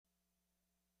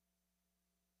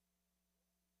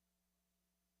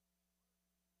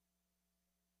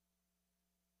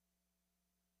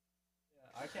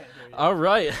I can't hear you. All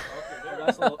right.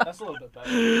 Okay, that's a little bit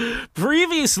better.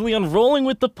 Previously on Rolling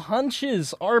with the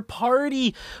Punches, our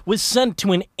party was sent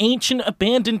to an ancient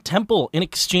abandoned temple in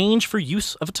exchange for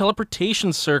use of a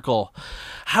teleportation circle.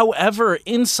 However,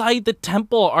 inside the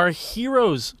temple,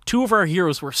 two of our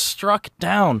heroes were struck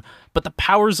down, but the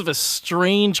powers of a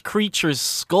strange creature's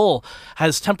skull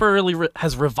has temporarily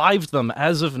has revived them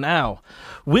as of now.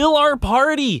 Will our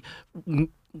party...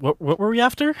 What were we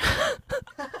after?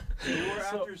 We were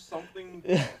after something.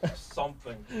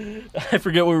 I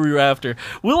forget what we were after.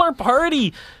 Will our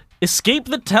party escape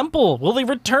the temple? Will they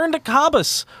return to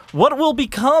Kabus? What will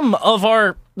become of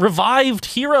our revived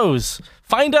heroes?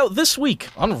 Find out this week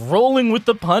on Rolling with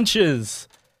the Punches.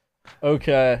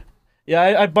 Okay.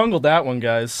 Yeah, I bungled that one,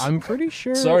 guys. I'm pretty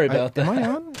sure. Sorry about that. Am I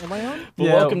on? Am I on? Well,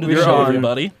 Yeah, welcome to the we're show, on.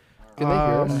 everybody. Can they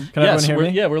hear us? Um, Can Yes, everyone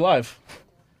hear me? yeah, we're live.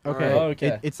 Okay.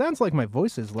 Okay. It sounds like my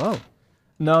voice is low.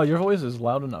 No, your voice is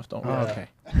loud enough. Don't worry. Okay.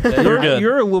 Yeah, you're good.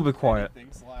 You're a little bit quiet.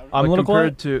 I'm a little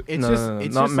quiet. To It's no, just no, no,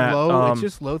 it's not just Matt. low. It's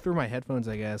just low through my headphones,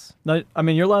 I guess. No, I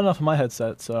mean you're loud enough on my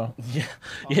headset, so. Yeah,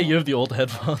 you have the old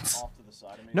headphones.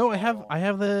 No, I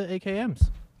have the AKMs.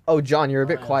 Oh, John, you're a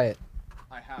bit quiet.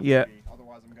 I have Yeah. to be,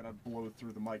 otherwise I'm gonna blow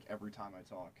through the mic every time I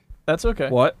talk. That's okay.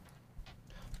 What?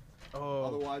 Oh.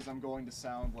 Otherwise I'm going to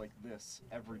sound like this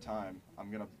every time.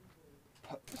 I'm gonna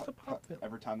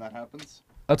every time that happens.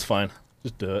 That's fine.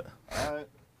 Just do it. Alright.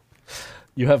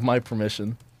 You have my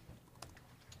permission.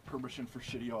 Permission for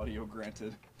shitty audio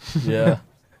granted. Yeah.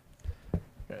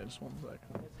 Okay, just 1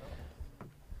 second.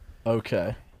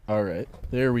 Okay. All right.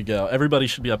 There we go. Everybody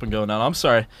should be up and going now. I'm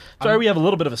sorry. Sorry we have a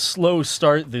little bit of a slow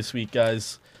start this week,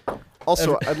 guys.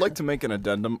 Also, I'd like to make an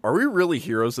addendum. Are we really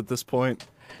heroes at this point?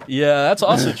 Yeah, that's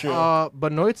also true.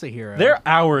 Benoit's a hero. They're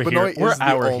our Benoit heroes. We're is the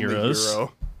our only heroes.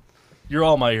 hero. You're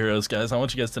all my heroes, guys. I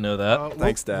want you guys to know that.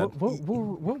 Thanks, Dad. What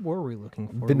were we looking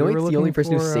for? Benoit's the only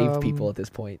person who for, saved people at this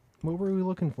point. What were we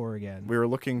looking for again? We were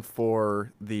looking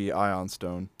for the Ion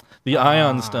Stone. The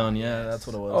Ion Stone. Yeah, that's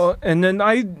what it was. Oh, and then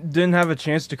I didn't have a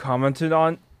chance to comment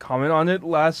on it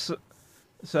last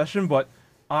session, but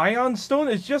Ion Stone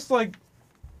is just like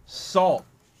salt.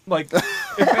 Like,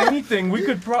 if anything, we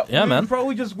could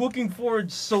probably just looking for a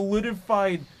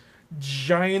solidified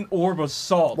giant orb of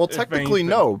salt. Well, if technically anything.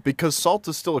 no, because salt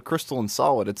is still a crystalline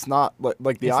solid. It's not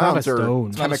like the It's not a ions are stone.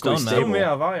 It's not a chemically stone, man. Still made stable.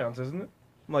 out of ions, isn't it?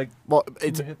 Like, Well,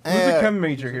 it's. who's a chem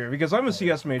major here? Because I'm a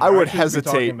CS major. I would shouldn't be talking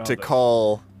hesitate about to this.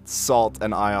 call salt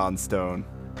an ion stone.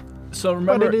 So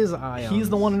remember, it is ions. he's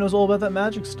the one who knows all about that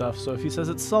magic stuff. So if he says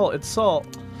it's salt, it's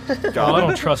salt. Oh, I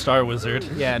don't trust our wizard.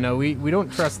 Yeah, no, we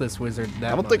don't trust this wizard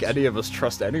that I don't think much. any of us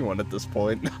trust anyone at this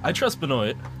point. I trust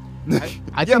Benoit. I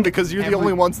Yeah, think because you're the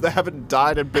only ones that haven't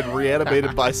died and been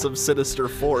reanimated by some sinister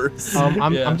force.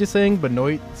 I'm Yeah. just saying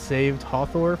Benoit saved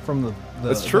Hathor from the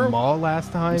That's true. maw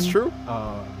last time. It's true.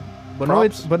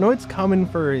 Benoit's coming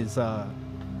for his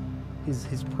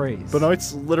praise.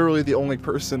 Benoit's literally the only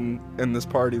person in this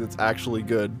party that's actually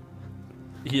good.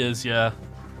 He is, yeah.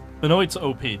 Benoit's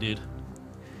OP, dude.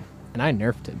 and I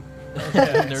nerfed him.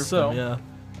 Nerfed So- him, yeah.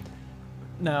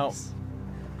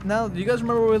 Now, do you guys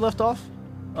remember where we left off?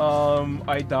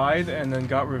 I died and then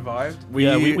got revived. We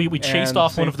chased And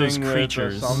off one same of those thing with,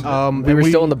 creatures. some- We were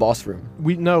still in the boss room.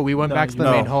 We went No, back to the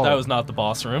you- main no, hall. That was not the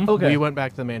boss room. Okay. We went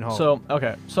back to the main hall.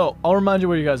 So I'll remind you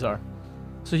where you guys are.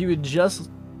 So you had just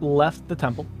left the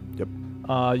temple. Yep.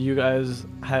 You guys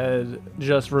had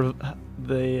just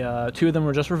the two of them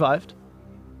were just revived,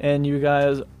 and you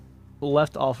guys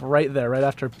left off right there, right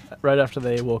after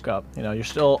they woke up. You know, you're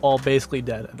still all basically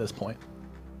dead at this point.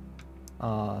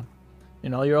 You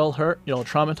know, you're all hurt, you're all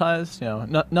traumatized. You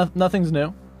know, nothing's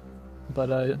new, but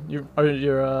you're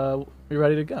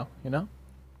ready to go. You know.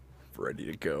 Ready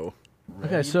to go.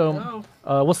 Okay, so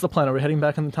what's the plan? Are we heading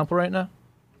back in the temple right now?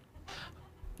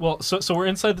 Well, so we're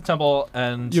inside the temple,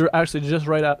 and You're actually just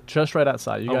right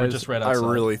outside. You we're guys. just right I outside.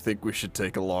 really think we should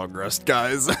take a long rest,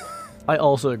 guys. I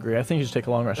also agree. I think you should take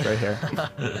a long rest right here.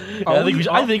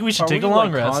 Yeah, I think we should take a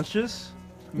long rest. Conscious?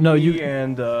 No, Me you-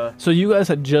 and So you guys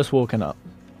had just woken up.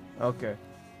 okay.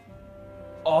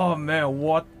 Oh man,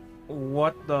 what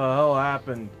the hell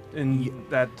happened in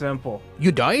that temple?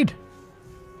 you died?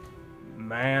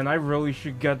 Man, I really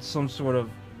should get some sort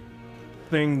of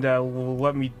thing that will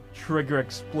let me trigger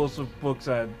explosive books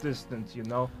at a distance, you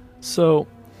know? So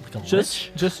Like a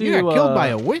just so You you got killed by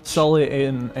a witch. Sully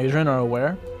and Adrian are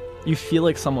aware, you feel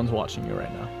like someone's watching you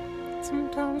right now.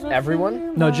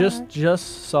 Everyone? No, just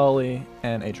Sully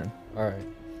and Adrian. All right.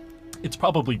 It's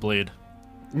probably Blade.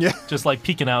 Yeah. Just like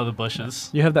peeking out of the bushes.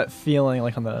 You have that feeling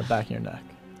like on the back of your neck.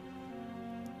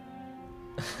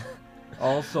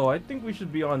 Also, I think we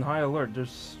should be on high alert.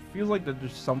 Feels like that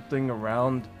there's something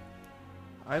around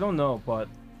I don't know, but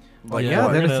Like, yeah,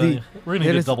 what? we're there's gonna, the- we're gonna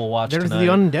get there's- double watch There's tonight.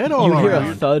 the undead all You hear around.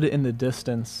 a thud in the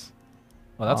distance.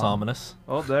 Well, that's Um, ominous.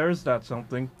 oh, there's that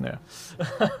something. Yeah.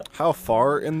 How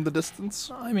far in the distance?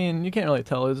 I mean, you can't really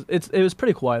tell. It was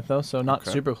pretty quiet though, so not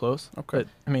Okay. super close. Okay. But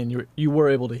I mean, you were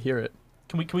able to hear it.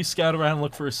 Can we scout around and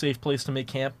look for a safe place to make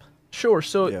camp? Sure.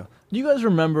 So, Yeah. do you guys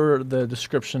remember the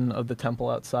description of the temple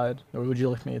outside, or would you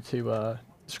like me to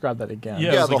describe that again?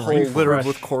 Yeah, Yeah, it's the like a whole refresh. littered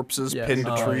with corpses, Yes. pinned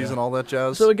to Oh, trees, yeah. and all that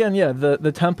jazz. So again, yeah,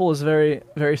 the temple is very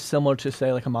very similar to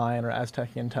say like a Mayan or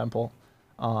Aztecian temple.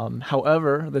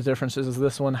 However, the difference is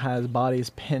this one has bodies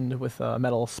pinned with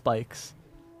metal spikes,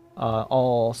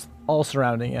 all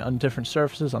surrounding it on different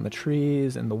surfaces, on the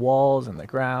trees, and the walls, and the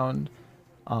ground.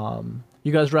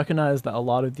 You guys recognize that a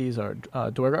lot of these are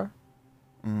Duergar.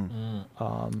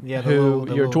 Yeah, the who little-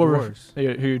 the your little dwarven,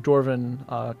 dwarves. who your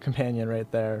dwarven companion right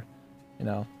there, you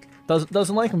know,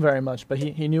 doesn't like them very much, but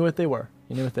he knew what they were.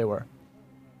 He knew what they were.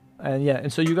 And yeah,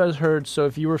 and so you guys heard. So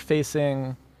if you were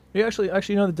facing, you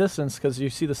actually know the distance because you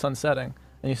see the sun setting,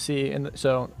 and you see in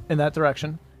that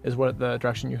direction is what the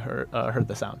direction you heard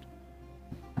the sound.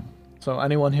 So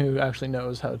anyone who actually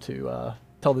knows how to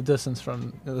tell the distance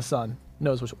from the sun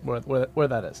knows where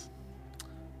that is.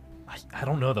 I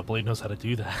don't know that Blade knows how to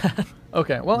do that.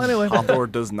 Okay. Well, anyway.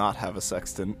 Hawthorne does not have a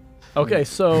sextant. Okay,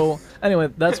 so anyway,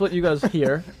 that's what you guys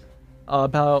hear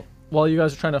about while you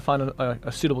guys are trying to find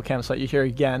a suitable campsite. You hear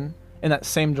again in that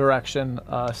same direction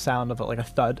sound of like a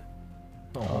thud.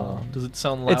 Does it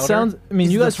sound louder? It sounds. I mean,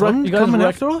 Is you the guys sun coming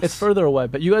after us? It's further away,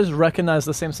 but you guys recognize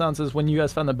the same sounds as when you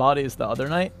guys found the bodies the other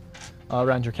night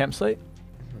around your campsite.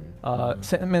 I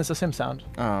mean, it's the same sound.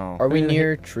 Oh. Are we Yeah.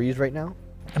 near trees right now?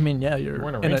 I mean, yeah, you're We're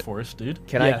in a in rainforest, dude.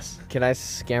 Can Yes. I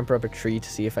scamper up a tree to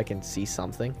see if I can see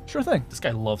something? Sure thing. This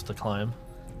guy loves to climb.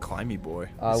 Climby boy.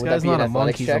 This Would guy's that be not an a athletics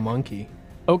monkey, he's a check? monkey.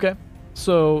 Okay.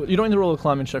 So you don't need to roll a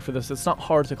climbing check for this. It's not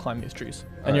hard to climb these trees,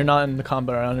 and you're not in the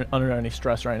combat or under any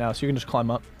stress right now, so you can just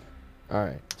climb up. All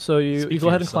right. So you Speak go for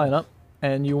ahead and yourself. climb up,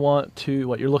 and you want to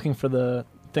what? You're looking for the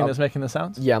thing that's making the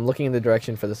sounds. Yeah, I'm looking in the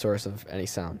direction for the source of any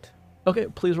sound. Okay,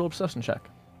 please roll a perception check.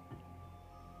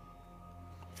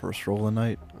 First roll of the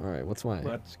night. All right. What's my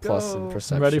Let's plus go. in I'm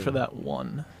perception? ready for that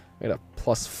one. I got a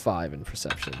 +5 in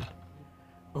perception.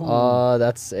 Ooh.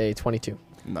 That's a 22.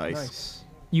 Nice. Nice.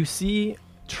 You see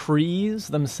trees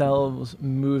themselves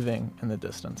moving in the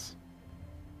distance.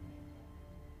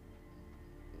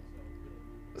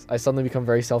 I suddenly become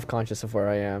very self-conscious of where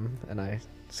I am, and I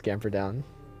scamper down.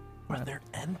 Are there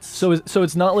ents? So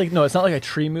it's not like a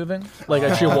tree moving, like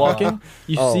a tree walking.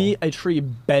 You Oh. see a tree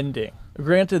bending.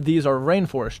 Granted, these are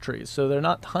rainforest trees, so they're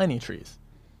not tiny trees.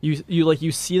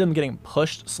 You see them getting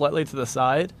pushed slightly to the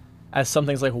side as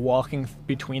something's like walking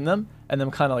between them and them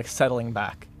kind of like settling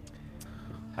back.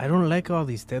 I don't like all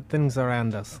these dead things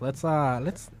around us. Let's try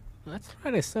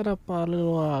to set up a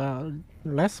little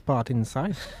rest spot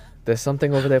inside. There's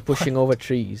something over there pushing over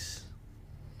trees.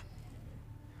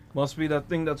 Must be that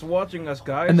thing that's watching us,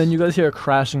 guys. And then you guys hear a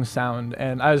crashing sound,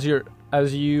 and as you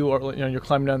are you're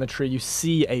climbing down the tree, you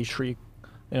see a tree,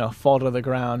 fall to the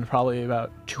ground, probably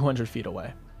about 200 feet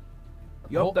away.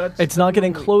 Yup, that's It's not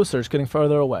getting definitely- closer; it's getting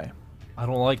further away. I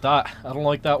don't like that. I don't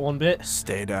like that one bit.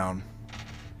 Stay down.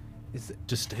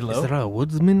 Just stay Is low. there a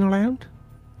woodsman around?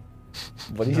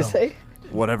 What did you say?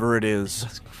 Whatever it is,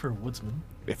 Ask for a woodsman.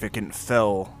 if it can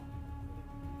fell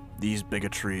these big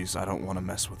of trees, I don't want to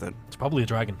mess with it. It's probably a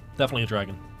dragon. Definitely a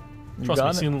dragon. You Trust me, got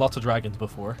I've it. seen lots of dragons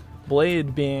before.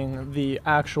 Blade being the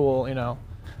actual,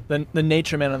 the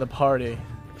nature man of the party,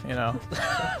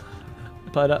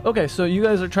 But okay, so you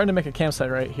guys are trying to make a campsite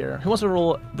right here. Who wants to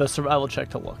roll the survival check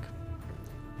to look?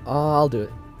 I'll do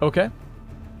it. Okay.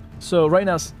 So right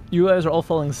now, you guys are all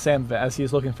following Samvit as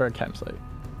he's looking for a campsite.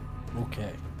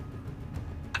 Okay.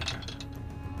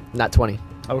 Not 20.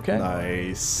 Okay.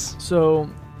 Nice. So,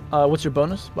 what's your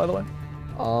bonus, by the way?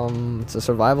 It's a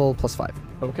survival +5.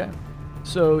 Okay.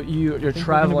 So you're I think we're gonna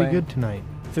traveling be good tonight.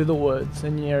 through the woods,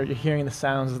 and you're hearing the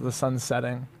sounds of the sun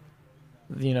setting.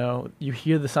 You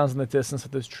hear the sounds in the distance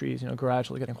of those trees,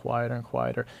 gradually getting quieter and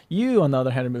quieter. You, on the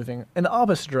other hand, are moving in the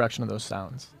opposite direction of those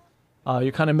sounds.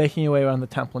 You're kind of making your way around the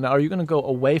temple. Now, are you going to go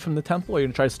away from the temple, or are you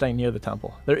going to try to stay near the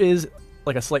temple? There is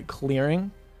like a slight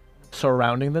clearing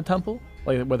surrounding the temple,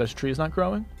 like where there's trees not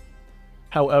growing.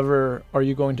 However, are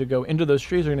you going to go into those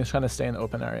trees, or are you going to kind of stay in the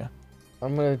open area?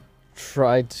 I'm going to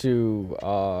try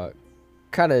to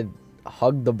kind of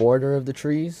hug the border of the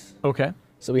trees. Okay.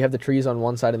 So we have the trees on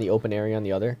one side and the open area on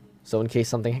the other. So in case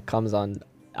something comes on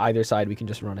either side, we can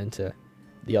just run into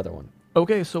the other one.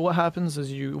 Okay, so what happens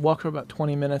is you walk for about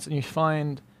 20 minutes and you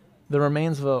find the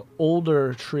remains of an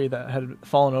older tree that had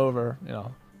fallen over,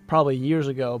 probably years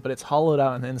ago, but it's hollowed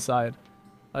out on the inside.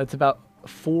 It's about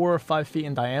 4 or 5 feet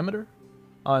in diameter,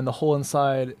 and the hole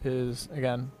inside is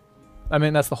again, I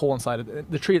mean that's the hole inside.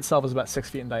 The tree itself is about 6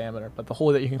 feet in diameter, but the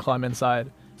hole that you can climb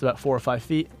inside is about 4 or 5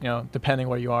 feet. You know, depending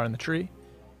where you are in the tree.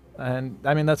 And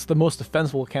I mean that's the most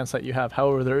defensible campsite you have.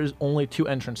 However, there is only 2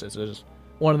 entrances. There's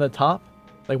one on the top,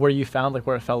 like where you found, like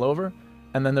where it fell over,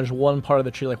 and then there's one part of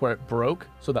the tree like where it broke,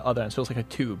 so the other end. So it's like a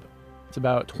tube. It's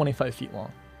about 25 feet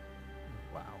long.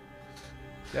 Wow.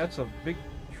 That's a big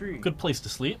tree. Good place to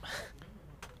sleep.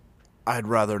 I'd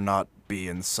rather not be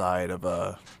inside of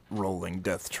a rolling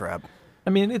death trap. I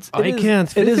mean, it can't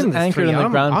fit is in this anchored tree. in the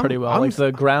ground pretty well. I'm Like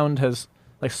the ground has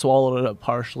like swallowed it up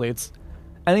partially. It's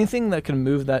anything that can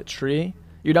move that tree.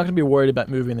 You're not gonna be worried about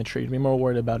moving the tree. You'd be more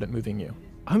worried about it moving you.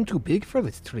 I'm too big for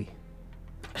this tree.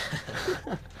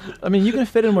 I mean, you can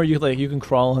fit in where you like. You can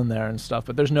crawl in there and stuff,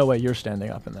 but there's no way you're standing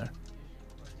up in there.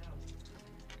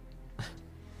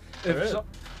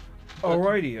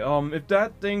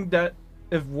 Alrighty.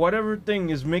 If whatever thing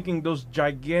is making those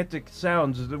gigantic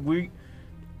sounds,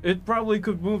 it probably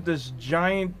could move this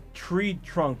giant tree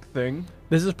trunk thing.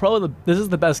 This is probably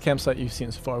the best campsite you've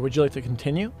seen so far. Would you like to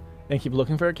continue and keep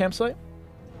looking for a campsite?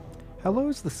 How low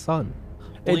is the sun?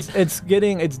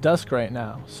 It's dusk right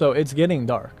now, so it's getting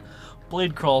dark.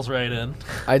 Blade crawls right in.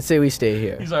 I'd say we stay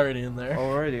here. He's already in there.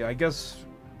 Alrighty. I guess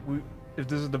if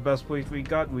this is the best place we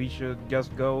got, we should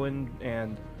just go in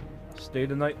and stay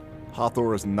the night.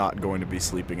 Hathor is not going to be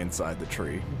sleeping inside the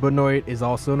tree. Benoit is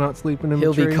also not sleeping in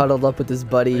He'll the tree. be cuddled up with his Are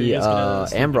buddy you guys gonna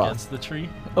sleep Ambroth. against the tree?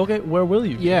 Okay, where will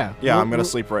you? Yeah. Yeah, we're- I'm gonna we're-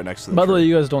 sleep right next to the By the way, tree.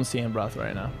 you guys don't see Ambroth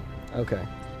right now. Okay.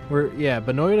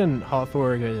 Benoit and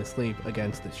Hawthorne are going to sleep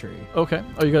against the tree. Okay.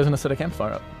 Are you guys gonna set a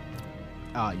campfire up?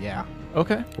 Yeah.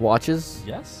 Okay. Watches?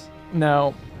 Yes.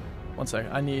 Now, one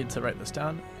second. I need to write this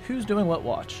down. Who's doing what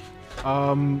watch?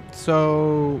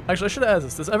 So Actually, I should have asked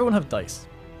this. Does everyone have dice?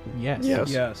 yes. Yes.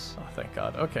 Yes. Oh, thank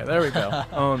God. Okay, there we go.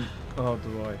 Oh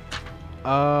boy.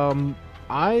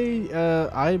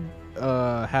 I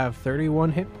have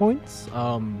 31 hit points.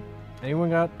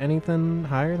 Anyone got anything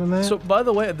higher than that? So, by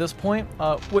the way, at this point,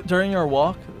 during your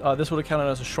walk, this would have counted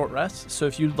as a short rest. So,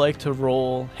 if you'd like to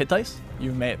roll hit dice,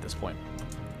 you may at this point.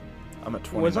 I'm at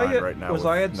Was 29 right now. Was with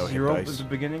I at no hit 0 at dice. the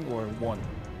beginning or 1?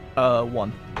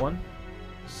 1. 1.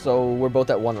 So we're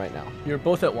both at 1 right now. You're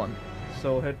both at 1.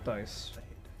 So hit dice.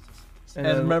 And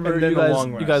then- remember, and then you a guys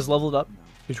long you guys rest. leveled up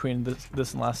between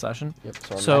this and last session. Yep.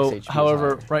 So, our So, max HP is however,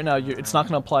 higher. right now it's not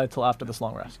going to apply until after this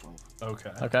long rest.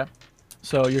 Okay. Okay.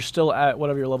 So you're still at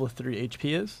whatever your level 3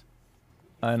 HP is,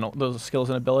 and those skills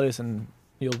and abilities, and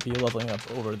you'll be leveling up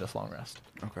over this long rest.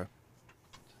 Okay.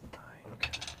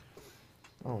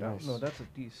 Oh, No, nice. no, that's a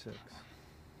D6.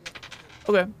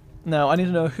 Okay. Now I need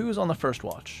to know who's on the first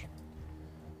watch.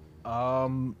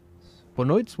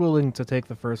 Benoit's willing to take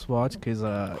the first watch because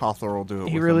Hathor will do it.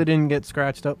 he with really him. didn't get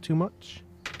scratched up too much.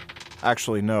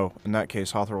 Actually, no. In that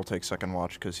case, Hathor will take second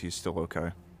watch because he's still okay.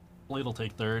 Blade will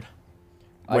take third.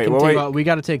 I Wait, can wait, take- wait. Well, we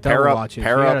got to take Pair double up, watches. We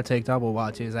pair got to up. take double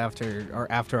watches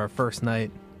after our first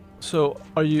night. So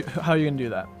how are you gonna do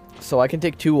that? So I can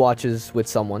take 2 watches with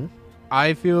someone.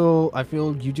 I feel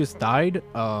you just died.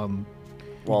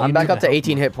 Well, I'm You back need up to help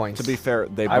 18 hit points. to be fair,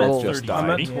 they I will- both just 30. I'm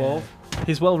died. at 12.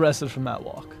 He's well rested from that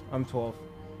walk. I'm 12.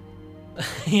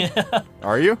 Yeah.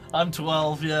 Are you? I'm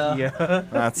 12. Yeah. Yeah.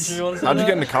 That's. You sure you wanna say How'd you that?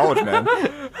 get into college, man?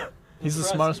 He's the Impressive.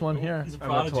 smartest one here. He's a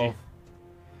I'm at prodigy.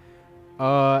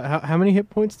 12. How many hit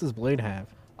points does Blade have?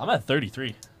 I'm at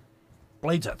 33.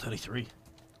 Blade's at 33.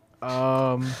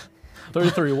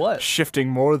 33 what? Shifting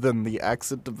more than the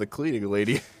accent of the cleaning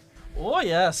lady. Oh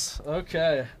yes.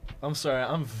 Okay. I'm sorry.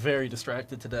 I'm very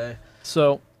distracted today.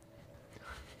 So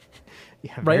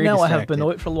Yeah, right very now I have distracted.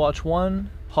 Benoit for watch 1,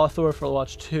 Hawthor for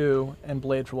watch 2, and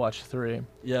Blade for watch 3.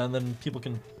 Yeah, and then people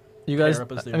can. You guys, Pair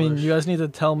up as they I mean, wish. you guys need to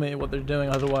tell me what they're doing.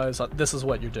 Otherwise, this is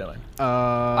what you're doing.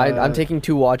 I'm taking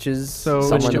 2 watches. so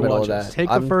somewhere in Which the 2 middle watches? of that. Take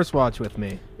I'm, the first watch with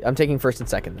me. I'm taking first and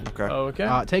second then. Okay.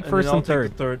 Okay. Take And first then I'll and take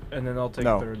third. the third, and then I'll take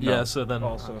No. third. Yeah. So then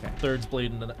Also. Okay. third's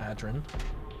Blade and then Adrin.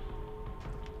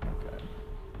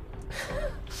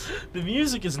 The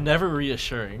music is never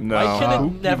reassuring. No. Why can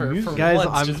Spooky it never, for Guys,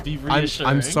 once, just be reassuring?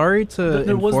 I'm sorry to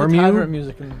There was the inform tavern you.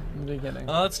 music in the beginning.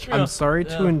 Oh, that's true. I'm sorry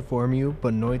to Yeah. inform you,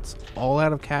 Benoit's all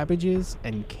out of cabbages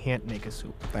and can't make a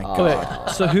soup. Thank Uh, God.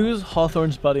 Okay, so who's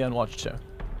Hawthorne's buddy on watch 2?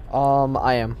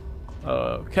 I am.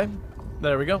 Okay,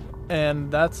 there we go.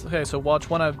 And that's okay. So watch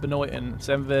 1 I have Benoit and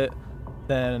Samvit.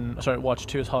 Then watch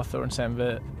 2 is Hawthorne and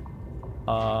Samvit.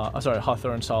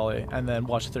 Hawthorne and Solly, and then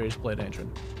watch 3 is Blade and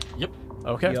Adrian. Yep.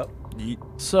 Okay. Yep. Yeet.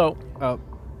 So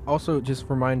Also, just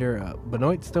reminder,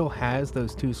 Benoit still has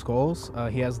those 2 skulls.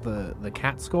 He has the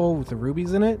cat skull with the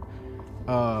rubies in it,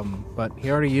 But he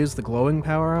already used the glowing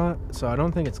power on it, so I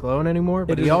don't think it's glowing anymore.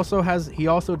 But It he isn't.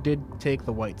 also did take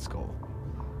the white skull.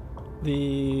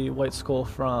 The white skull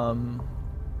from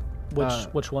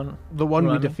which one? The one we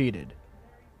Remind me? defeated.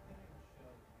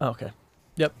 Oh, okay.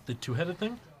 Yep. The two-headed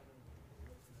thing?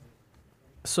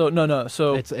 So no.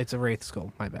 So It's a wraith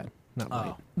skull. My bad. Not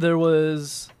white. there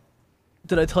was.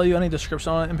 Did I tell you any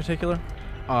description on it in particular?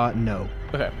 No.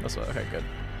 Okay, that's what. Okay, good.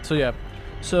 So yeah,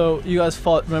 so you guys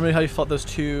fought. Remember how you fought those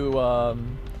two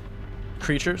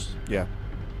creatures? Yeah.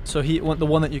 So the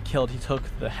one that you killed, he took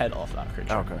the head off that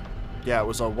creature. Okay. Yeah, it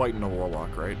was a white and a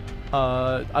warlock, right?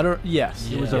 I don't. Yes.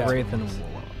 It was yeah. a wraith and a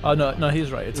warlock. Oh no,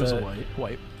 he's right. It's was a a white.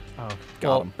 White. Oh, Got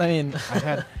Well, him. I mean,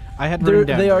 I had written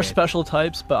down they are red. special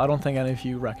types, but I don't think any of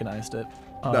you recognized it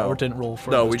No. or didn't roll for.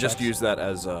 No, those we just checks. used that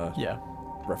as Yeah,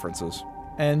 references.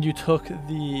 and you took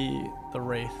the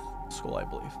wraith skull, I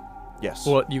believe. Yes.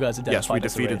 Or what you guys identified. Yes, we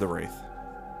as the defeated the wraith.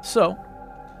 wraith. So,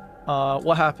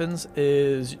 what happens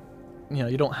is,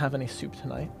 you don't have any soup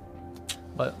tonight,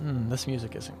 but this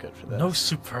music isn't good for this. No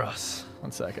soup for us.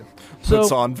 1 second. Puts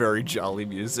So, on very jolly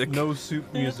music. No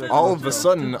soup music. All of a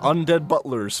sudden, undead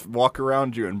butlers walk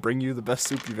around you and bring you the best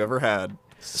soup you've ever had.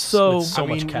 So- With so I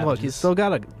much mean, cabbages. look, he's still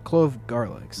got a clove of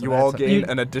garlic. So You that's all a- gain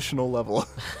an additional level.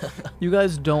 you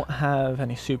guys don't have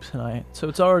any soup tonight, so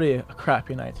it's already a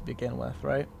crappy night to begin with,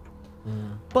 right?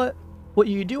 But what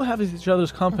you do have is each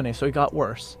other's company, so it got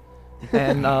worse.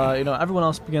 And everyone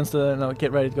else begins to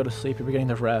get ready to go to sleep. You're beginning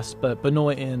to rest, but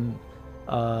Benoit and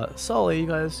Sully, you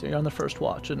guys, you're on the first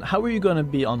watch. And how are you going to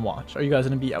be on watch? Are you guys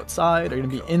going to be outside? Are you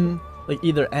going to be in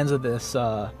either ends of this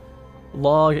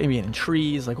log? Maybe in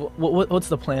trees? Like what's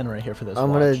the plan right here for this?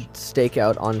 I'm watch? gonna stake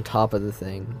out on top of the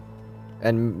thing,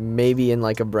 and maybe in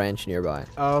like a branch nearby.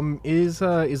 Is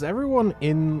everyone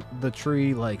in the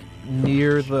tree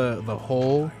near the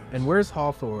hole? And where's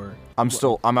Hawthorne?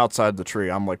 I'm outside the tree.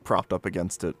 I'm propped up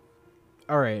against it.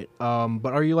 All right.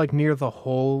 But are you near the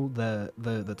hole,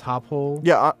 the top hole?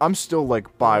 Yeah, I'm still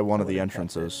by one of the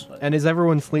entrances. And is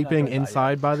everyone sleeping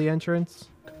inside by the entrance?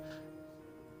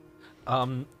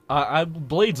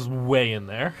 Blade's way in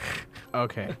there.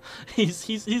 Okay.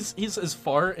 He's as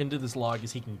far into this log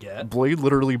as he can get. Blade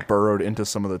literally burrowed into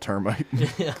some of the termite.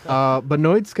 But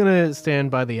Noid's gonna stand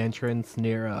by the entrance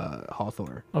near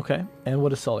Hawthorne. Okay. And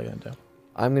what is Sully gonna do?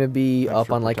 I'm gonna be Thanks up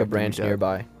for on a protecting me, branch Dad.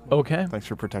 nearby. Okay. Thanks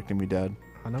for protecting me, Dad.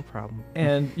 Oh, no problem.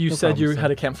 And you No said problem, you sir.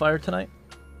 had a campfire tonight?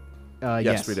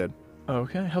 Yes, we did.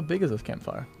 Okay. How big is this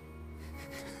campfire?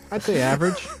 I'd say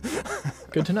average.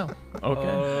 Good to know. Okay.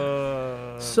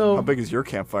 How So big is your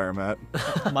campfire, Matt?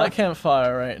 my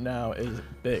campfire right now is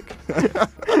big.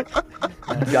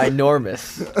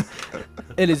 Ginormous.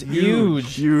 It is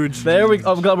huge. Huge. There we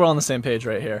go. I'm glad we're on the same page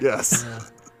right here. Yes.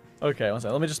 Okay, one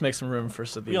second. Let me just make some room for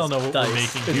some of these We all know what dice. we're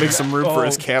making. It makes some room for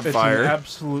his It's campfire. an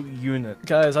absolute unit.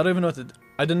 Guys, I don't even know what to.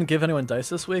 I didn't give anyone dice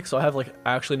this week, so I have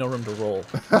actually no room to roll.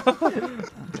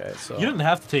 Okay, so You didn't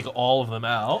have to take all of them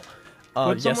out.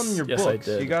 Put yes, some in your yes, I books.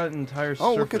 did. You got an entire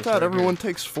Oh, look at surface that. right Everyone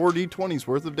takes 4d20s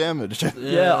worth of damage.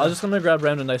 Yeah, I was just gonna grab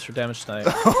random dice for damage tonight.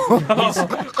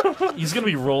 He's gonna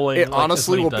be rolling. It as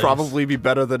honestly many will dice. probably be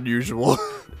better than usual.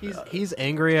 He's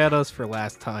angry at us for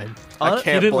last time. I He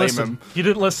can't didn't blame listen. him. He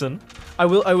didn't listen. I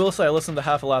will say I listened to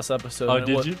half of last episode. Oh, and it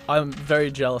did wa- you? I'm very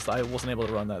jealous that I wasn't able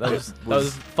to run that. That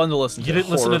was fun to listen to. You didn't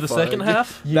listen to the second Horrifying.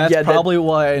 half. That's Yeah, probably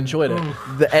why I enjoyed it.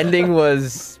 The ending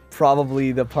was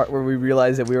probably the part where we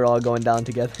realized that we were all going down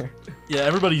together. Yeah,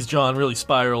 everybody's John really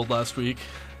spiraled last week.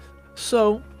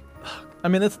 So, I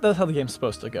mean that's how the game's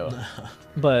supposed to go.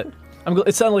 But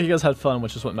it sounded like you guys had fun,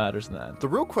 which is what matters in that. The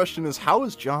real question is, how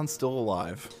is John still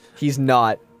alive? He's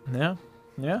not. Yeah,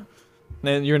 yeah.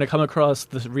 And you're gonna come across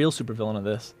the real supervillain of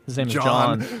this. His name is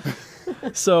John.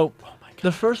 John. So,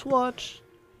 the first watch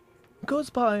goes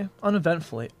by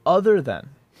uneventfully, other than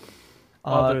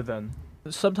Other than.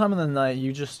 sometime in the night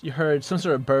you heard some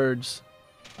sort of birds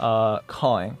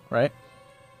cawing, right?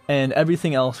 And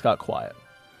everything else got quiet.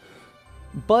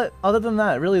 But other than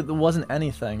that, really there wasn't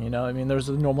anything, I mean, there was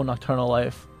a normal nocturnal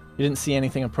life. You didn't see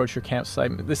anything approach your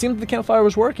campsite. It seemed the campfire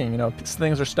was working,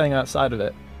 things are staying outside of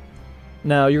it.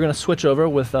 Now you're gonna switch over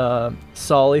with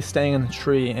Solly staying in the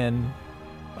tree and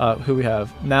who we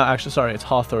have now. Actually, sorry, it's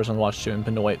Hawthorne's on watch 2 and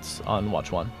Benoit's on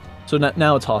watch 1. So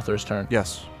now it's Hawthorne's turn.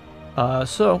 Yes.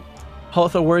 So,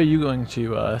 Hawthorne, where are you going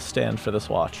to stand for this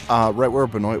watch? Right where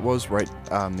Benoit was, right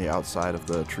on the outside of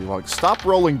the tree log. Stop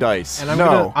rolling dice. And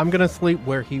I'm gonna sleep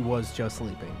where he was just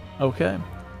sleeping. Okay.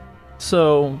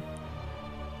 So.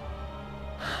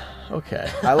 Okay.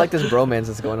 I like this bromance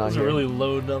that's going on Those are here. really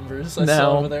low numbers I Now-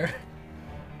 saw over there.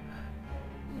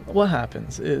 What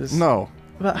happens is. No.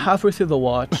 About halfway through the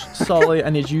watch, Sully,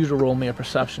 I need you to roll me a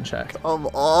perception check. Come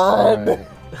on. Alright.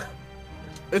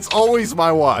 It's always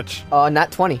my watch.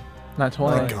 Nat 20. Not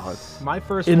 20. My God. My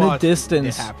first In the watch,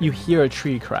 distance, it happened. you hear a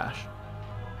tree crash.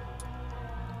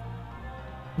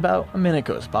 About a minute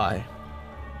goes by,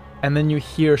 and then you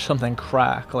hear something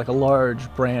crack, like a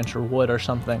large branch or wood or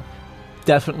something,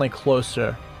 definitely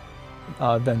closer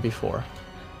than before.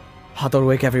 Hathor,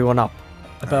 wake everyone up.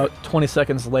 About 20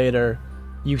 seconds later,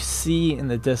 you see in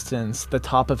the distance the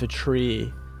top of a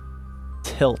tree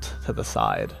tilt to the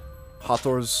side.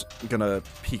 Hathor's gonna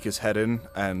peek his head in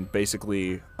and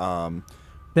basically,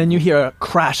 Then you hear a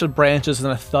crash of branches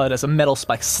and a thud as a metal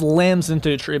spike slams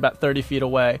into a tree about 30 feet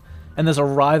away, and there's a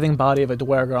writhing body of a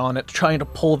dwerger on it trying to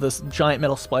pull this giant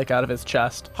metal spike out of his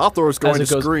chest. Hathor's going to it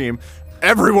goes- scream,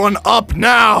 "Everyone up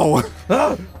now!"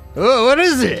 Oh, what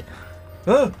is it?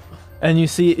 And you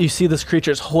see this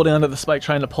creature is holding onto the spike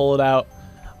trying to pull it out.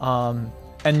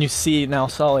 And you see now,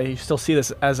 Sully, you still see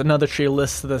this as another tree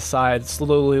lifts to the side,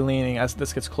 slowly leaning as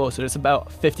this gets closer. It's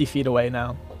about 50 feet away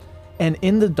now. And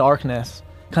in the darkness,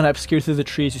 kind of obscured through the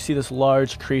trees, you see this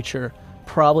large creature,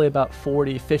 probably about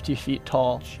 40, 50 feet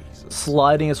tall,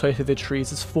 sliding its way through the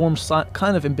trees. Its form's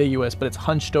kind of ambiguous, but it's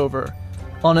hunched over.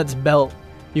 On its belt,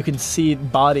 you can see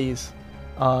bodies,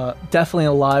 definitely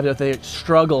alive, that they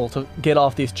struggle to get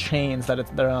off these chains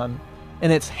that they're on. In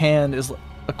its hand is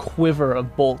a quiver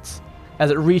of bolts as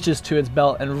it reaches to its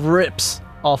belt and rips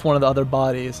off one of the other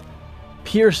bodies,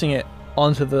 piercing it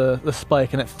onto the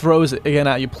spike, and it throws it again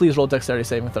at you. Please roll dexterity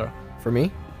saving throw. For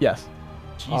me? Yes.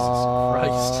 Jesus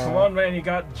Christ. Come on, man, you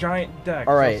got giant deck.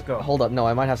 Alright, Let's go. hold up. No,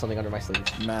 I might have something under my sleeve.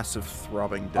 Massive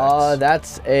throbbing decks.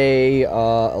 That's a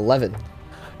 11.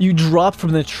 You drop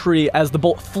from the tree as the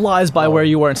bolt flies by where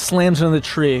you were and slams into the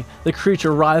tree, the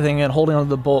creature writhing and holding onto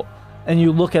the bolt. And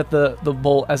you look at the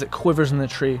bolt as it quivers in the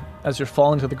tree as you're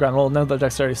falling to the ground. Roll another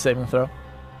dexterity saving throw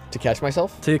To catch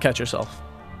myself? till you catch yourself.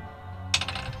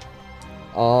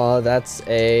 That's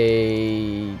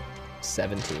a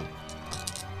 17.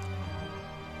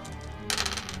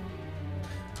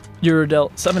 You're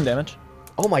dealt 7 damage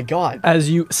Oh my god. as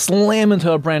you slam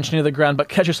into a branch near the ground, but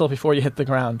catch yourself before you hit the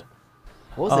ground.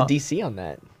 What was the DC on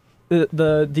that?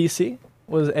 The DC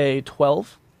was a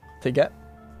 12 to get,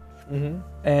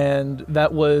 and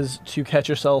that was to catch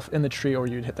yourself in the tree or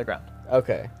you'd hit the ground.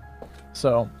 Okay.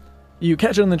 So you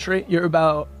catch it in the tree, you're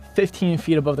about 15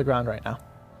 feet above the ground right now.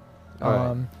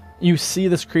 Alright. You see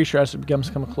this creature as it begins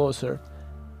to come closer.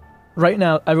 Right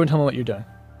now, everyone tell me what you're doing.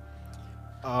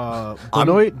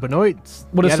 Benoit's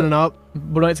What is getting it? up.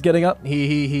 Benoit's getting up.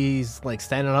 He's like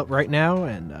standing up right now,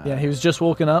 and Yeah, he was just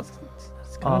woken up.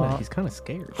 he's kind of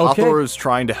scared. Okay. Hathor is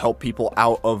trying to help people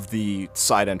out of the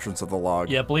side entrance of the log.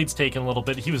 Yeah, Blade's taking a little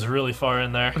bit. He was really far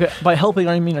in there. Okay, by helping,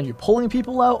 I mean, are you pulling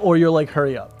people out or you're like,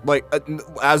 hurry up? Like,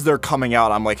 as they're coming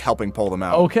out, I'm like helping pull them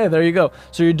out. Okay, there you go.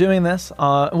 So you're doing this.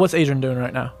 What's Adrian doing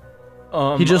right now?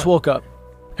 He just woke up.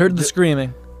 Heard the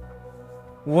screaming.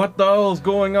 What the hell's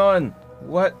going on?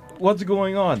 What's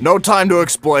going on? No time to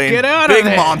explain. Get out of Big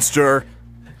there! monster.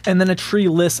 And then a tree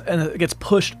lifts and it gets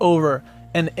pushed over.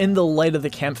 And in the light of the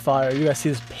campfire, you guys see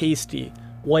this pasty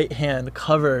white hand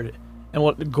covered in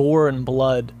what gore and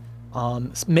blood.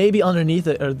 Maybe underneath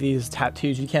it are these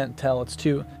tattoos. You can't tell. It's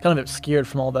too kind of obscured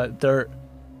from all that dirt.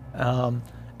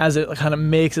 As it kind of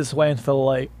makes its way into the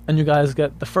light, and you guys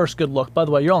get the first good look. By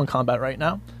the way, you're all in combat right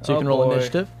now, so you can roll boy.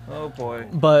 initiative. Oh boy.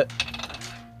 But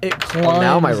it climbs Oh,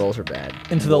 now my rolls are bad.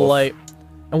 into the light.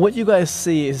 And what you guys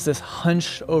see is this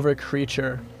hunched over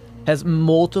creature has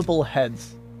multiple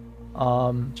heads.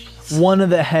 One of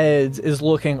the heads is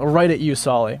looking right at you,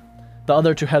 Solly. The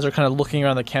other two heads are kind of looking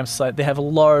around the campsite. They have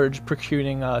large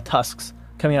protruding tusks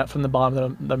coming out from the bottom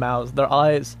of their mouths. Their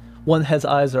eyes, one head's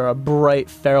eyes are a bright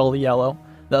feral yellow.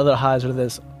 The other eyes are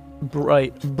this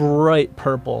bright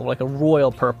purple, like a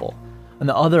royal purple. And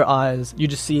the other eyes, you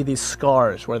just see these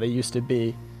scars where they used to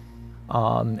be.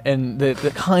 And they're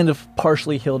kind of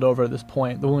partially healed over at this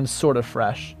point. The wound's sort of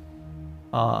fresh.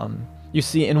 You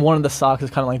see in one of the socks is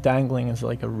kind of like dangling is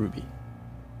like a ruby.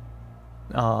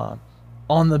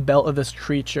 On the belt of this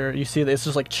creature, you see that it's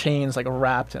just like chains like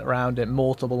wrapped around it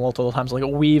multiple times, like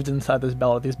weaved inside this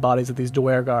belt of these bodies of these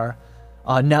Dwergar.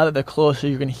 Now that they're closer,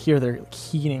 you can hear their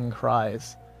keening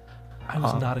cries. I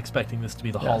was not expecting this to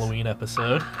be the Halloween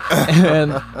episode.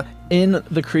 And in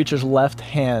the creature's left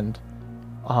hand,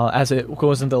 as it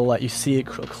goes into the light, you see it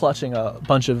clutching a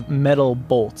bunch of metal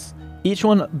bolts. Each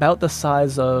one about the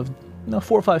size of 4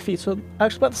 or 5 feet, so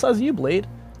actually about the size of you, Blade.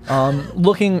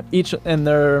 Looking each of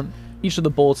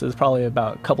the bolts is probably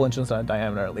about a couple inches in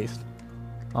diameter at least.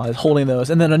 Is holding those,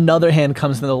 and then another hand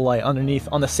comes into the light underneath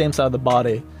on the same side of the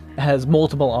body It has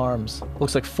multiple arms.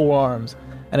 Looks like 4 arms.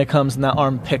 And it comes and that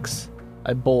arm picks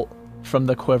a bolt from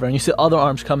the quiver. And you see other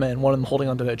arms come in, one of them holding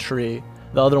onto the tree,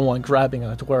 the other one grabbing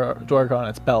a Dwargar on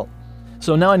its belt.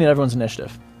 So now I need everyone's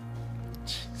initiative.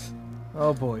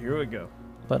 Oh boy, here we go.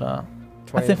 But I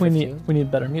 20 think to we 15?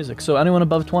 need better music. So anyone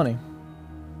above 20?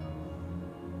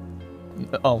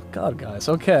 Oh god, guys.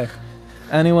 Okay.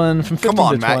 Anyone from 15 Come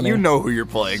on, to 20? Matt. You know who you're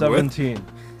playing with. 17.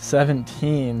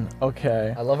 17.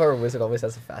 Okay. I love how our wizard always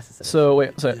has the fastest. So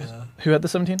wait, who had the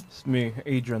 17? It's me,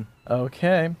 Adrian.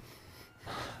 Okay.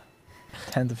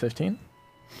 10 to 15.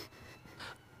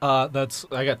 I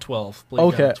got 12. Blake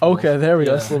got Okay, 12. okay, there we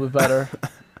go. That's a Yeah. little bit better.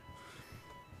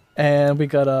 And we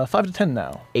got 5 to 10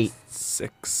 now.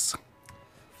 6.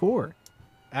 4.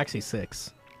 Actually,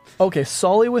 6. Okay,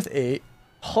 Solly with 8,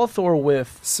 Hathor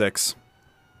with, 6.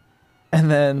 and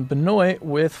then Benoit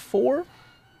with 4.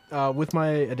 With my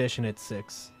addition, it's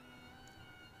 6.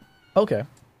 Okay.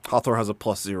 Hathor has a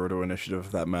 +0 to initiative,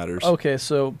 if that matters. Okay,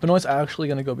 so Benoit's actually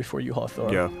going to go before you,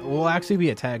 Hathor. Yeah. We'll actually be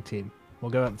a tag team.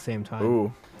 We'll go at the same time.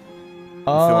 Ooh. I'm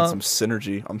feeling Uh, some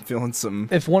synergy. I'm feeling some.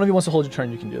 if one of you wants to hold your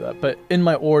turn, you can do that. But in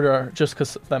my order, just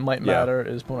because that might Yeah. matter,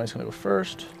 is Benoit's going to go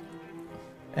first.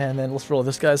 And then let's roll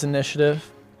this guy's initiative.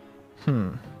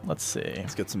 Let's see.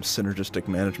 Let's get some synergistic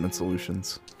management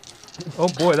solutions. Oh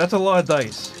boy, that's a lot of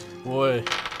dice. Boy.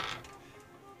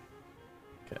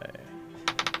 Okay.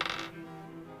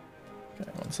 Okay,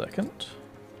 1 second.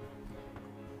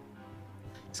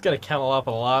 He's got to count up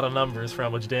a lot of numbers for how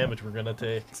much damage we're going to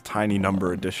take. It's tiny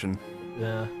number addition.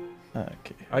 Yeah.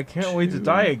 Okay. I can't wait to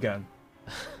die again.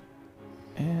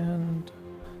 And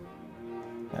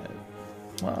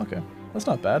well, okay, that's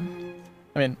not bad.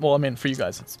 I mean, for you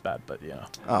guys it's bad, but you know,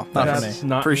 Oh, Not for thanks. That's me.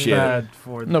 not Appreciate it. bad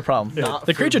for no problem. Not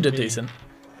The for creature did me. decent.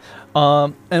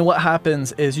 And what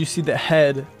happens is you see the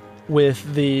head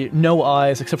with the no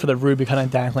eyes except for the ruby kind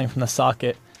of dangling from the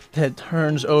socket. The head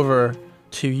turns over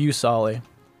to you, Solly,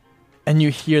 and you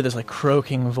hear this like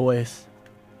croaking voice.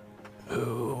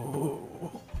 Who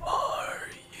are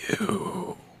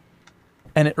you?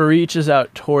 And it reaches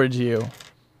out towards you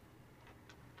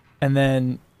and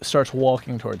then starts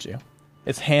walking towards you.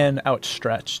 Its hand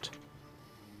outstretched.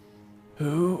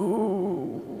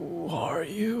 Who are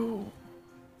you?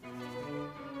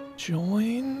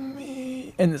 Join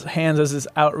me. And its hands as it's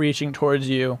outreaching towards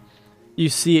you, you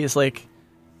see it's like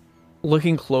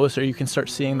looking closer, you can start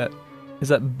seeing that is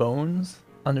that bones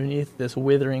underneath this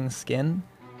withering skin,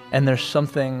 and there's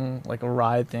something like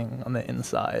writhing on the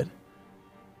inside.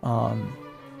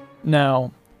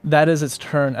 Now that is its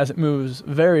turn as it moves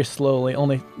very slowly,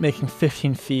 only making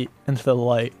 15 feet into the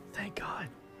light. Thank God.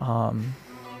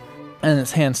 And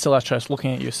its hand still outstretched,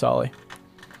 looking at you, Solly.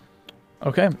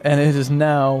 Okay, and it is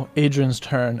now Adrian's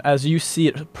turn as you see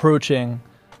it approaching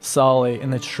Solly in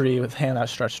the tree with hand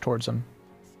outstretched towards him.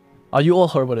 You all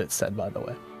heard what it said, by the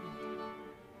way.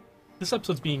 This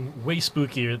episode's being way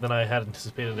spookier than I had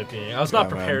anticipated it being. I was not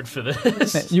Yeah, man. prepared for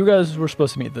this. You guys were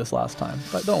supposed to meet this last time,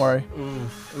 but don't worry.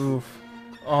 Oof.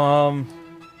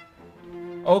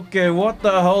 Okay, what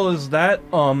the hell is that?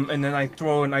 And then I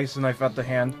throw an ice knife at the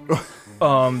hand.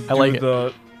 I like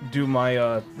it. Do my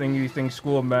thingy thing,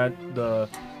 school of med, the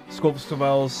scope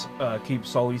spells, keep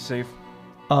Sully safe.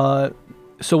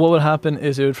 So what would happen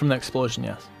is it would from the explosion,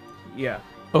 yes. Yeah.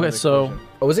 Okay, the so explosion.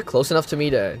 Oh, was it close enough to me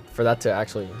for that to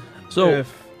actually? so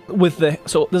this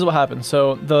is what happened.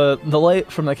 So the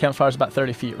light from the campfire is about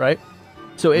 30 feet, right?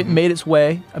 So it made its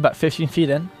way about 15 feet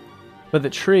in, but the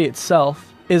tree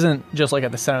itself isn't just like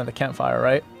at the center of the campfire,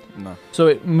 right? No. So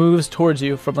it moves towards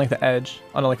you from like the edge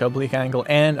on like an oblique angle,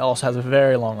 and also has a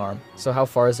very long arm. So how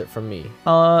far is it from me?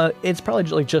 It's probably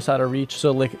like just out of reach,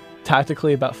 so like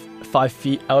tactically about 5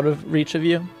 feet out of reach of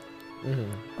you.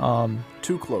 Mm-hmm.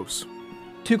 Too close.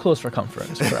 Too close for comfort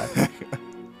is correct.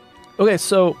 Okay,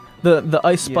 so the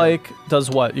ice Yeah. spike does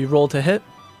what? You roll to hit.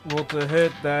 Roll to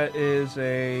hit, that is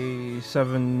a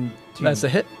 17. That's a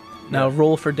hit. Now Yeah.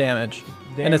 roll for damage.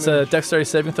 And it's a Damage. dexterity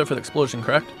saving throw for the explosion,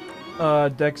 correct?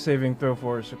 Dex saving throw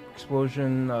for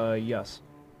explosion, yes.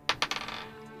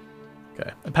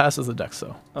 Okay, it passes the dex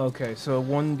though. Okay, so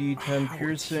 1d10 Wow,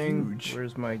 piercing. huge.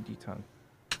 Where's my d10?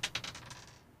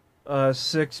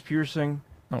 6 piercing,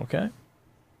 Okay.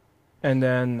 and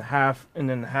then half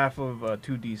of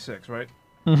 2d6, right?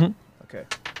 Mm-hmm. Okay.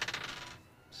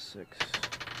 6.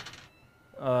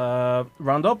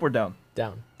 Round up or down?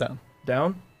 Down.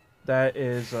 Down. That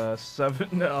is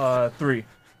 3.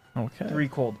 Okay. 3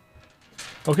 cold.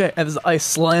 Okay, and this ice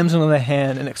slams into the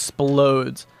hand and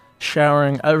explodes,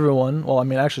 showering everyone, well, I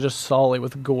mean, actually just Solly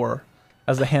with gore,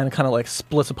 as the hand kind of like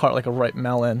splits apart like a ripe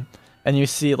melon, and you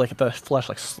see like the flesh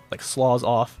like sloghs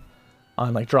off.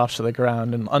 and like drops to the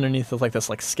ground, and underneath is like this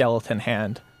like skeleton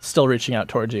hand still reaching out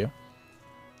towards you.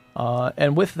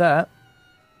 And with that,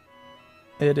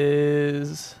 it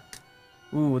is,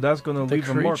 Ooh, that's gonna The leave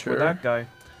a mark creature. for that guy.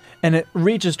 and it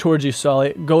reaches towards you,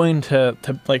 Sully, going to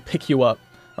like pick you up.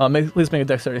 Please make a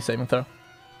dexterity saving throw.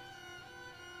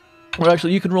 Or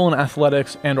actually, you could roll an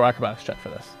athletics and or acrobatics check for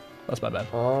this. That's my bad.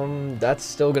 That's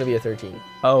still gonna be a 13.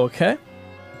 Okay.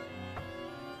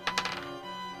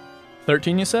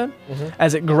 13, you said? Mhm.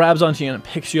 As it grabs onto you and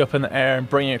picks you up in the air and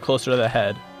bringing it closer to the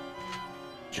head.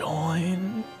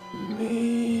 Join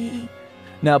me.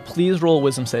 Now, please roll a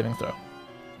wisdom saving throw.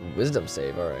 Wisdom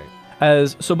save. All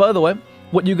right. So by the way,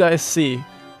 what you guys see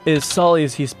is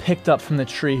Sully's, he's picked up from the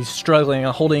tree, he's struggling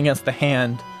and holding against the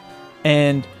hand,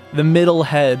 and the middle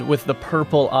head with the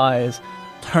purple eyes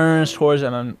turns towards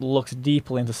him and looks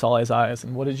deeply into Sully's eyes.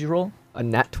 And what did you roll? A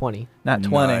nat 20. Nat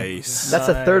 20. Nice. That's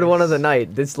the third one of the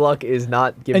night. This luck is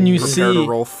not giving And you me- Prepare see- to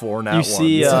roll 4 nat You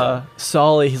see ones.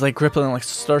 Sully, he's like gripping and like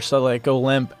starts to like go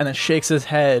limp and then shakes his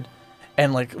head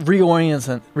and like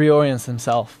reorients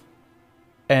himself.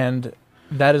 And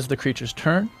that is the creature's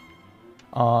turn.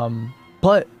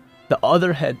 But the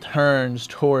other head turns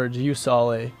towards you,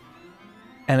 Sully,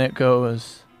 and it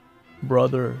goes,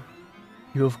 "Brother,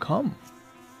 you have come."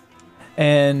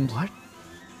 And What?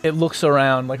 it looks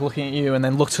around, like looking at you, and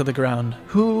then looks to the ground.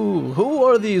 Who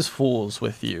are these fools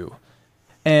with you?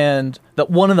 And that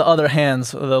one of the other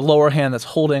hands, the lower hand that's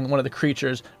holding one of the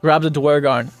creatures, grabs a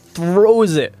Dwergar and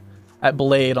throws it at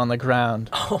Blade on the ground.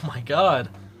 Oh my god.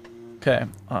 Okay,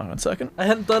 1 second. I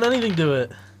hadn't done anything to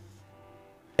it.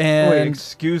 And Wait,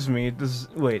 excuse me.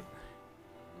 Wait.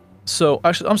 so,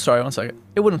 actually, I'm sorry, 1 second.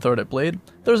 It wouldn't throw it at Blade.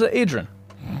 There's an Adrian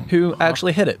who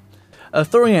actually hit it.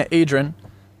 Throwing at Adrian,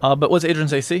 but what's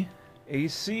Adrian's AC?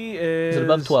 AC is. Is it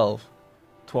above 12?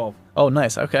 12. Oh,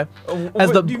 nice, okay. Oh, As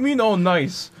what the- do you mean? Oh,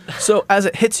 nice. So, as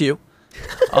it hits you,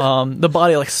 the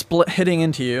body like split hitting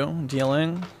into you,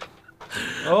 dealing.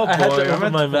 Oh boy, I had to I'm open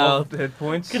at my 12 mouth. hit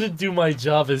points. Gonna do my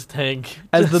job as tank.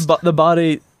 As the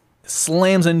body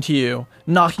slams into you,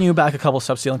 knocking you back a couple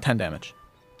steps, dealing 10 damage.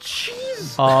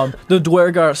 Jeez. The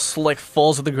Dwergar like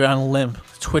falls to the ground limp,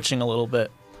 twitching a little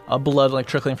bit, blood like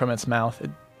trickling from its mouth.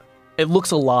 It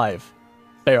looks alive,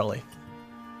 barely.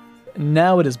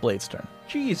 Now it is Blade's turn.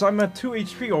 Jeez, I'm at 2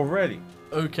 HP already.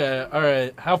 Okay,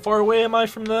 alright. How far away am I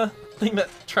from the thing that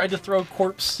tried to throw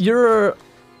corpse? You're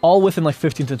all within like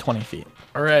 15 to 20 feet.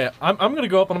 Alright, I'm gonna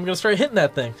go up and I'm gonna start hitting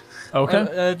that thing.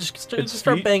 Okay. Just Its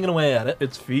start feet? banging away at it.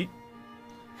 Its feet.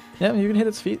 Yeah, you can hit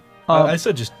its feet. I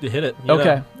said just hit it. you Okay.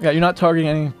 know. Yeah, you're not targeting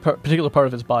any particular part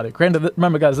of its body. Granted,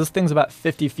 remember guys, this thing's about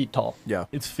 50 feet tall. Yeah.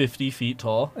 It's 50 feet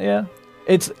tall. Yeah.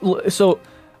 So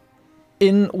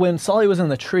when Sully was in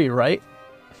the tree, right?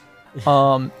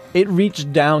 It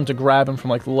reached down to grab him from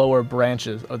like lower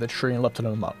branches of the tree and lifted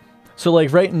him up. So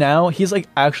like right now, he's like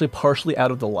actually partially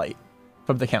out of the light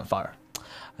from the campfire.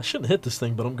 I shouldn't hit this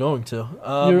thing, but I'm going to.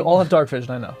 You all have dark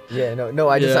vision, I know. Yeah, no.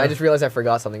 I Yeah. just realized I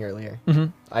forgot something earlier.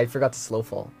 I forgot to slow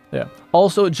fall. Yeah.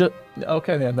 Also,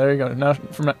 okay, yeah, there you go. Now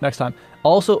from next time.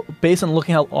 Also, based on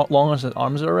looking how long his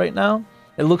arms are right now,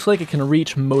 it looks like it can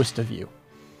reach most of you,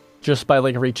 just by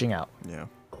like reaching out. Yeah.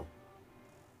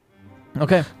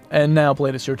 Okay, and now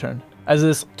Blade, it's your turn. As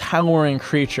this towering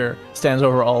creature stands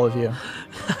over all of you.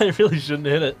 I really shouldn't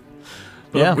hit it.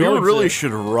 But Yeah. I'm We going really to.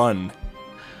 should run.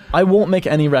 I won't make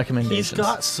any recommendations. He's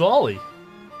got Solly.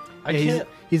 I Yeah, can't.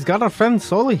 he's got our friend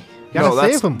Sully. Gotta No,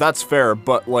 save him. that's fair,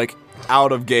 but like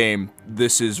out of game,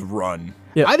 this is run.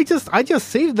 Yeah. I just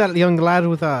saved that young lad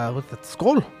with the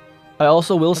skull. I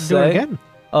also will Do it say, again.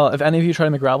 if any of you try to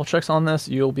make grapple checks on this,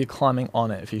 you'll be climbing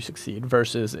on it if you succeed,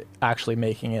 versus actually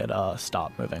making it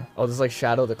stop moving. Oh, this is like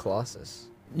Shadow the Colossus.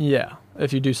 Yeah,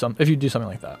 if you do something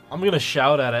like that. I'm gonna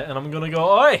shout at it and I'm gonna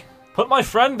go, "Oi! Put my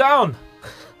friend down!"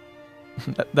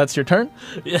 That's your turn.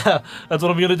 Yeah, that's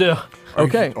what I'm gonna do.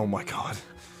 Okay. Oh my god.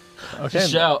 Okay.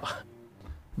 Just shout.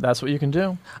 That's what you can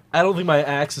do. I don't think my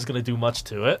axe is gonna do much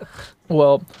to it.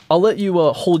 Well, I'll let you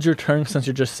hold your turn since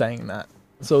you're just saying that.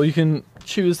 So you can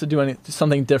choose to do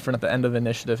something different at the end of the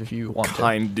initiative if you want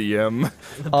Kind DM.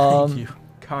 Thank you.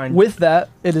 Kind. With that,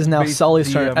 it is now Base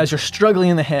Sully's turn. DM. As you're struggling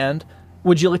in the hand,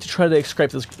 would you like to try to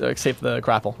escape the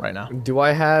grapple right now? Do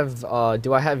I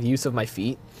have use of my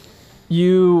feet?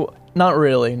 You not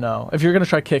really. No. If you're gonna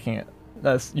try kicking it,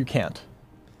 you can't.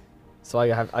 So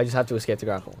I just have to escape the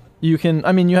grapple. You can.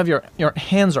 I mean, you have your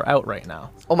hands are out right now.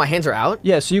 Oh, my hands are out?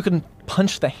 Yeah, so you can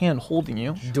punch the hand holding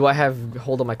you. Do I have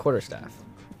hold of my quarterstaff?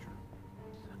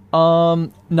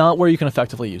 Not where you can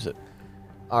effectively use it.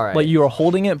 All right. Like you are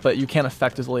holding it, but you can't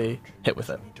effectively hit with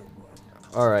it.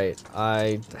 All right.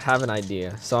 I have an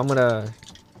idea. So I'm gonna.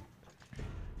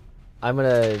 I'm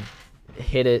gonna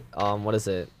hit it. What is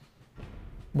it?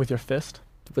 With your fist?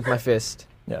 With my fist.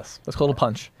 Yes. That's called a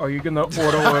punch. Are you gonna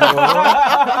auto?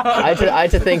 I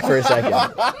had to think for a second.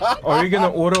 Are you gonna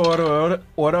auto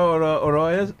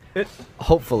it?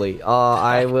 Hopefully.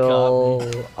 I will.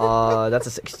 That's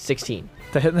a 16.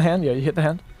 To hit in the hand? Yeah, you hit the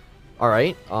hand. All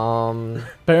right.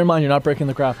 Bear in mind, you're not breaking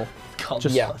the grapple.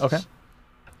 Just, yeah. Okay.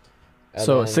 And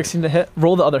So then- 16 to hit.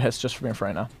 Roll the other hits just for me for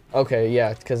right now. Okay,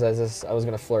 yeah, because I was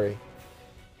gonna flurry.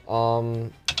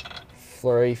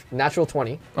 Flurry, natural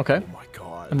 20. Okay. Oh my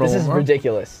god. And roll This one is more.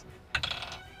 ridiculous.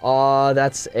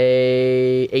 That's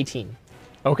a 18.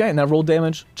 Okay, now roll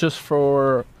damage just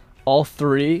for all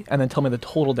 3, and then tell me the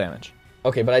total damage.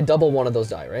 Okay, but I double one of those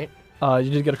die, right? You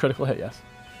did get a critical hit, yes.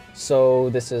 So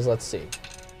this is, let's see.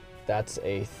 That's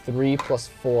a 3 plus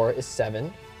 4 is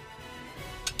 7.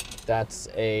 That's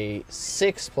a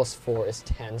 6 plus 4 is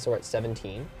 10, so we're at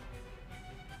 17.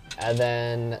 And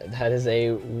then that is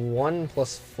a 1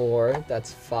 plus 4,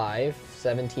 that's 5.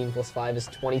 17 plus 5 is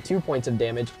 22 points of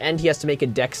damage. And he has to make a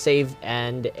dex save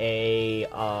and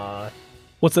a,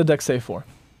 What's the dex save for?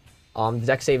 the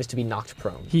dex save is to be knocked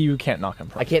prone. You can't knock him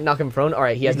I prone. can't knock him prone?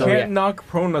 Alright, he has You no can't reaction. knock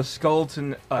prone a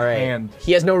skeleton Alright. hand.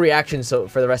 He has no reaction so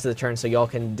for the rest of the turn, so y'all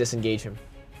can disengage him.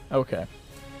 Okay.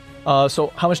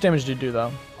 So how much damage did you do,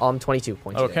 though? 22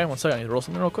 points. of Okay, damage. 1 second. I need to roll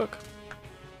something real quick.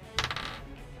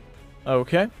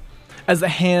 Okay. As the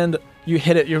hand, you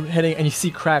hit it, you're hitting, and you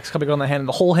see cracks coming on the hand, and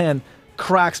the whole hand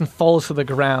cracks and falls to the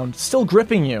ground, still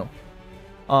gripping you.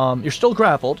 You're still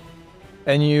grappled,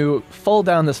 and you fall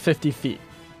down this 50 feet.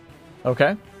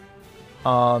 Okay?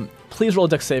 Please roll a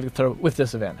dex saving throw with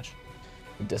disadvantage.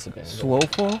 Disadvantage. Slow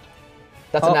fall?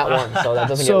 That's a nat 1, so that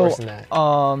doesn't get worse than that.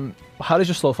 How does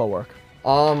your slow fall work?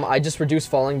 I just reduced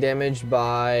falling damage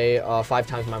by 5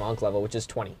 times my monk level, which is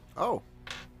 20. Oh.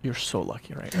 You're so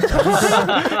lucky right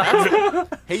now.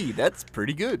 Hey, that's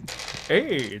pretty good.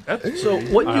 Hey, that's So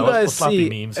what you Alright, guys let's not be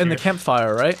see memes in the here.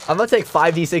 campfire, right? I'm gonna take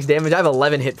 5d6 damage. I have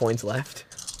 11 hit points left.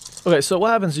 Okay, so what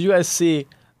happens is you guys see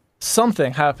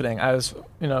something happening as,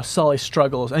 you know, Sully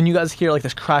struggles, and you guys hear like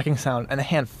this cracking sound, and a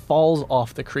hand falls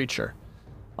off the creature,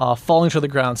 falling to the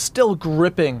ground, still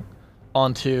gripping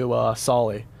onto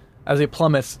Sully as he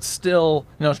plummets, still,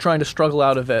 you know, trying to struggle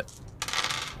out of it.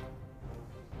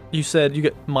 You said you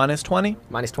get minus 20?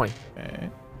 Minus 20. Okay.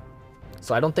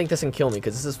 So I don't think this can kill me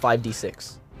because this is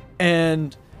 5d6.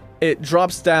 And it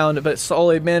drops down, but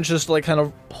Sully manages to like kind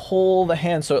of pull the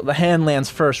hand, so the hand lands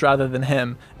first rather than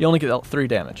him. You only get 3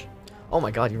 damage. Oh my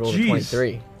god, you rolled a Jeez.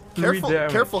 23.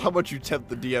 Careful how much you tempt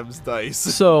the DM's dice.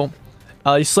 So,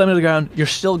 you slam it to the ground. You're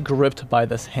still gripped by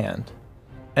this hand,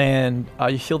 and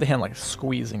you feel the hand like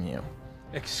squeezing you.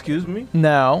 Excuse me?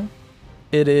 Now,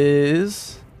 it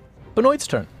is Benoit's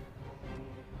turn.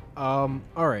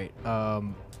 Alright.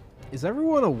 Is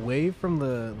everyone away from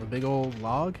the big old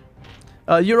log?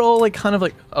 You're all like kind of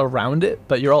like around it,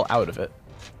 but you're all out of it.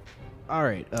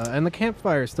 Alright, and the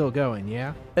campfire is still going,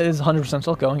 yeah? It is 100%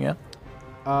 still going. Yeah,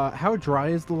 How dry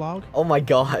is the log? Oh my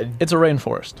god. it's a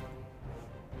rainforest.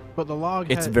 But the log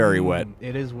It's very wet.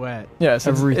 It is wet. Yeah, so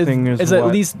Everything is it's at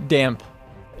wet. least damp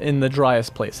in the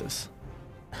driest places.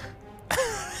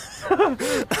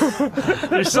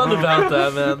 There's something about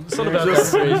that, man. Something about that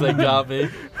phrase that got me.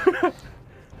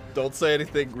 Don't say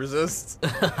anything. Resist.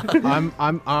 I'm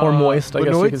Or moist, I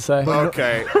guess you could say.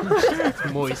 Okay.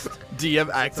 moist. DM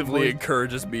actively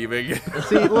encourages memeing.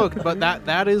 See, look, but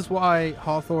that is why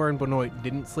Hawthorne and Benoit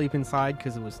didn't sleep inside,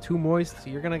 because it was too moist. So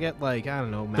you're gonna get like, I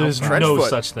don't know, There's malpractice. Trench no foot.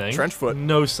 such thing. Trench foot.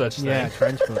 No such thing. Yeah,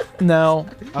 trench foot. Now,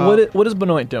 Uh, what is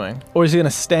Benoit doing? Or is he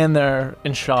gonna stand there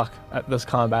in shock at this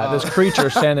combat? This creature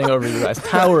standing over you guys,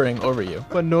 towering over you.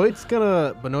 Benoit's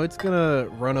gonna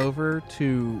run over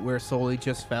to where Sully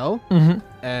just fell Mm-hmm.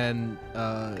 and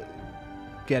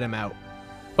get him out.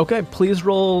 Okay, please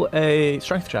roll a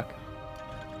strength check.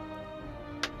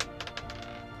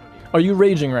 Are you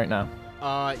raging right now?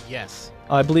 Yes.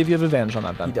 I believe you have advantage on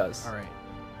that, He Ben. does. All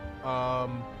right.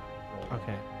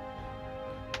 Okay.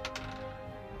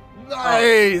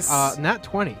 Nice. Nat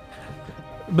 20.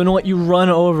 Benoit, you run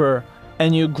over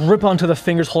and you grip onto the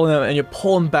fingers holding them and you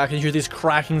pull them back and you hear these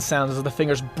cracking sounds as the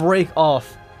fingers break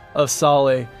off of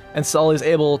Sully, and Sully is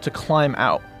able to climb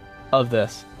out of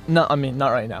this. Not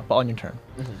right now, but on your turn.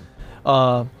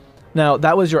 Now,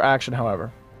 that was your action,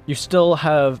 however. You still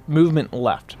have movement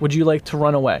left. Would you like to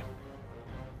run away?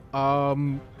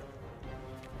 Can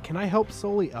I help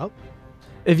Sully up?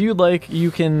 If you'd like,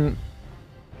 you can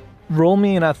roll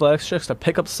me an athletics check to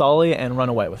pick up Sully and run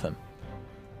away with him.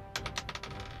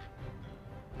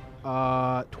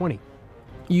 20.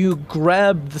 You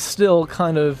grab the still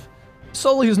kind of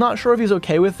Sully, who's not sure if he's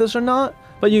okay with this or not,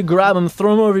 But you grab him,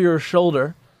 throw him over your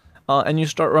shoulder, and you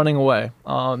start running away.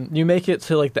 You make it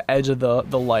to like the edge of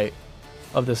the light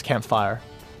of this campfire.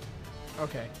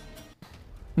 Okay.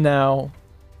 Now,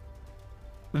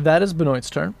 that is Benoit's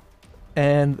turn.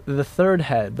 And the third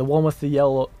head, the one with the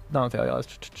yellow... Not the yellow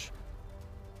eyes.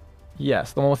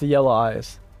 Yes, the one with the yellow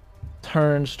eyes.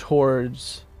 Turns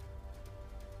towards...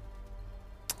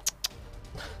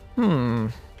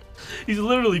 He's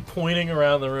literally pointing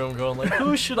around the room going like,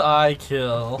 who should I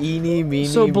kill? Eeny, meeny,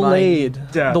 So Blade,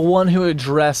 Death. the one who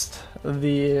addressed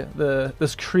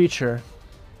this creature,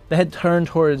 the head turned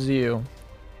towards you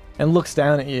and looks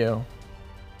down at you.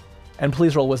 And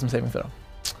please roll wisdom saving throw.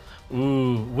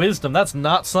 Ooh, wisdom. That's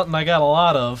not something I got a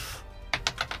lot of.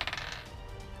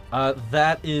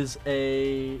 That is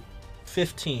a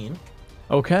 15.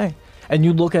 Okay. And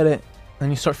you look at it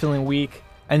and you start feeling weak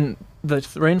and the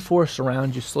rainforest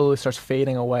around you slowly starts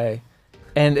fading away.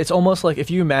 And it's almost like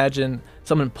if you imagine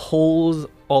someone pulls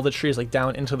all the trees like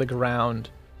down into the ground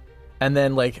and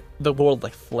then like the world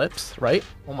like flips, right?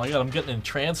 Oh my god, I'm getting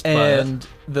entranced by it. And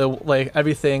the like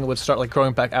everything would start like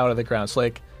growing back out of the ground. So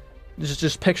like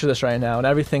just picture this right now and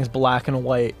everything's black and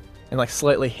white and like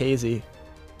slightly hazy.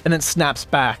 And then snaps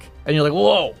back and you're like,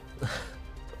 whoa.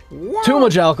 Too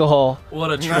much alcohol.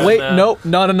 What a trip, Wait, man. nope,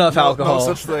 not enough alcohol.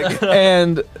 No such thing.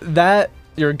 And that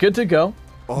you're good to go,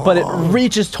 but it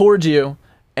reaches towards you.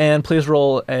 And please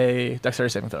roll a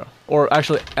dexterity saving throw, or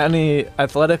actually any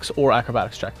athletics or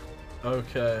acrobatics check.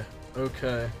 Okay.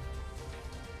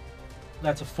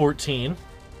 That's a 14.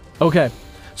 Okay,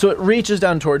 so it reaches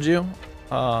down towards you,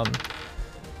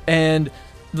 and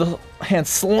the hand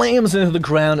slams into the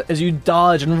ground as you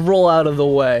dodge and roll out of the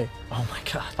way. Oh my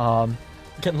god.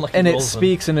 Getting lucky And it rolls in.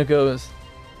 speaks and it goes,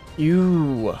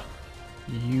 You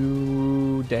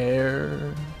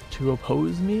dare to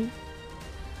oppose me?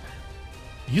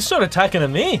 You start attacking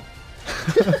at me.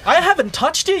 I haven't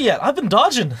touched you yet. I've been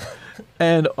dodging.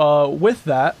 And with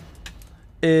that,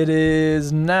 it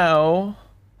is now...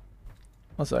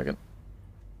 1 second.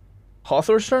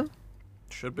 Hawthorne's turn?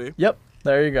 Should be. Yep,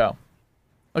 there you go.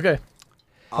 Okay,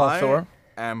 Hawthorne.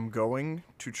 I am going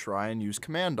to try and use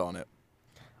command on it.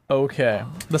 Okay,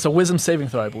 that's a wisdom saving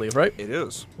throw, I believe, right? It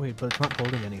is. Wait, but it's not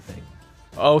holding anything.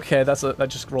 Okay, that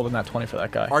just rolled a nat 20 for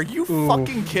that guy. Are you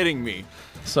fucking kidding me?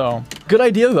 So, good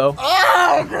idea though.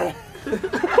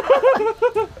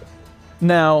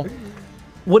 Now,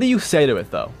 what do you say to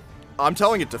it though? I'm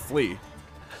telling it to flee.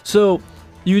 So,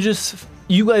 you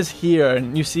guys hear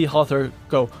and you see Hawthorne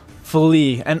go,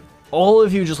 flee, and all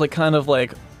of you just like kind of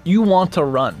like, you want to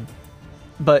run.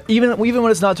 But even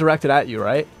when it's not directed at you,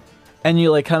 right? And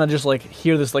you like kind of just like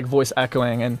hear this like voice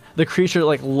echoing and the creature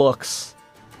like looks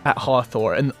at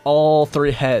Hawthorne and all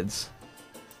three heads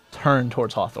turn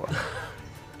towards Hawthorne.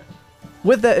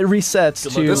 With that, it resets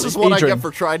to This is what I Adrian. get for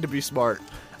trying to be smart.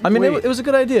 I mean, Wait. it was a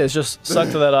good idea. It's just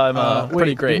sucked that I'm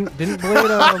pretty great. Didn't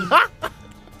Blade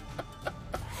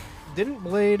didn't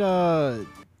Blade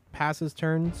pass his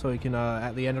turn so he can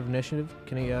at the end of initiative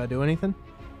can he do anything?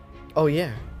 Oh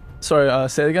yeah. Sorry,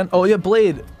 say it again. Oh yeah,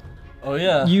 Blade. Oh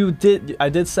yeah. I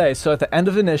did say so. At the end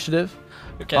of initiative,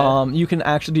 Okay. you can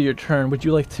actually do your turn. Would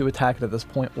you like to attack it at this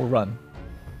point or run?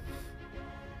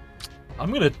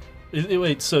 I'm gonna.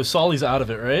 Wait. So Solly's out of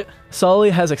it, right? Sully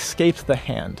has escaped the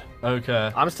hand.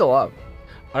 Okay. I'm still up.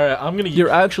 All right. I'm gonna. You're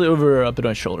actually over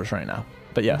Benoit's shoulders right now.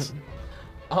 But yes.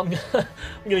 I'm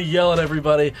gonna yell at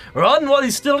everybody, run while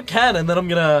you still can, and then I'm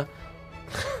gonna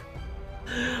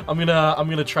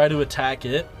try to attack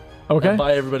it. Okay. And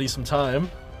buy everybody some time.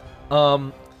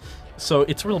 So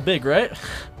it's real big, right?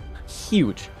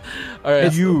 Huge. All right.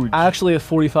 It's actually a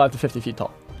 45 to 50 feet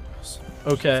tall.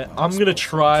 Okay. I'm gonna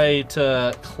try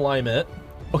to climb it.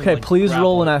 Okay, Like, please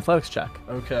roll grapple an it. athletics check.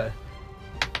 Okay.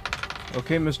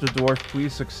 Okay, Mr. Dwarf,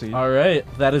 please succeed. All right.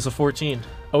 That is a 14.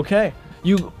 Okay.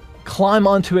 You climb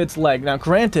onto its leg. Now,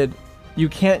 granted, you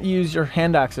can't use your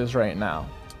hand axes right now.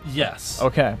 Yes.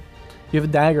 Okay. You have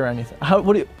a dagger or anything.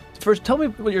 First, tell me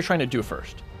what you're trying to do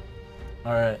first.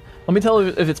 All right. Let me tell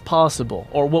you if it's possible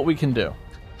or what we can do.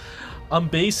 I'm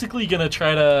basically gonna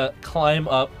try to climb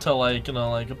up to like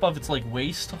above its like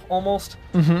waist almost.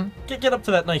 Mm-hmm. Get up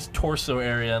to that nice torso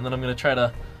area, and then I'm gonna try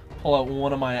to pull out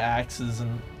one of my axes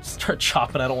and start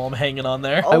chopping at it while I'm hanging on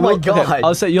there. Oh my god. Okay,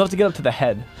 I'll say you have to get up to the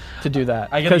head to do that.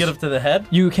 I gotta 'cause get up to the head.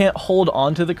 You can't hold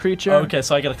on to the creature. Okay,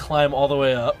 so I gotta climb all the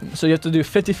way up. So you have to do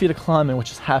 50 feet of climbing,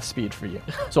 which is half speed for you.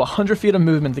 So 100 feet of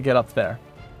movement to get up there.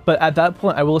 But at that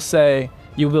point, I will say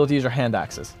you will be able to use your hand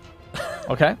axes.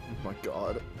 Okay? Oh my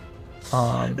god.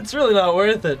 It's really not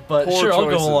worth it, but Poor sure, I'll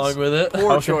choices. go along with it.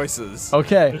 Poor Okay. choices.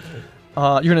 Okay.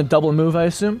 You're gonna double move, I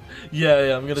assume.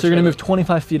 Yeah, I'm gonna. So you're gonna move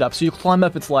 25 feet up. So you climb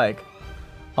up its leg,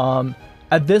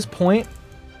 At this point,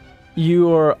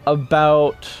 you're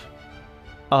about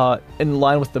in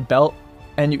line with the belt,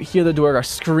 and you hear the Duergar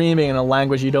screaming in a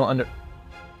language you don't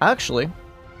Actually,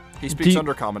 He speaks you-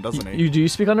 Undercommon, doesn't he? do you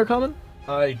speak Undercommon?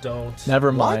 I don't.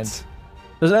 Never mind. What?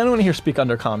 Does anyone here speak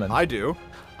Undercommon? I do.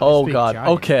 Oh speak god. giant.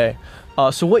 Okay.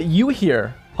 So what you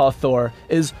hear, Thor,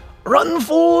 is "Run,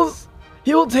 fools!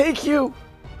 He will take you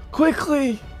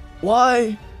quickly.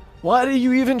 Why? Why do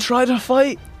you even try to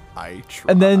fight?" I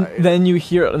try. And then you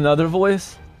hear another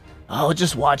voice. "Oh,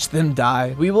 just watch them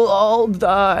die. We will all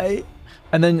die."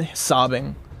 And then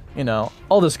sobbing, you know,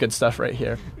 all this good stuff right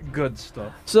here. Good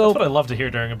stuff. So That's what I love to hear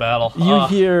during a battle. you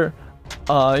hear,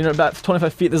 about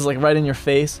 25 feet. This is like right in your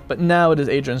face. But now it is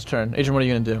Adrian's turn. Adrian, what are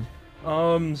you gonna do?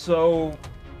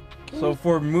 So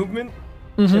for movement,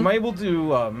 am I able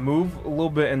to move a little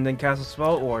bit and then cast a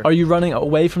spell, or Are you running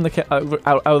away from the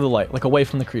out of the light, like away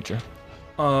from the creature?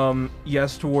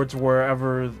 yes, towards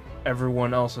wherever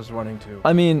everyone else is running to?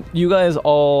 I mean, you guys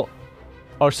all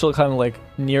are still kind of like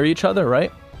near each other,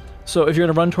 right? So if you're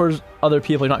gonna run towards other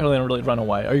people, you're not gonna really run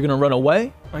away. Are you gonna run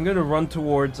away? I'm gonna run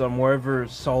towards wherever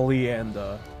Sully and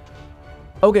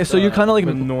Okay, so you're kind of like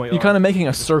Minoy you're kind are of making a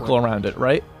at this circle point. around it,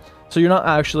 right? So you're not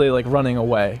actually like running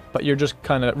away, but you're just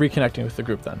kind of reconnecting with the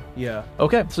group then. yeah.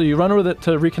 Okay, so you run with it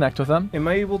to reconnect with them. Am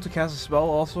I able to cast a spell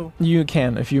also? You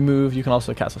can, if you move, you can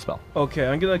also cast a spell. Okay,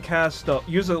 I'm gonna cast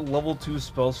use a level 2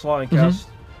 spell slot and Mhm. cast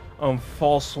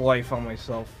false life on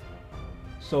myself.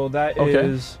 So that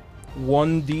is Okay.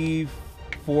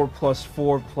 1d4 plus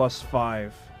 4 plus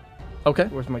 5. Okay,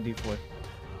 Where's my d4?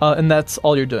 and that's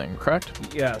all you're doing,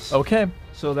 correct? Yes. Okay,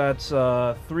 So that's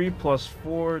 3 plus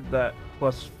 4, that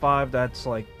plus 5, that's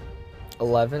like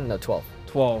 11, no, 12.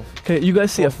 12. okay. You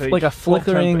guys see 12 like a 12 temp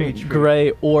flickering HP.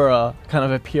 gray aura kind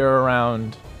of appear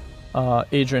around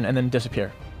Adrian and then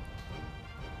disappear.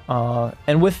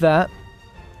 And with that,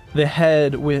 the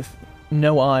head with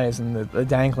no eyes and the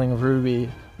dangling ruby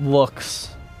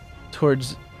looks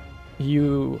towards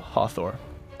you, Hathor.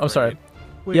 I'm sorry.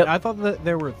 Wait, Yep. I thought that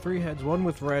there were 3 heads, one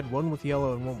with red, one with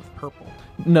yellow, and one with purple.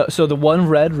 No, so the one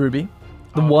red ruby,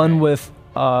 the one Okay. with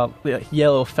like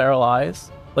yellow feral eyes,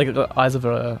 like the eyes of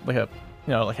like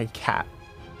a cat.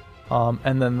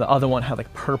 And then the other one had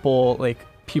like purple, like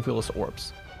pupilless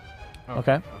orbs.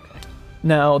 Okay.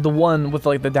 Now the one with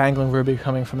like the dangling ruby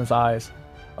coming from his eyes,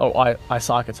 eye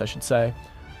sockets, I should say,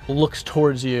 looks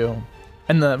towards you,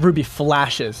 and the ruby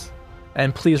flashes.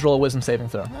 And please roll a wisdom saving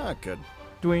throw. Ah, good.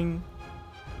 Dwing.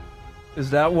 Is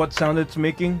that what sound it's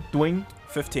making? Dwing?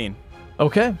 15.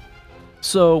 Okay.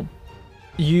 So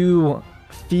you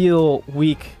feel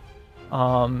weak,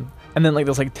 and then like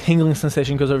this like tingling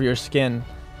sensation goes over your skin,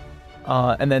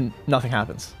 and then nothing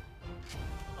happens.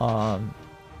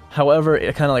 However,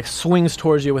 it kind of like swings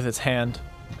towards you with its hand.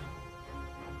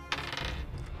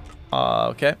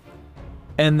 Okay.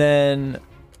 And then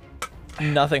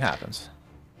nothing happens.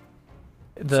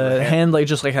 The hand like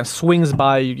just like kind of swings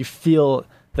by you. You feel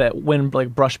that wind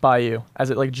like brush by you as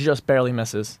it like just barely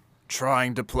misses.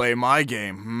 Trying to play my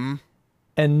game,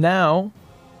 And now,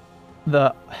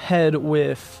 the head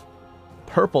with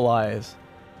purple eyes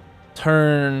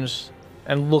turns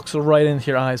and looks right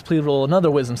into your eyes. Please roll another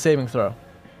wisdom saving throw.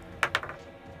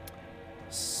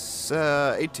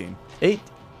 18. 8.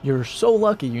 You're so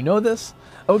lucky. You know this?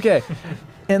 Okay.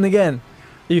 And again,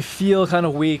 you feel kind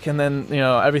of weak, and then, you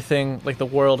know, everything, like the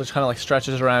world just kind of like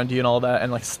stretches around you and all that,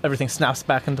 and like everything snaps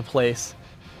back into place.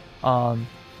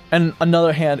 And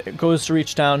another hand goes to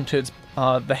reach down to its,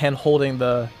 the hand holding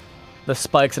the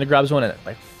spikes, and it grabs one and it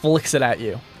like flicks it at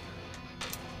you.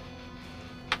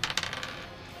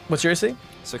 What's your AC?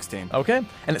 16. Okay.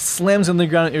 And it slams on the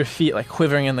ground at your feet, like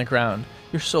quivering in the ground.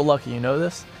 You're so lucky, you know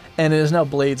this? And it is now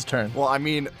Blade's turn. Well, I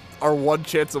mean, our one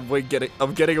chance of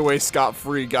getting away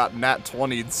scot-free got nat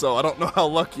 20'd, so I don't know how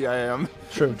lucky I am.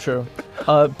 True, true.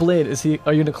 Blade,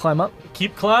 are you gonna climb up?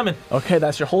 Keep climbing. Okay,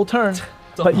 that's your whole turn.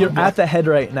 But you're at the head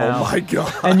right now. Oh my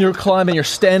god. And you're climbing, you're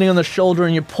standing on the shoulder,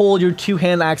 and you pull your 2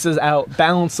 hand axes out,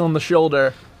 balance on the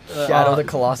shoulder. Shadow the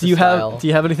Colossus Do you style.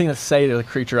 have anything to say to the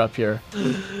creature up here?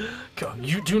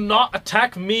 You do not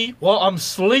attack me while I'm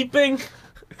sleeping.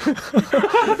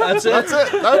 That's it.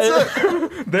 That's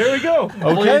it. There we go.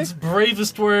 Okay. Blade's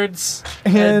bravest words.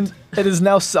 And it is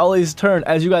now Sully's turn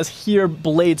as you guys hear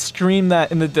Blade scream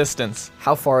that in the distance.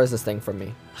 How far is this thing from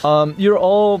me? You're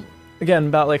all, again,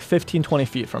 about like 15, 20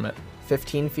 feet from it.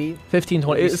 15 feet? 15,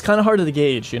 20. It's kind of hard to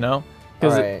gauge, you know?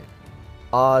 'Cause it-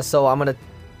 Alright. So I'm gonna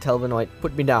tell Benoit,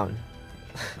 put me down.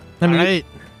 I mean, Alright.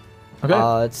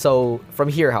 okay. So from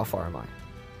here, how far am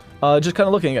I? Just kind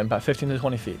of looking again, about 15 to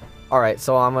 20 feet. Alright,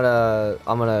 so I'm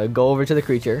gonna go over to the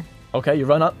creature Okay, you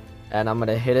run up. and I'm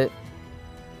gonna hit it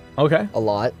Okay. a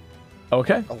lot.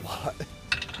 Okay. A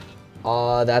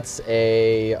lot. That's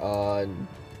a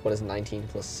what is 19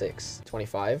 plus 6?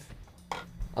 25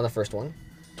 on the first one.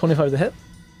 25 is a hit.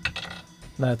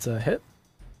 That's a hit.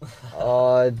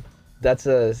 That's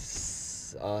a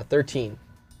 13.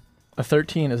 A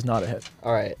 13 is not a hit.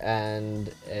 All right,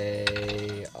 and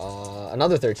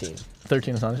another 13.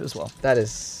 13 is not a hit as well. That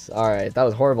is all right. That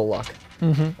was horrible luck.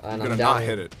 Mm-hmm. And You're I'm gonna down not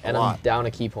hit it a and I'm lot. down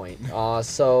a key point.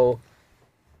 So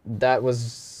that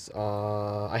was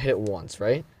I hit it once,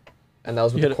 right? And that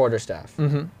was with You the hit it- quarterstaff.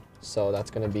 Mm-hmm. So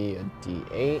that's gonna be a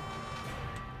D8.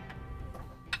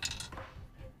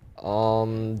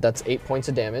 That's 8 points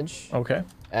of damage, Okay.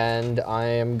 and I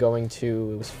am going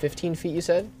to. It was 15 feet, you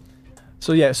said,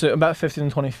 So yeah, so about 15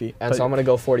 and 20 feet. and but- so I'm gonna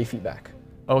go 40 feet back.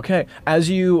 Okay. As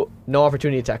you No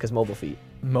opportunity attack is mobile feet.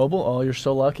 mobile, oh, you're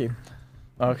so lucky.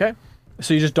 Okay.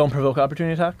 So you just don't provoke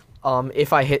opportunity attack?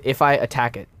 If I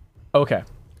attack it. Okay.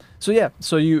 So yeah,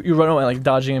 so you run away, like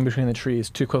dodging in between the trees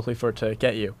too quickly for it to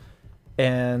get you.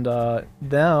 And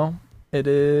now it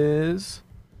is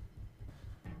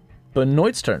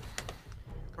Benoit's turn.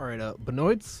 All right,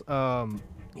 Benoit's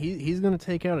he's gonna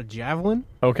take out a javelin.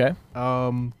 Okay.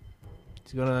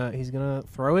 He's gonna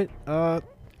throw it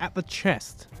at the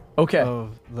chest Okay.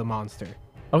 of the monster.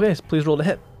 Okay, so please roll to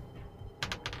hit.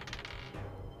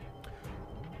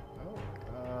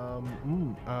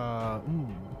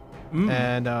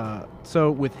 And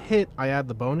so with hit, I add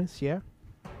the bonus. Yeah.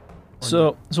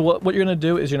 So what you're gonna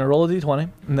do is you're gonna roll a d20,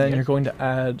 and then Yep. you're going to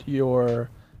add your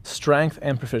strength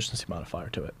and proficiency modifier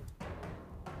to it.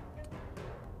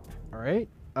 All right.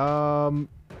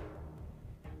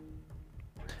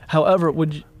 However,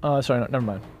 would you, sorry, no, never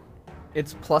mind.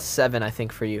 It's +7, I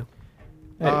think, for you.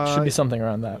 It should be something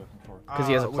around that. 'Cause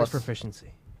he has a what's plus-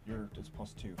 proficiency. It's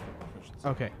 +2 for proficiency.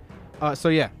 Okay. So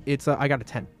yeah, it's I got a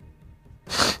 10.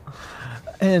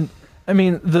 And I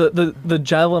mean, the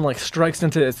javelin like strikes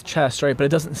into its chest, right? But it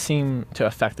doesn't seem to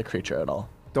affect the creature at all.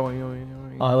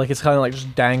 Like it's kind of like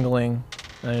just dangling,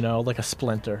 like a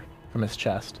splinter from its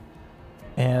chest.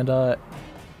 And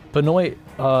Benoit,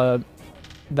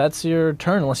 that's your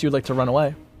turn unless you'd like to run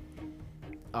away.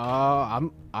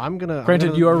 I'm gonna.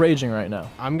 Granted, you are raging right now.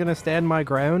 I'm gonna stand my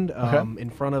ground Okay. in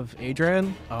front of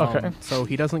Adrian. Okay. So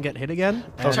he doesn't get hit again.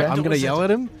 And Okay. I'm gonna yell at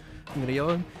him.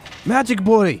 Magic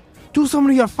boy, do some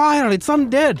of your fire. It's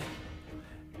undead.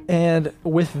 And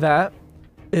with that,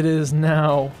 it is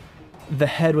now the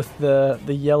head with the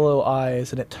yellow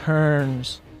eyes, and it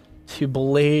turns to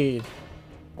Blade,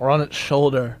 or on its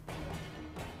shoulder.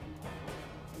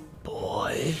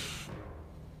 Boy,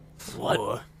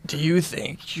 what do you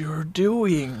think you're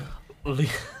doing?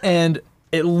 And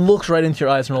it looks right into your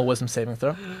eyes and roll a wisdom saving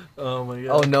throw. Oh my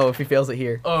Oh god. no, if he fails it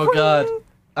here. Oh god.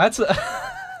 That's a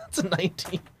that's a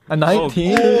 19. A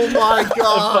 19? Oh my I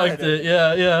god! fucked it.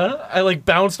 Yeah. I like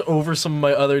bounced over some of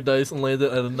my other dice and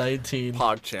landed at a 19.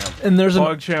 PogChamp. And there's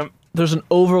PogChamp. an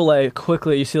overlay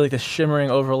quickly. You see like this shimmering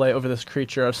overlay over this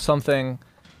creature of something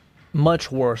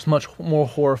much worse, much more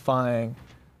horrifying.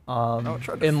 it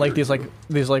tried to In like fool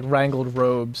these wrangled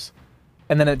robes,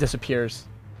 and then it disappears.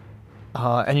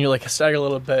 And you like stagger a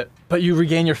little bit, but you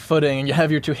regain your footing and you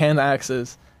have your two hand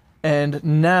axes, and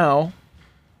now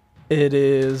it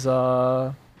is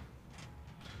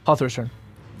Hawthorne's turn.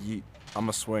 Yeet. I'm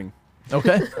a swing.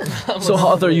 Okay. So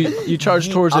Hawthorne, you charge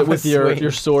towards it I'm a with your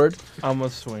swing. sword, I'm a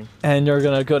swing. and you're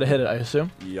gonna go to hit it, I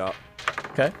assume. Yup.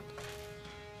 Okay.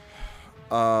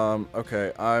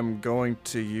 Okay, I'm going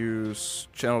to use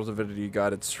Channel Divinity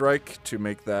Guided Strike to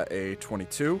make that a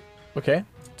 22 Okay.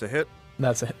 to hit.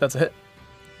 That's a hit. That's a hit.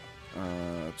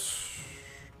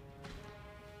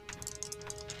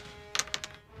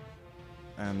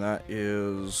 And that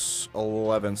is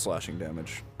 11 slashing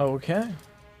damage. Okay.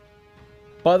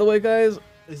 By the way, guys,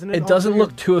 Isn't it doesn't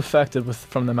look too affected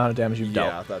from the amount of damage you've dealt.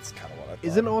 Yeah, that's kind of what I thought.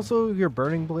 Isn't also your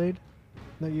burning blade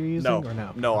that you're using No, or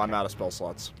no? no, I'm out of spell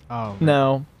slots. Oh.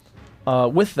 Now,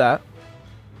 with that,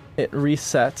 it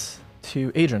resets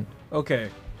to Adrian Okay.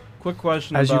 Quick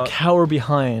question as you about. cower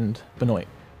behind Benoit.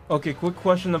 Okay, quick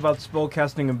question about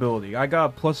spellcasting ability. I got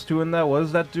a +2 in that. What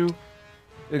does that do?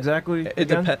 Exactly.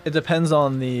 again? It depends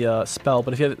on the spell,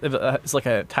 but if it's like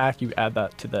an attack, you add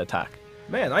that to the attack.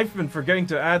 Man, I've been forgetting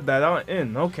to add that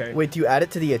in. Okay. Wait, do you add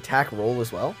it to the attack roll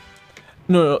as well?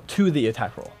 No, to the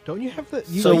attack roll. Don't you have the?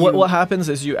 So what happens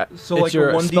is So it's like your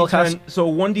a 1d10. spellcast. So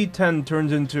 1d10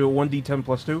 turns into 1d10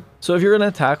 +2. So if you're gonna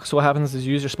attack, so what happens is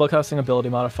you use your spellcasting ability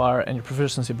modifier and your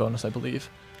proficiency bonus, I believe.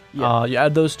 Yeah. You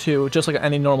add those two, just like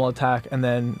any normal attack, and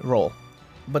then roll.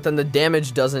 But then the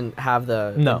damage doesn't have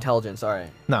the No. intelligence. All right.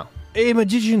 No. Hey,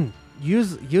 magician,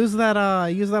 use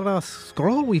that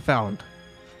scroll we found.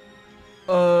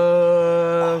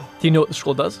 Uh, Do you know what the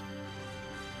scroll does?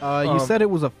 You said it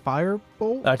was a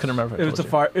firebolt? I couldn't remember. If I it was a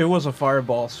told you. It was a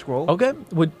fireball scroll. Okay.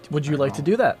 Would you like to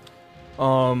do that?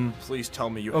 Please tell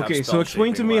me you have Okay, so spell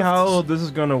explain to shaping me left. how this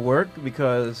is gonna work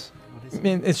because. I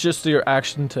mean, it's just your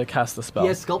action to cast the spell.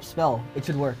 Yeah, sculpt spell. It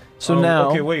should work. So Oh, now.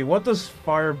 Okay, wait. What does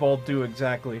fireball do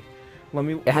exactly? Let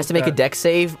me. It has to look make a at- dex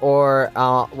save, or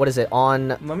what is it? On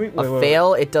Let me. a Wait,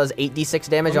 fail, it does 8d6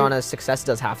 damage. Let me- On a success, it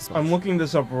does half as much. I'm looking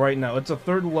this up right now. It's a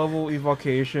 3rd level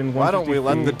evocation. Why don't we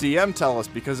let the 150 DM tell us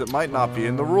because it might not be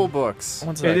in the rule books.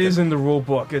 One feet. second. It is in the rule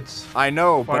book. It's I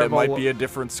know, but it Fireball might be a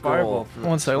different fireball. scroll.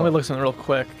 One second. Let me look something real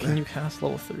quick. Can you cast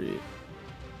level 3?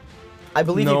 I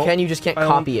believe No, you can. You just can't I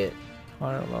don't- copy it.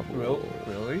 Fire level.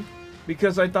 Really?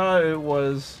 Because I thought it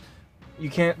was. You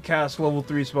can't cast level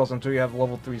 3 spells until you have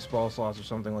level 3 spell slots or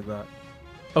something like that.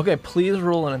 Okay, please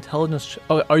roll an intelligence.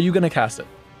 Okay, are you gonna cast it?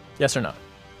 Yes or no?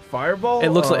 Fireball. It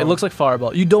looks like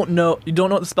fireball. You don't know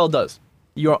what the spell does.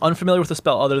 You are unfamiliar with the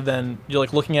spell other than you're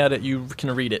like looking at it. You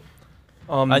can read it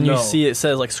and no. you see it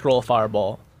says like scroll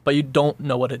fireball, but you don't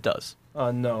know what it does.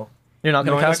 No. You're not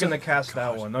No, gonna I'm not cast gonna it. cast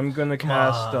that one. I'm gonna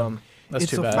cast That's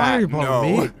It's too a bad. fireball, No.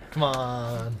 mate. Come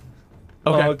on.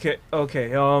 Okay.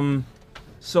 Okay.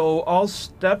 So I'll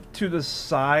step to the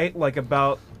side, like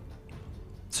about,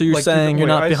 So you're like, to the- saying you're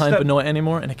wait, not I behind step- Benoit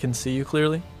anymore, and it can see you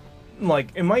clearly.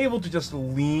 like, am I able to just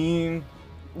lean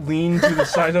to the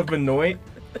side of Benoit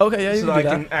Okay, yeah, you so can that do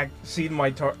I that. can see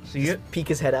see it? Peek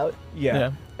his head out. Yeah.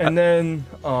 Yeah. And then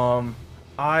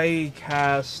I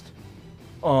cast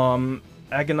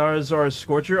Aganarzar's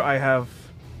Scorcher. I have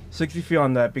 60 feet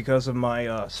on that because of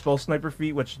my spell sniper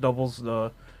feat, which doubles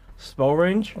the spell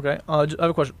range. Okay. I have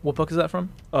a question. What book is that from?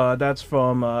 That's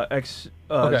from Okay.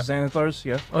 Xanathar's,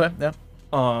 yeah. Okay. Yeah.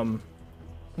 Um,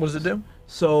 What does it do?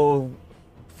 so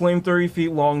flame 30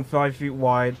 feet long, 5 feet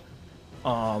wide.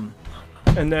 And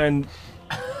then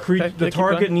Okay, yeah, the keep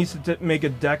target going. needs to make a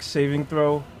dex saving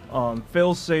throw.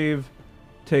 Fail save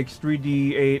takes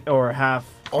 3d8 or half.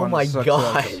 Oh on my success.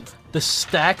 god. The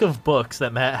stack of books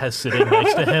that Matt has sitting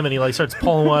next to him, and he like starts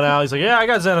pulling one out. He's like, "Yeah, I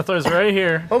got Xanathar's right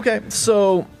here." Okay.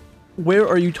 So, where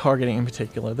are you targeting in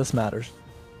particular? This matters.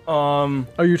 Are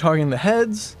you targeting the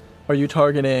heads? Are you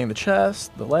targeting the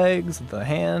chest, the legs, the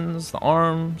hands, the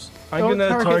arms? I'm Don't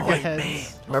gonna target.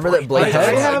 heads. Remember that blade I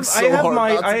has have, so I have hard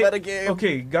my. not to I, metagame.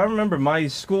 okay, gotta remember my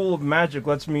School of Magic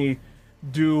lets me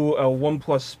do a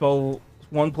 1+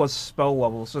 spell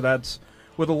level. So that's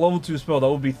with a level 2 spell. That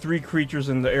would be 3 creatures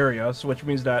in the area. So which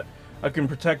means that I can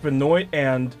protect Benoit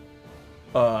and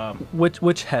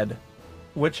Which head?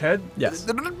 which head? Yes.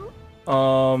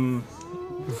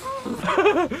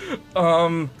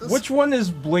 Which one is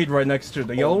Blade right next to?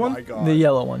 The yellow Oh one? my god. The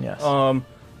yellow one. Yes.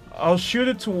 I'll shoot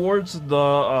it towards the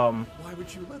Why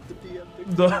would you let the DM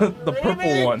pick the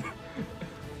purple one.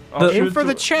 I'll The- shoot Aim it for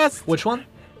the to- chest. Which one?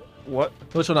 what?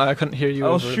 Which one? I couldn't hear you.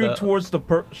 I'll over shoot the- towards the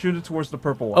shoot it towards the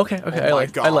purple one. Okay. Okay. Oh I my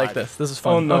like. I like God. this. This is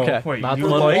fun. Oh no! Okay. Wait, Not you the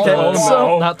one. like? Okay, Oh, so-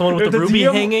 no. Not the one with If the ruby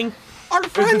DM hanging. Our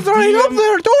friends the are right up DM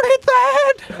there. Don't hit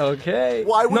the head. Okay.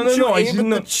 Why wouldn't no, you I aim at didn't-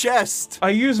 the chest?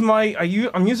 I'm using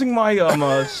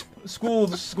my school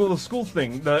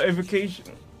thing, the evocation.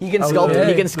 He can Okay. sculpt.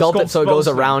 He can The sculpt it so it spell goes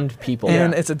thing. around people.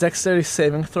 And it's a dexterity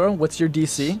saving throw. What's your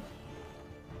DC?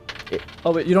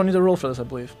 Oh wait, you don't need to roll for this, I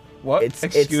believe. What? It's-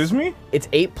 Excuse me? It's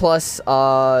 8 plus.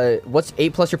 What's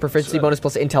 8 plus your proficiency bonus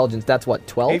plus intelligence? That's what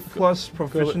 12. 8 plus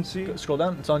proficiency. Scroll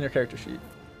down. It's on your character sheet.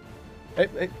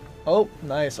 Hey. Oh,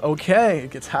 nice. Okay,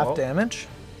 it gets half Well. damage.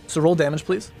 So roll damage,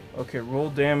 please. Okay, roll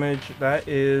damage. That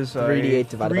is 3d8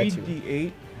 divided by 2.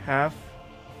 3d8 half.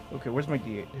 Okay, where's my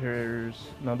d8?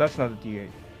 No, that's not a d8.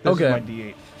 This Okay. is my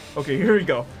d8. Okay, here we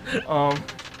go.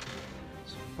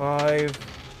 5,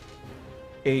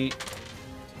 8,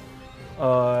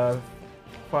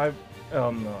 5,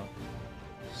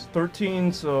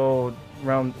 13. So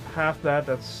round half that.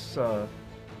 That's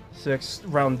 6.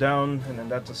 Round down, and then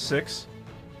that's a 6.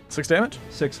 6 damage.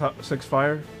 6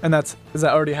 fire. And is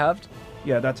that already halved?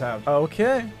 Yeah, that's half.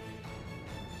 Okay.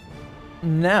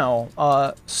 Now,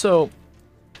 so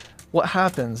what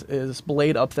happens is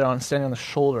Blade up there standing on the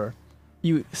shoulder,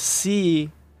 you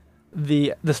see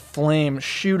this flame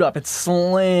shoot up and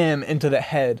slam into the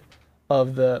head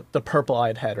of the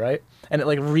purple-eyed head, right? And it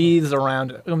like wreathes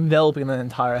around, enveloping the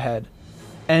entire head.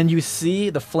 And you see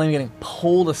the flame getting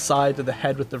pulled aside to the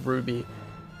head with the ruby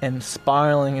and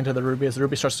spiraling into the ruby as the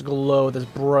ruby starts to glow this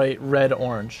bright red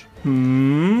orange.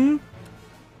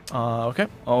 Okay.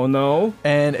 Oh no.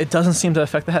 And it doesn't seem to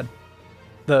affect the head.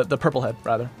 The purple head,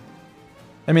 rather.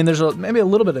 I mean, there's maybe a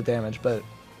little bit of damage, but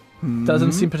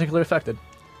doesn't seem particularly affected.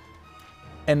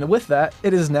 And with that,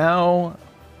 it is now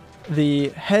the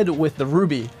head with the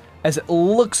ruby as it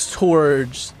looks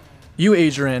towards you,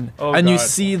 Adrian, Oh, and you God.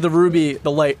 see the ruby,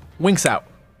 the light winks out,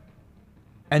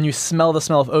 and you smell the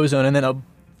smell of ozone, and then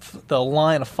the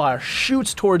line of fire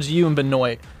shoots towards you and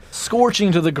Benoit,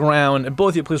 scorching to the ground. And both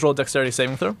of you, please roll a dexterity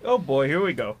saving throw. Oh boy, here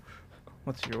we go.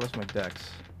 What's my dex?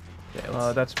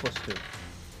 Okay, That's +2.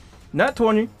 Nat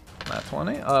 20. Nat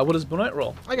 20. What does Benoit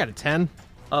roll? I got a 10.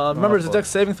 Remember, it's a fuck. dex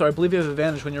saving throw. I believe you have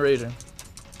advantage when you're raging.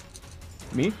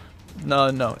 Me?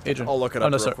 No, Adrian. I'll look it Oh,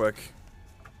 up no, real sir. quick.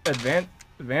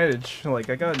 Advantage. Like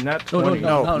I got nat No, 20.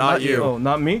 No, not you. Oh,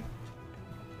 not me.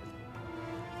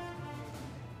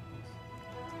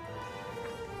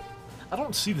 I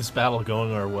don't see this battle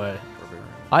going our way.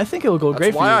 I think it will go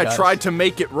great That's for you why I guys. tried to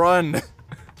make it run.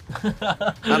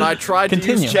 And I tried to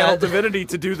Continue. use Channel Divinity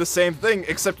to do the same thing,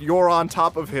 except you're on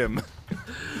top of him.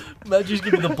 Matt just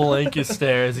gave me the blankest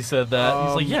stare as he said that.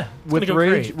 He's like, yeah, it's With gonna go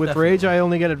rage, great, with definitely. rage, I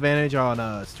only get advantage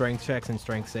on strength checks and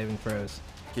strength saving throws.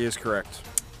 He is correct.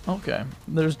 Okay.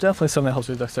 There's definitely something that helps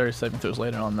with dexterity saving throws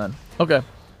later on then. Okay.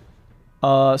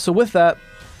 So with that,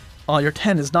 your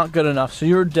 10 is not good enough, so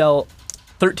you're dealt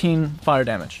 13 fire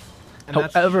damage. And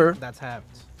However, that's halved.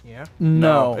 Yeah.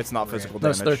 no. it's not physical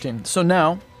No, damage. it's 13. So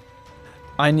now,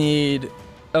 I need...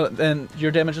 Oh, then your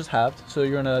damage is halved, so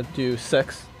you're going to do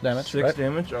 6 damage, 6 right?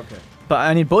 damage. Okay. But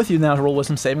I need both of you now to roll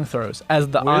wisdom saving throws, as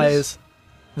the Wiz? eyes,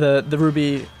 the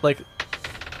ruby, like...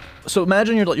 So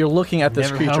imagine you're looking at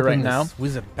this Never creature right helping now, this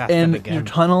wizard bastard and again.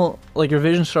 your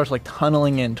vision starts like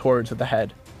tunneling in towards the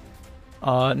head.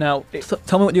 Now,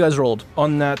 tell me what you guys rolled.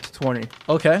 On nat 20.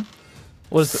 Okay.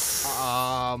 What is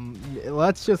it?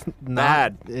 Let's just not.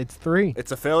 Bad. It's 3.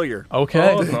 It's a failure.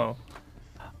 Okay. Oh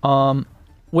no.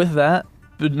 With that,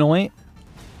 Benoit,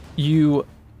 you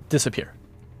disappear.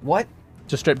 What?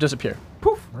 Just straight disappear.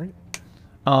 Poof. Right.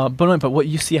 But what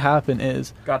you see happen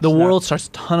is Got the snapped. world starts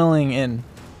tunneling in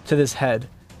to this head,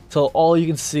 till all you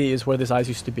can see is where this eyes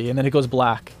used to be, and then it goes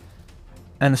black,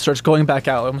 and it starts going back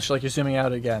out, almost like you're zooming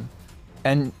out again,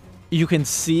 and you can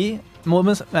see.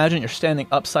 Almost imagine you're standing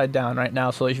upside down right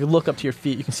now. So if you look up to your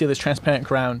feet, you can see this transparent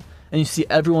ground, and you see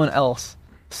everyone else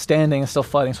standing and still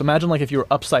fighting. So imagine like if you were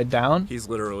upside down. He's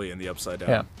literally in the upside down.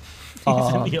 Yeah.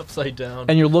 He's in the upside down.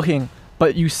 And you're looking,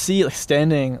 but you see like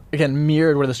standing again,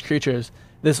 mirrored where this creature is,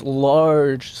 this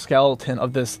large skeleton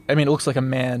of this. I mean, it looks like a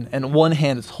man, and one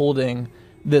hand is holding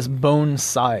this bone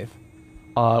scythe,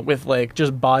 with like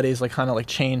just bodies like kind of like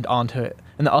chained onto it,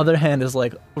 and the other hand is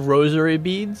like rosary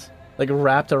beads, like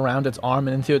wrapped around its arm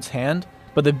and into its hand.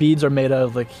 But the beads are made out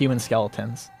of like human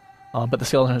skeletons, but the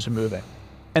skeletons are moving,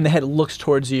 and the head looks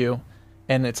towards you,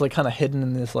 and it's like kind of hidden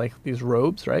in this like these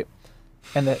robes, right?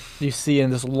 And that you see in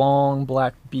this long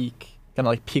black beak kind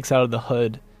of like peeks out of the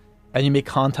hood, and you make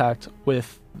contact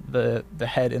with the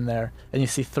head in there, and you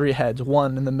see 3 heads.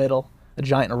 One in the middle, a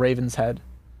giant raven's head.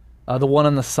 The one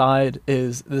on the side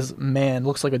is this man,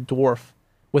 looks like a dwarf,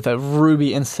 with a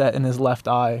ruby inset in his left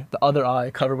eye, the other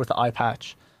eye covered with the eye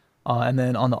patch. And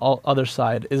then on the other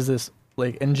side is this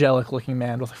like angelic-looking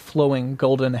man with flowing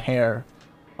golden hair,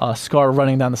 scar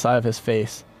running down the side of his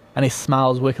face, and he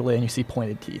smiles wickedly, and you see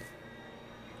pointed teeth.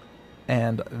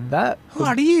 And that. Who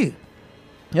are you?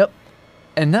 Yep.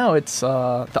 And now it's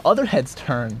the other head's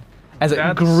turn as it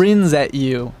That's- grins at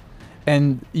you,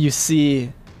 and you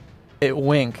see it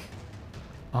wink.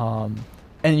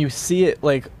 And you see it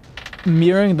like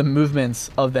mirroring the movements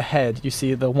of the head. You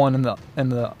see the one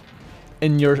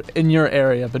in your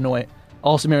area, Benoit,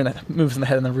 also mirroring the moves in the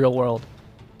head in the real world.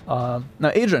 Now,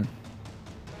 Adrian,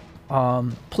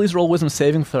 please roll wisdom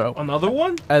saving throw Another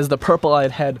one? as the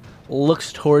purple-eyed head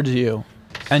looks towards you,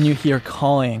 and you hear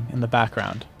cawing in the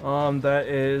background. That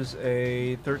is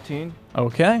a 13.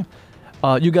 Okay.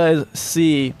 You guys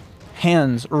see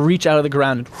hands reach out of the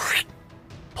ground and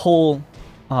pull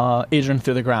Adrian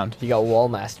through the ground. You got wall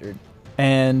mastered.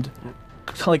 And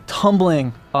like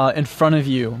tumbling in front of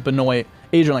you, Benoit,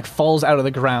 Adrian like falls out of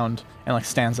the ground and like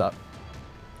stands up.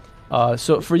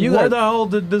 So for you What guys, the hell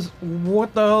did this?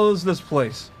 What the hell is this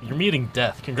place? You're meeting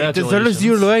death. It Congratulations. deserves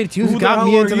you right. You Who the got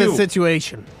me hell into are this you?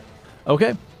 situation.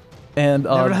 okay, and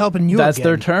Never helping you that's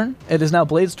their again. turn. It is now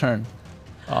Blade's turn.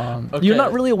 Okay. You're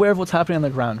not really aware of what's happening on the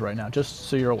ground right now, just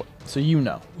so you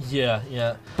know. Yeah,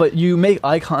 yeah. But you make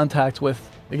eye contact with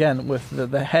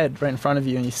the head right in front of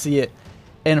you, and you see it,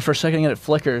 and for a second it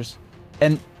flickers,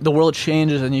 and the world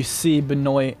changes, and you see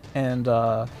Benoit and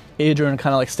Adrian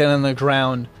kind of like standing on the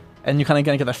ground, and you kind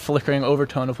of get that flickering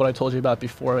overtone of what I told you about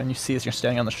before, and you see as you're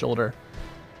standing on the shoulder.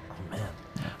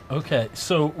 Okay,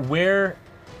 so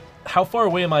how far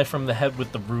away am I from the head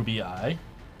with the ruby eye?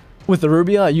 With the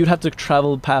ruby eye, you'd have to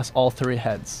travel past all 3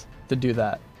 heads to do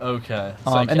that. Okay.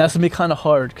 So I And that's gonna be kind of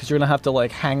hard because you're gonna have to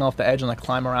like hang off the edge and like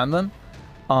climb around them.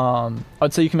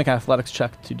 I'd say you can make an athletics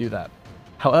check to do that.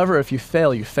 However, if you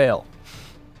fail, you fail.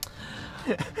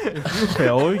 If you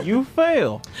fail, you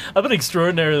fail. I've been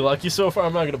extraordinarily lucky so far.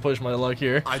 I'm not going to push my luck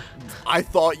here. I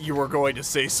thought you were going to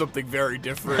say something very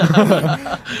different.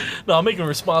 No, I'm making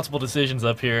responsible decisions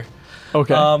up here.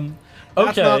 Okay.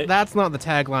 Okay. That's not the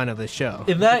tagline of this show.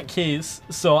 In that case,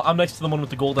 so I'm next to the one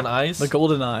with the golden eyes. The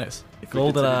golden eyes.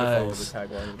 Golden eyes.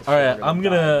 All right, I'm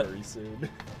gonna.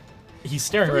 He's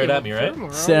staring right at me,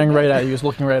 right? Staring right at you. He's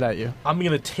looking right at you. I'm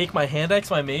gonna take my hand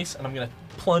axe, my mace, and I'm gonna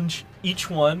plunge each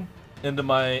one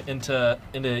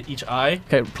into each eye.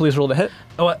 Okay, please roll the hit.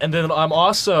 Oh, and then I'm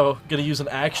also gonna use an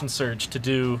action surge to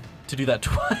do that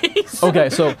twice. Okay,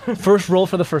 so first roll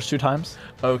for the first 2 times.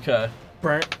 Okay.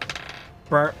 Burnt.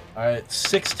 Burnt. All right,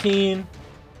 16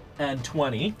 and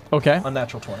 20. Okay.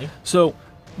 Unnatural 20. So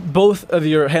both of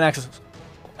your hand axes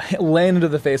land into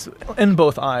the face in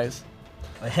both eyes.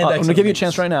 My hand I'm axe gonna and give you a mace.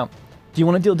 chance right now. Do you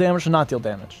want to deal damage or not deal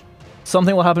damage?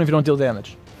 Something will happen if you don't deal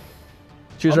damage.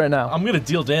 Choose right now. I'm gonna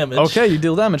deal damage. Okay, you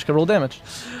deal damage. Can roll damage.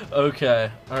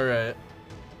 Okay. All right.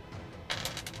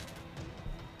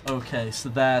 Okay, so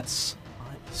that's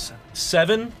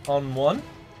 7 on 1.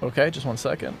 Okay, just 1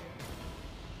 second.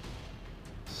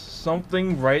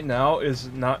 Something right now is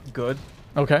not good.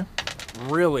 Okay.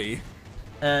 Really?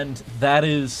 And that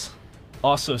is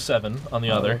also 7 on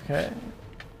the other. Okay.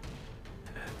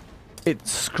 It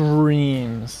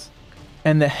screams,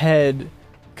 and the head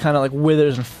kind of like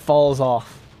withers and falls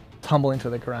off, tumbling to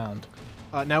the ground.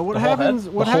 Now what The whole happens?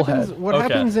 head? What The whole happens? head. What Okay,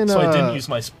 happens in? so I didn't use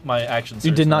my action surge.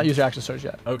 You did not then. use your action surge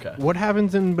yet. Okay. What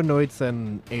happens in Benoit's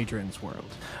and Adrian's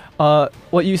world?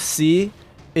 What you see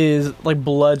is like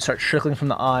blood start trickling from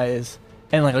the eyes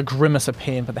and like a grimace of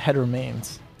pain, but the head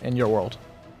remains in your world.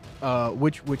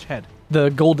 Which head? The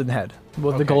golden head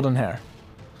with the Okay. golden hair.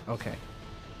 Okay.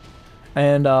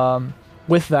 And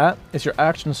with that, it's your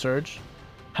action surge.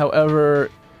 However,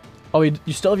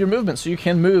 you still have your movement, so you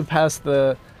can move past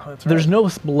the. Oh, that's There's right. no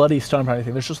bloody stump or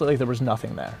anything. There's just like there was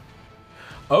nothing there.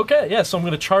 Okay, yeah, so I'm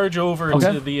gonna charge over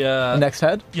Okay. to the Next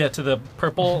head. yeah, to the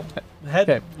purple head.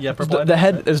 Okay. Yeah, purple The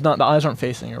head is not. The eyes aren't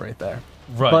facing you right there.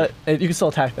 Right. But you can still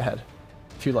attack the head,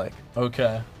 if you like.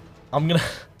 Okay. I'm gonna.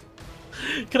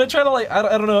 Can I try to like? I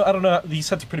don't know. These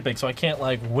heads are pretty big, so I can't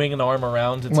like wing an arm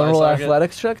around its Want eye to roll an socket.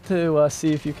 athletics check to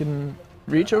see if you can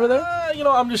reach over there?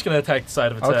 I'm just gonna attack the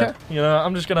side of its Okay. head.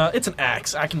 I'm just gonna. It's an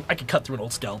axe. I can cut through an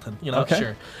old skeleton. Okay.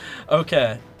 Sure.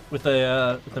 Okay. With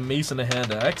the mace and a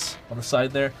hand axe on the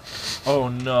side there. Oh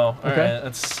no. All right. Okay.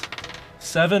 That's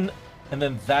 7, and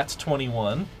then that's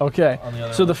 21. Okay. On the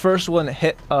other So one. the first one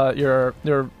hit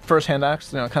your first hand axe,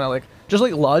 kind of like just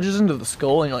like lodges into the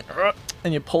skull, and you're like, "Ugh,"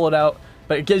 and you pull it out,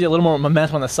 but it gives you a little more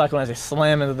momentum on the second one as they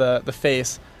slam into the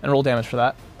face and roll damage for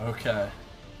that. Okay.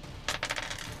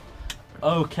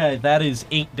 Okay, that is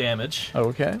 8 damage.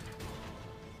 Okay.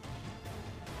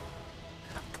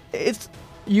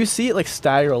 You see it like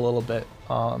stagger a little bit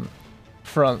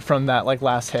from that like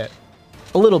last hit,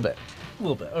 a little bit. A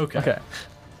little bit. Okay. Okay.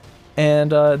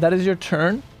 And that is your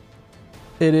turn.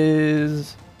 It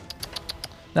is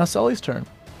now Sully's turn.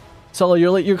 Sully,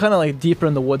 you're kind of like deeper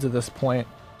in the woods at this point,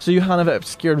 so you kind of have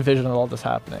obscured vision of all this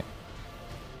happening.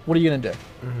 What are you gonna do?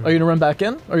 Are you gonna run back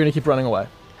in, or are you gonna keep running away?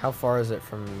 How far is it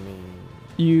from me?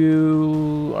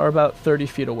 You are about 30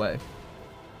 feet away.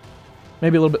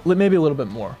 Maybe a little bit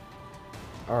more.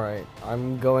 All right,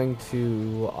 I'm going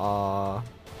to.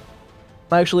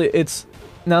 Actually, it's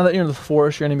now that you're in the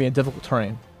forest, you're gonna be in difficult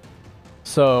terrain,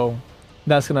 so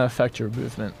that's gonna affect your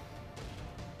movement.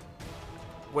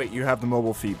 Wait, you have the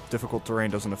mobile feat. Difficult terrain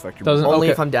doesn't affect your Doesn't- movement. Only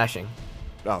okay. if I'm dashing.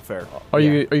 Oh, fair. Are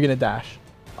Yeah. you gonna dash?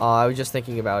 I was just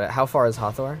thinking about it. How far is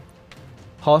Hathor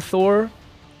Hathor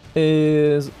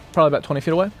is probably about 20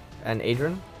 feet away. and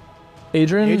Adrian?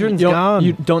 Adrian, Adrian's you don't, gone.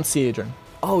 You don't see Adrian.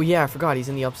 Oh yeah, I forgot. He's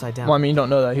in the upside down. Well, I mean, you don't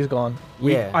know that he's gone.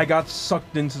 Yeah. I got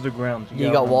sucked into the ground. you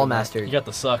gotta got wall remember that. mastered. You got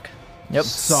the suck. Yep.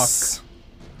 Suck.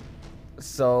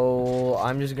 So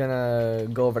I'm just gonna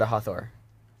go over to Hathor.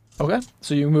 Okay.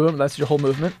 So you move him. That's your whole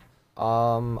movement.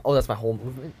 Oh, that's my whole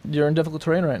movement. You're in difficult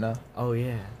terrain right now. Oh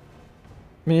yeah.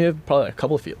 I mean, you have probably a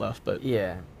couple of feet left, but.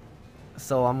 Yeah.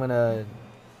 So I'm gonna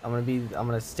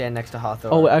stand next to Hathor.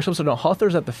 Oh, actually, so no.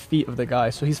 Hathor's at the feet of the guy,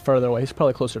 so he's further away. He's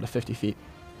probably closer to 50 feet.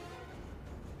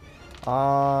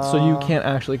 So you can't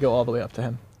actually go all the way up to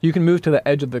him. You can move to the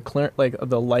edge of the of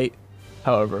the light,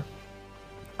 however.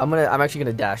 I'm actually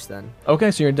gonna dash then.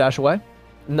 Okay, so you're gonna dash away?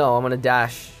 No, I'm gonna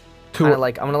dash. To Kinda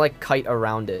like I'm gonna like kite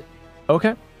around it,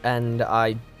 Okay. and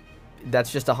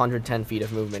that's just 110 feet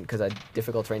of movement because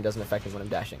difficult terrain doesn't affect me when I'm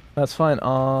dashing. That's fine.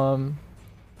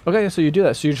 Okay, so you do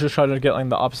that. So you just try to get like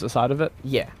the opposite side of it.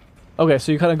 Yeah. Okay,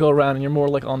 so you kind of go around and you're more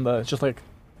like on the just like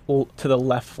to the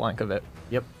left flank of it.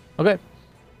 Yep. Okay.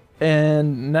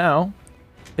 And now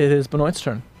it is Benoit's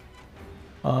turn.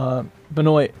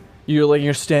 Benoit,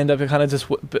 you're stand up, you're kind of just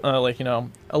like, you know,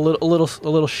 a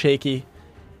little shaky,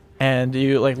 and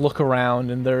you like look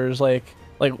around, and there's like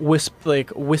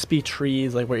wispy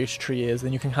trees like where each tree is,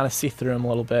 and you can kind of see through them a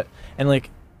little bit, and like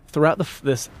throughout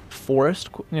this forest,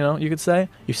 you know, you could say,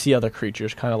 you see other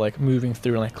creatures kind of like moving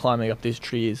through and like climbing up these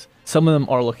trees. Some of them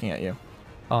are looking at you.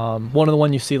 One of the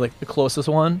one you see, like the closest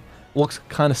one, looks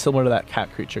kind of similar to that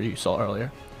cat creature you saw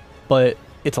earlier, but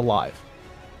it's alive.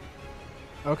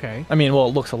 Okay. I mean, well,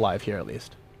 it looks alive here at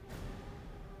least.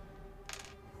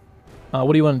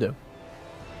 What do you want to do?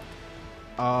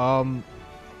 Oh.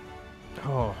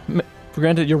 For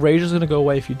granted, your rage is going to go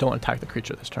away if you don't attack the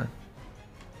creature this turn.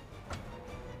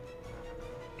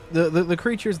 The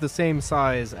creature's the same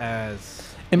size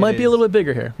as. It might be a little bit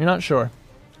bigger here. You're not sure.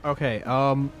 Okay.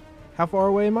 How far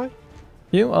away am I?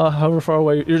 You, however far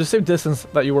away, you're the same distance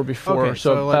that you were before. Okay,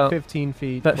 so like about 15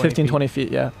 feet. About 20 15, feet. 20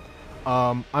 feet, yeah.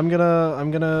 I'm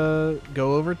gonna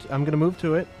go over. I'm gonna move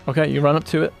to it, Okay, you run up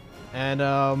to it.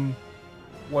 and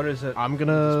What is it? I'm at this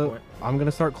gonna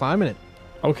point? start climbing it.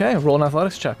 Okay, roll an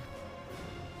athletics check.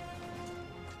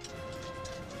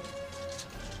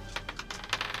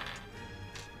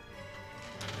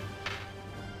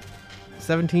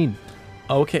 $17.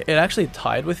 Okay, it actually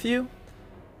tied with you.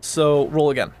 So roll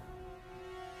again.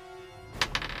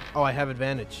 Oh, I have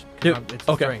advantage. 'cause Yep, It's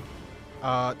okay.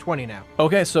 strength. 20 now.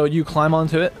 Okay, so you climb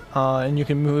onto it, and you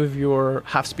can move your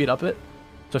half speed up it.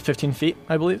 So 15 feet,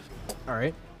 I believe. All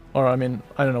right. Or, I mean,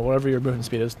 I don't know, whatever your movement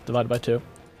speed is, divided by 2.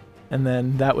 And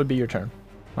then that would be your turn.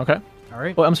 Okay? All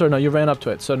right. Oh, I'm sorry, no, you ran up to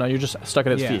it, so no, you're just stuck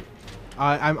at its Yeah. feet.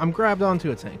 I'm grabbed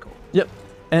onto its ankle. Yep.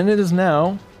 And it is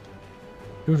now...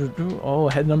 Oh,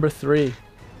 head number 3.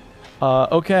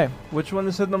 Okay. Which one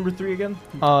is head number 3 again?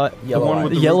 Yellow the one eye.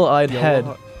 with the the yellow-eyed head.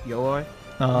 Yellow eye.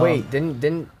 Wait,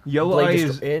 didn't Yellow Blake eye destroy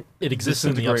is. it? It exists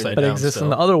in the Disintegrated. upside That down. exists in still.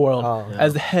 the other world. Oh.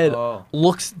 As the head Oh.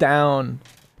 looks down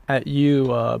at you,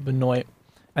 Benoit,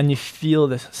 and you feel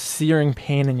this searing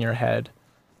pain in your head.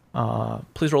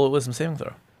 Please roll a wisdom saving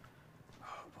throw.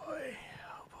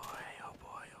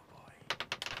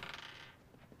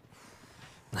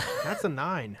 That's a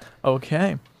 9.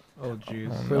 Okay. Oh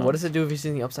jeez. Wait, what does it do if he's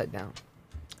in the upside down?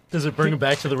 Does it bring him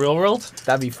back to the real world?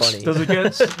 That'd be funny. Does it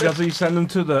get? Does he send him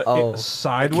to the Oh.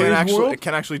 sideways world? It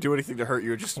can't actually do anything to hurt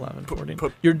you. It just 11, put- 14.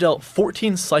 put- You're dealt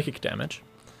 14 psychic damage,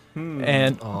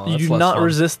 and Oh, you that's do less not fun.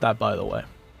 resist that, by the way,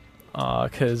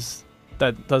 because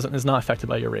that is not affected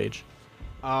by your rage.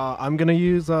 I'm gonna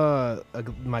use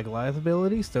my Goliath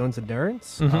ability, Stone's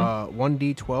Endurance. Mhm.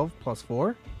 1d12 plus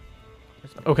 4.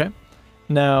 Okay.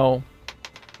 Now,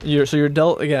 you're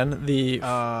dealt again the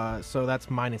So that's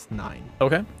 -9.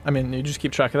 okay. I mean, you just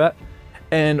keep track of that.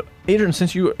 And Adrian,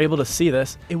 since you were able to see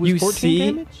this, It was you 14 see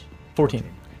damage. 14.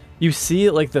 You see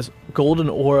like this golden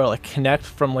aura like connect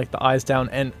from like the eyes down,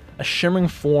 and a shimmering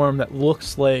form that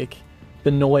looks like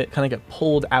Benoit kind of get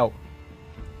pulled out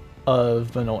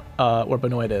of Benoit, where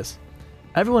Benoit is.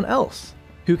 Everyone else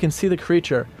who can see the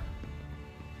creature,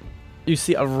 you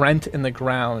see a rent in the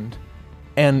ground,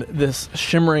 and this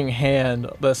shimmering hand,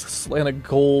 this kind of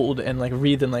gold and like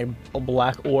wreathed in like a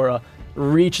black aura,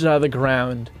 reaches out of the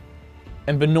ground,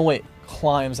 and Benoit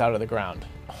climbs out of the ground.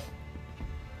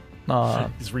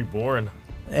 He's reborn.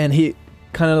 And he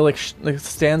kind of like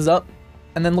stands up,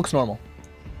 and then looks normal.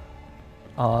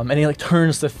 And he like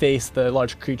turns to face the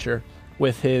large creature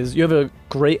with his. You have a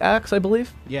great axe, I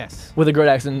believe. Yes. With a great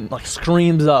axe, and like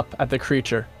screams up at the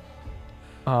creature.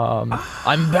 I'm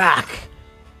back.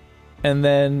 And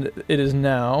then it is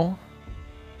now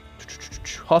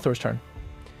Hawthorne's turn.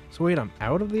 So wait, I'm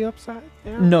out of the upside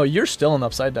down? No, you're still in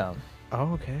upside down.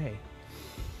 Oh, okay.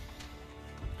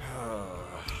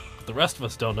 The rest of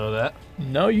us don't know that.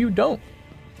 No, you don't.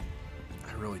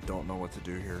 I really don't know what to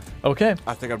do here. Okay.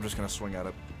 I think I'm just gonna swing at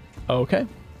it. Okay.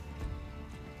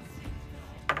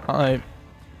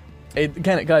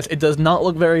 Again, guys, it does not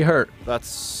look very hurt.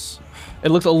 That's. It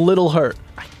looks a little hurt.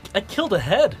 I killed a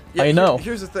head. I know.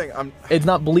 Here's the thing. It's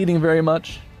not bleeding very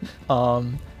much.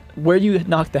 Where you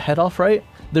knocked the head off, right?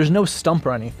 There's no stump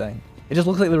or anything. It just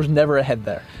looks like there was never a head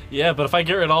there. Yeah, but if I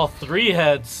get rid of all 3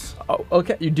 heads, Oh,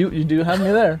 okay, you do have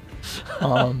me there.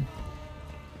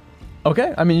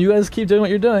 Okay, I mean, you guys keep doing what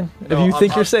you're doing. If you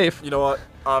think you're safe. You know what?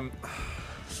 I don't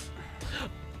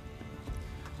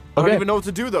Okay. even know what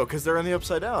to do though, because they're in the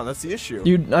upside down. That's the issue.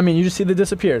 You just see they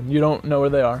disappeared. You don't know where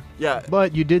they are. Yeah.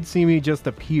 But you did see me just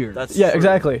appear. That's Yeah, true.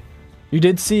 exactly. You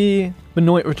did see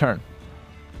Benoit return.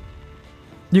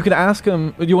 You can ask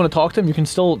him. You want to talk to him? You can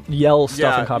still yell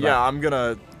stuff in combat. Yeah, I'm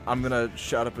gonna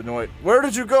shout at Benoit. Where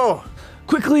did you go?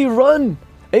 Quickly, run!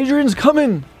 Adrian's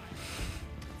coming!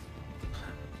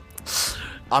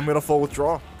 I'm gonna full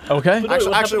withdraw. Okay. But-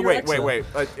 Actually, what happened to wait.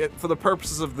 your For the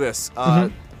purposes of this,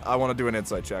 Mhm. I want to do an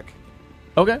insight check.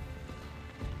 Okay.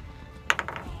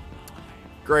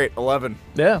 Great, 11.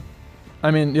 Yeah.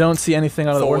 I mean, you don't see anything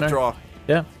out of the Full ordinary. withdraw.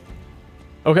 Yeah.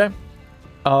 Okay.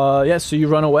 Yeah, so you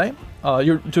run away.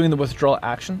 You're doing the withdrawal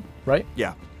action, right?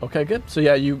 Yeah. Okay, good. So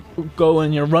yeah, you go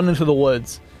and you run into the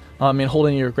woods, and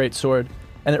holding your great sword,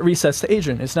 and it resets to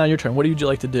Adrian. It's now your turn. What would you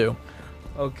like to do?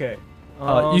 Okay.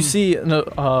 You see,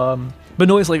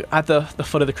 Benoit's like at the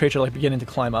foot of the creature, like beginning to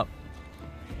climb up.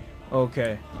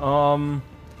 Okay.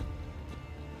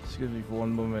 Excuse me for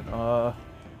one moment. All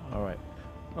right.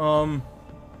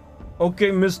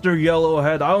 Okay, Mr.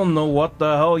 Yellowhead. I don't know what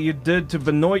the hell you did to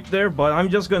Benoit there, but I'm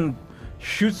just gonna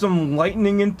shoot some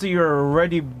lightning into your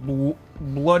already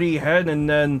bloody head and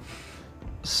then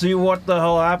see what the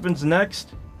hell happens next.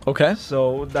 Okay.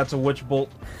 So that's a witch bolt.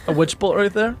 A witch bolt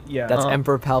right there. Yeah. That's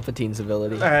Emperor Palpatine's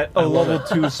ability. At a level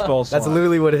 2 spell slot. That's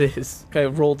literally what it is. Okay,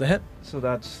 roll to hit. So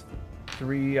that's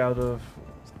 3 out of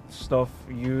stuff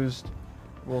used.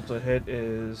 Roll to hit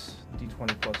is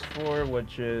d20 plus 4,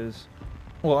 which is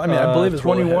Well, I mean, I believe it's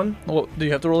 21. Well, do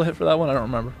you have to roll a hit for that one? I don't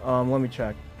remember. Let me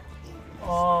check.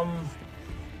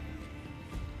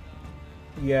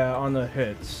 Yeah, on the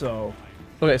hit. So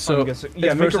Okay, so I'm guessing,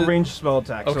 yeah, it's make a versus- ranged spell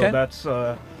attack. Okay. So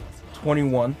that's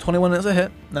 21. 21 is a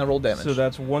hit. Now roll damage. So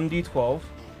that's 1d12.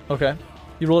 Okay.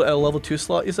 You rolled at a level 2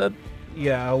 slot, you said?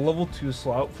 Yeah, a level 2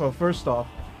 slot. So first off,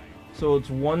 so it's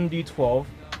 1d12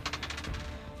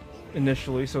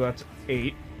 initially. So that's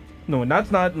 8. No,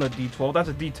 that's not in a d12. That's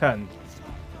a d10.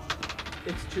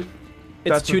 It's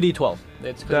That's a- 2d12.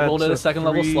 It's 'cause you rolled that's at a a second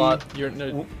level 3 slot. You're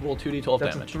roll 2d12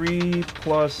 That's damage. a 3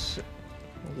 plus.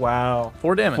 Wow.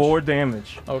 4 damage. 4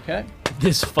 damage. Okay.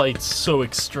 This fight's so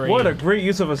extreme. What a great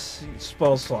use of a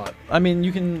spell slot. I mean,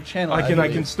 you can channel. I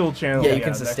believe. can still channel. Yeah, you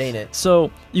can sustain it.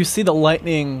 So you see the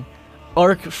lightning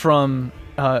arc from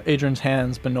Adrian's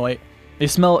hands, Benoit. You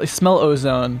smell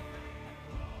ozone,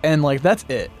 and like that's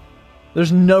it.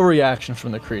 There's no reaction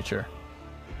from the creature.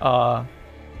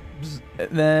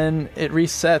 Then it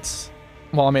resets.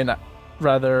 Well, I mean,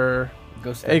 rather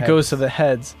Goes to it goes to the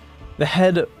heads. The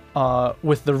head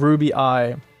with the ruby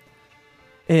eye.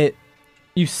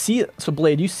 You see, so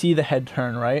Blade, you see the head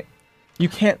turn, right? You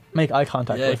can't make eye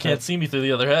contact Yeah, with you can't it. see me through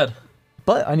the other head.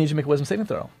 But I need you to make a wisdom saving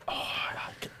throw.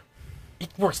 It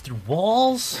works through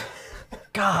walls?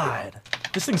 God.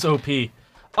 This thing's OP.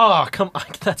 Oh, come on.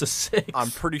 That's a 6.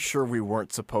 I'm pretty sure we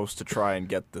weren't supposed to try and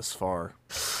get this far.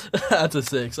 That's a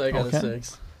 6. I got Okay. a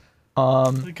 6.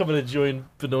 Um, Coming to join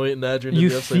Benoit and Adrian. you in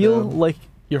the upside feel down. like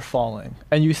you're falling,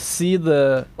 and you see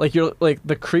the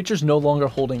creature's no longer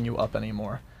holding you up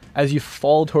anymore. As you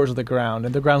fall towards the ground,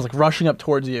 and the ground's like rushing up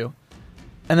towards you,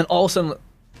 and then all of a sudden,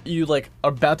 you like are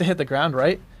about to hit the ground,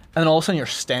 right? And then all of a sudden you're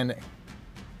standing,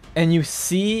 and you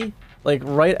see like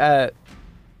right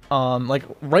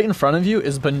in front of you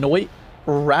is Benoit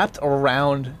wrapped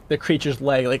around the creature's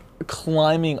leg, like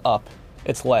climbing up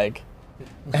its leg,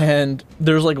 and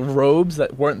there's like robes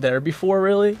that weren't there before,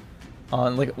 really,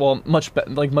 much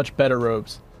better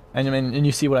robes, and I mean, and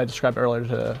you see what I described earlier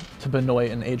to Benoit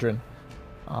and Adrian.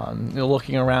 You're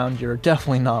looking around, you're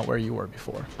definitely not where you were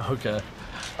before. Okay.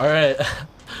 All right.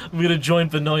 I'm going to join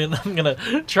Benoit and I'm going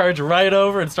to charge right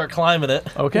over and start climbing it.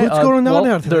 Okay. What's going on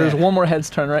out there? There's one more head's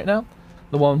turn right now.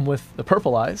 The one with the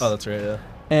purple eyes. Oh, that's right, yeah.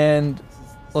 And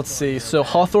let's see. So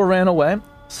Hawthor ran away.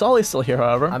 Solly's still here,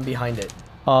 however. I'm behind it.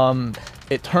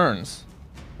 It turns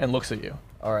and looks at you.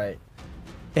 All right.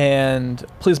 And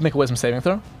please make a wisdom saving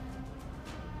throw.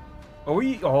 Are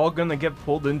we all gonna get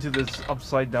pulled into this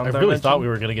upside down I dimension? really thought we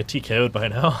were going to get TKO'd by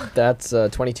now. That's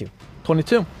 22.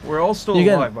 22. We're all still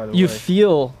Again, alive, by the you way.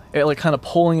 feel it like kind of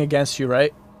pulling against you,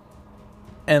 right?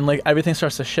 And like everything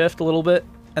starts to shift a little bit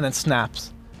and then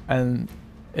snaps. And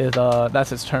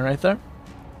that's its turn right there.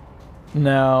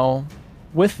 Now,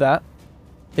 with that,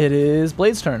 it is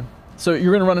Blade's turn. So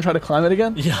you're gonna run and try to climb it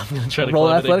again? Yeah, I'm going to try to Roll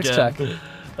an climb it athletics again.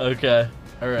 check. Okay.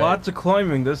 All right. Lots of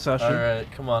climbing this session. All right,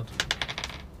 come on.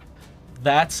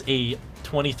 That's a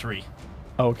 23.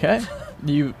 Okay.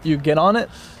 You get on it.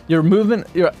 Your movement.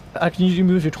 I can usually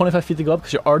move your 25 feet to go up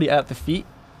because you're already at the feet.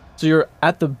 So you're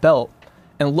at the belt,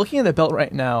 and looking at the belt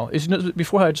right now is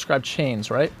before how I described chains,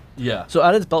 right? Yeah. So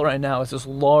at its belt right now is this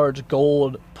large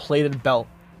gold-plated belt,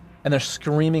 and there's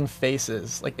screaming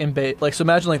faces like so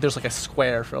imagine like there's like a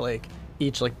square for like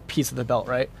each like piece of the belt,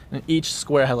 right? And each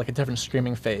square has like a different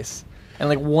screaming face, and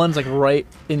like one's like right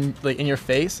in your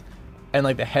face, and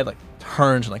like the head like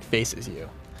turns and like faces you.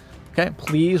 Okay,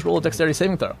 please roll a dexterity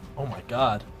saving throw. Oh my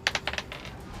god.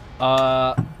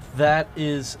 That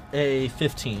is a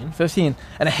 15. 15,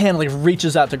 and a hand like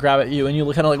reaches out to grab at you, and you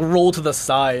kind of like roll to the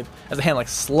side as a hand like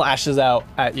slashes out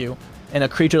at you, and a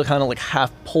creature kind of like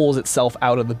half pulls itself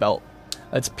out of the belt.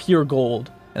 It's pure gold,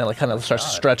 and it like kind of starts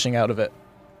stretching out of it.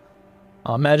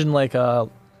 Imagine like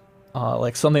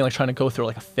something like trying to go through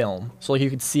like a film, so like you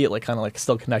could see it like kind of like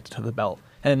still connected to the belt,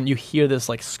 and you hear this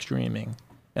like screaming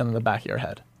in the back of your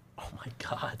head. Oh my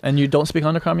god. And you don't speak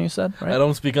Undercommon, you said, right? I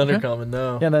don't speak Undercommon,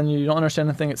 no. Yeah, then you don't understand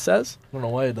anything it says? I don't know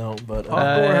why I don't, but...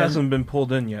 Hawthorne hasn't been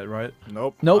pulled in yet, right?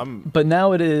 Nope. Nope, but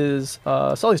now it is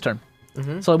Sully's turn.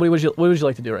 So what would you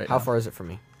like to do right now? How far is it from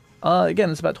me? Again,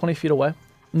 it's about 20 feet away.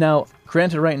 Now,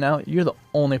 granted, right now, you're the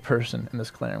only person in this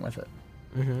clearing with it.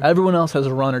 Everyone else has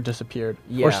run or disappeared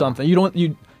or something.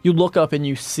 You look up and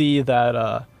you see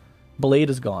that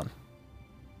Blade is gone.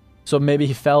 So maybe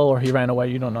he fell or he ran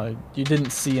away. You don't know. You didn't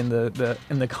see in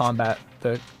the combat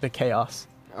the chaos.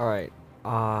 All right.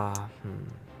 I'm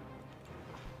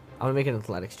gonna make an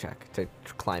athletics check to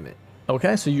climb it.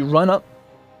 Okay, so you run up,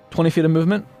 20 feet of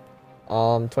movement.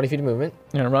 20 feet of movement.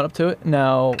 You're gonna run up to it.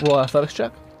 Now roll an athletics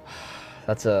check.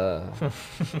 That's a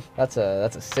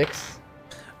 6.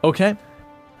 Okay.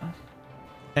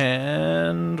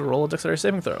 And roll a dexterity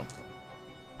saving throw.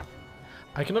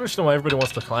 I can understand why everybody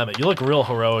wants to climb it. You look real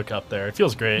heroic up there. It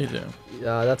feels great. You do.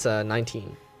 That's a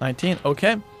 19. 19.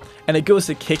 Okay. And it goes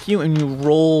to kick you, and you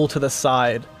roll to the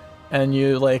side, and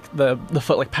you like the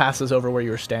foot like passes over where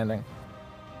you were standing,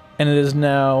 and it is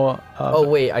now. Oh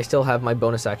wait, I still have my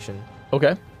bonus action.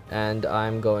 Okay. And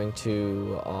I'm going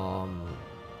to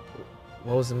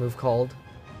what was the move called?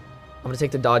 I'm gonna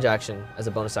take the dodge action as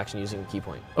a bonus action using a key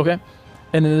point. Okay.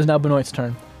 And it is now Benoit's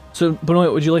turn. So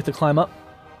Benoit, would you like to climb up?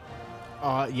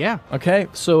 Yeah. Okay.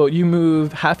 So you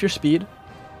move half your speed,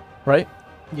 right?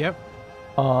 Yep.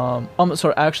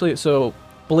 Sorry. Actually, so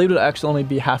Blade would actually only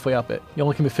be halfway up it. You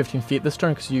only can move 15 feet this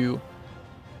turn because you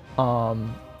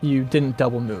didn't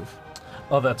double move.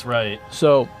 Oh, that's right.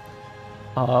 So,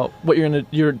 what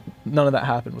none of that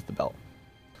happened with the belt.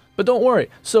 But don't worry.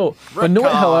 So,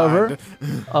 Benoit, however,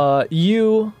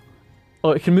 you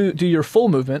can do your full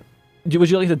movement. Would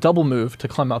you like to double move to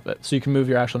climb up it so you can move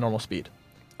your actual normal speed?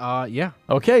 Yeah.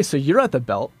 Okay, so you're at the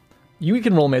belt. You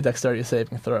can roll me a dexterity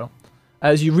saving throw.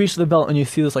 As you reach the belt and you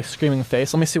see this like screaming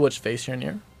face. Let me see which face you're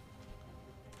near.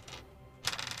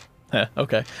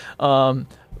 Okay.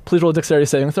 Please roll a dexterity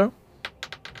saving throw.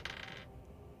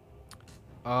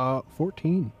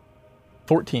 14.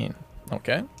 14.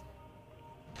 Okay.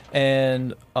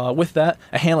 And with that,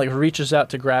 a hand like reaches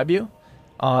out to grab you,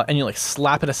 and you like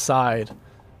slap it aside.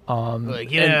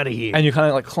 Get out of here. And you kind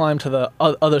of like climb to the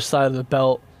other side of the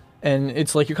belt, and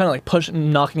it's like you're kind of like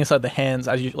pushing, knocking aside the hands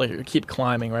as you like keep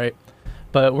climbing, right?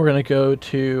 But we're gonna go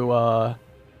to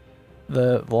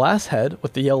the last head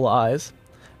with the yellow eyes,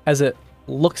 as it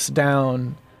looks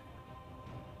down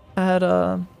at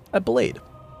Blade.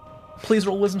 Please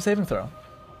roll wisdom saving throw.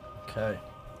 Okay.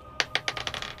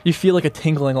 You feel like a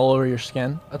tingling all over your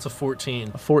skin. That's a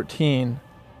 14. A 14.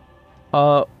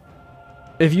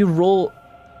 If you roll,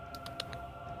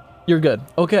 you're good.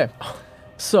 Okay.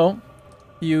 So,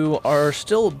 you are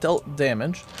still dealt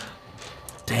damage.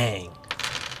 Dang.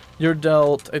 You're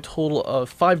dealt a total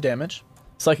of 5 damage,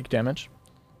 psychic damage,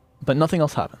 but nothing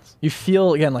else happens. You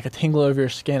feel, again, like a tingle over your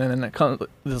skin, and then it comes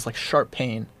this like sharp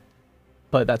pain,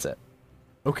 but that's it.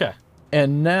 Okay.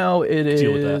 And now it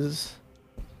Deal with that. is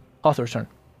Hawthorne's turn.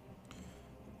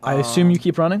 I assume you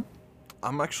keep running?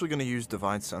 I'm actually going to use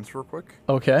Divine Sense real quick.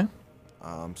 Okay.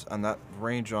 And that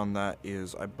range on that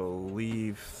is, I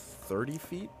believe, 30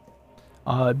 feet?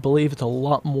 I believe it's a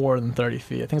lot more than 30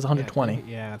 feet. I think it's 120.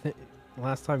 Yeah, I think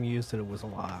last time you used it, it was a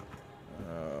lot.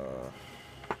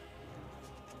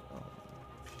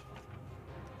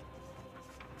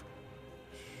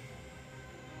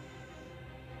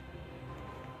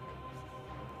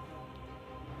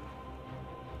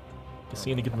 You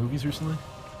see any good movies recently?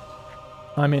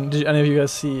 I mean, did any of you guys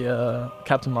see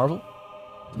Captain Marvel?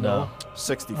 No.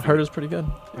 60 I feet. heard it was pretty good.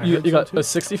 I You heard so got too.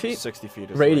 60 feet? 60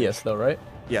 feet is Radius, range. though, right?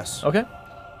 Yes. Okay.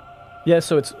 Yeah,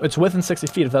 so it's within 60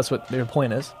 feet if that's what your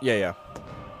point is. Yeah.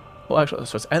 Well, actually,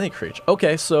 so it's any creature.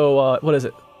 Okay, so what is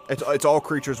it? It's all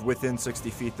creatures within 60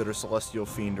 feet that are celestial,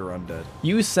 fiend, or undead.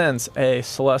 You sense a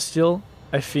celestial,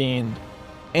 a fiend,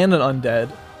 and an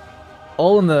undead,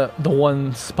 all in the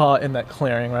one spot in that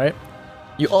clearing, right?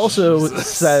 You also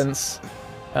sense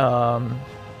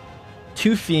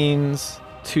 2 fiends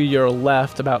to your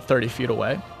left, about 30 feet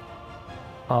away,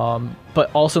 but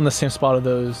also in the same spot of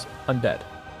those undead.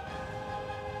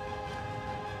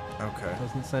 Okay.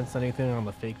 Doesn't sense anything on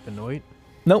the fake Benoit.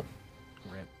 Nope.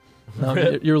 Rip.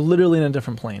 No, you're literally in a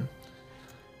different plane.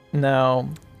 Now,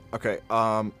 Okay.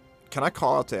 Can I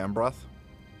call out to Ambroth?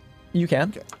 You can.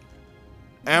 Okay.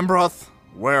 Ambroth,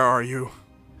 where are you?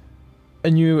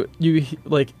 And you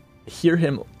like hear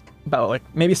him about like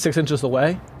maybe 6 inches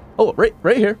away. Oh, right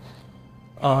here.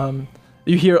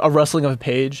 You hear a rustling of a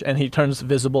page, and he turns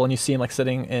visible, and you see him like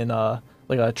sitting in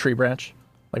like a tree branch,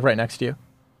 like right next to you.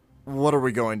 What are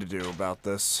we going to do about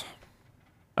this?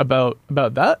 About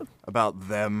that? About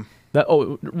them? That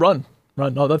run.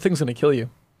 No, that thing's gonna kill you.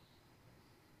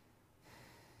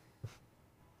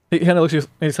 He kind of looks.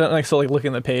 He's kind of like still like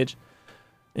looking at the page.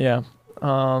 Yeah.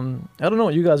 I don't know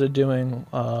what you guys are doing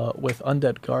with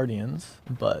undead guardians,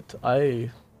 but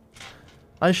I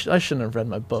shouldn't have read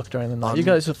my book during the night. You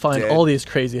guys would find all these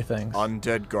crazy things.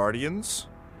 Undead guardians?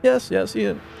 Yes.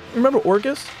 Yeah. Remember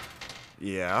Orcus?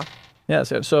 Yeah.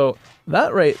 Yes. So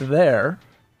that right there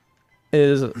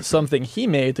is something he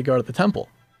made to guard the temple.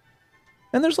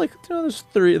 And there's like, there's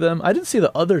 3 of them. I didn't see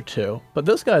the other 2, but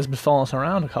this guy's been following us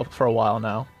around for a while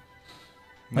now.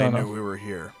 They knew we were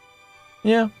here.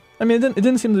 Yeah. I mean, it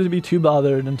didn't seem to be too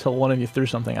bothered until one of you threw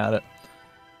something at it.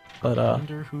 But I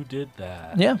wonder who did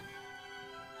that. Yeah.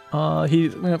 He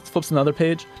flips another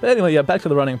page. But anyway, yeah, back to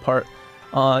the running part.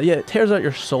 Yeah, it tears out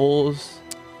your souls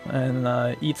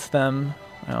and eats them,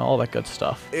 all that good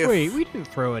stuff. Wait, we didn't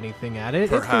throw anything at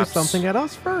it. It threw something at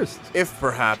us first. If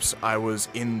perhaps I was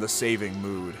in the saving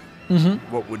mood,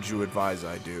 what would you advise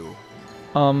I do?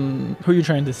 Who are you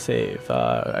trying to save?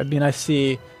 I mean, I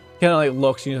see. He kind of like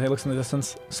looks. He looks in the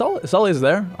distance. Sully's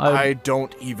there. I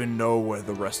don't even know where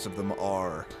the rest of them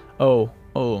are.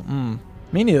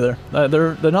 Me neither.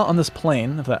 They're not on this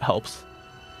plane. If that helps.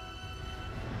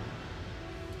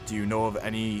 Do you know of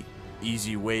any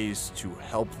easy ways to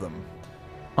help them?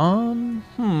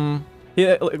 He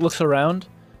looks around.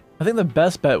 I think the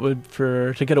best bet would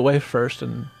to get away first,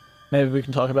 and maybe we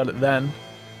can talk about it then.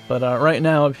 But right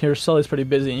now up here, Sully's pretty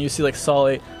busy, and you see like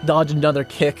Sully dodge another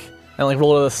kick and like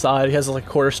roll to the side. He has like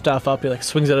quarterstaff up. He like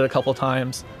swings at it a couple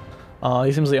times.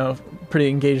 He seems pretty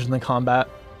engaged in the combat.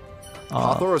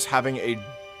 Hathor is having a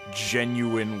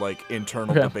genuine like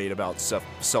internal debate about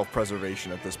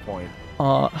self-preservation at this point.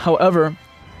 However,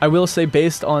 I will say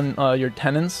based on your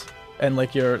tenants and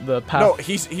like the path. No,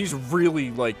 he's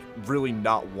really really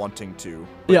not wanting to.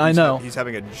 Yeah, I know. He's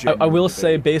having a genuine I will debate.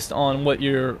 say based on what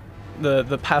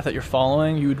the path that you're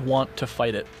following, you'd want to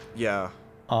fight it. Yeah.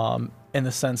 In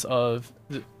the sense of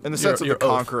the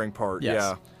conquering part. Yes.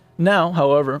 Yeah. Now,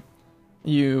 however,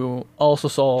 you also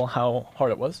saw how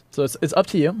hard it was, so it's up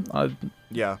to you.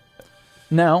 Yeah.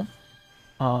 Now,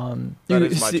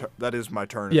 that is my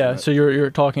turn. Yeah. So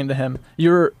you're talking to him.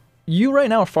 You right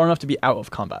now are far enough to be out of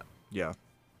combat. Yeah.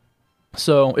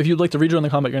 So if you'd like to rejoin the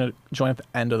combat, you're gonna join at the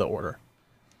end of the order.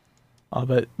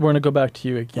 But we're gonna go back to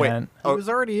you again. He was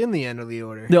already in the end of the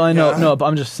order. No, I know. No, but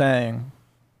I'm just saying.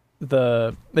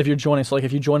 If you're joining, so like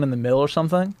if you join in the middle or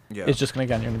something, it's just you're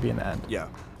gonna be in the end. Yeah.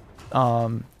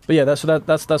 But yeah, that's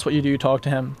what you do. You talk to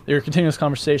him. You're continuing this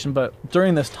conversation, but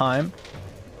during this time,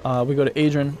 we go to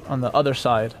Adrian on the other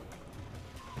side.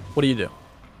 What do you do?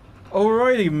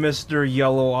 Alrighty, Mr.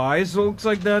 Yellow Eyes. Looks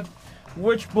like that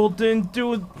witch bolt didn't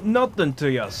do nothing to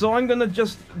you, so I'm gonna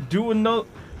just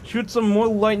shoot some more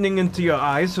lightning into your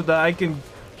eyes so that I can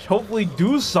hopefully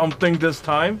do something this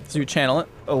time. So you channel it.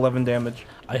 11 damage.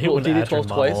 I hate when Adrian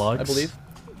twice, monologues. I believe.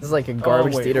 This is like a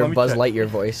garbage theater Buzz Lightyear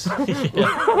voice. Let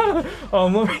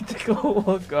me take a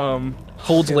look.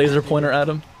 Holds laser pointer at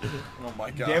him. Oh my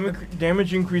god.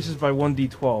 Damage increases by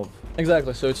 1d12.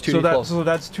 Exactly, so it's 2d12. So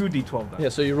that's 2d12 then. Yeah,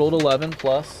 so you rolled 11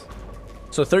 plus.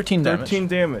 So 13 damage. 13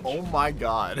 damage. Oh my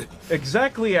god.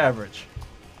 Exactly average.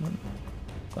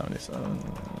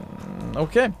 77.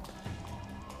 Okay.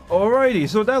 Alrighty,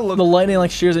 so that looks. The lightning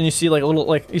like shears, and you see like a little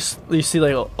like you see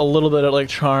like a little bit of like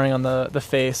charring on the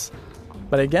face,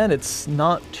 but again, it's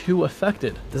not too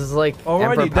affected. This is like.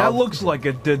 Alrighty, that looks like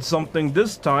it did something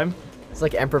this time. It's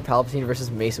like Emperor Palpatine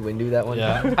versus Mace Windu that one.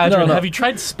 Yeah. time. Adrian, have you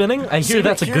tried spinning? I hear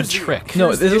that's a good trick.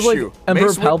 No, this is like Emperor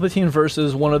Mace Palpatine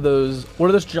versus one of those. What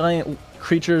are those giant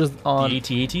creatures on? The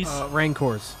AT-ATs?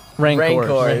 Rancors.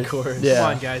 Rancors. Yeah. Come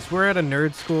on, guys. We're at a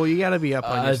nerd school. You gotta be up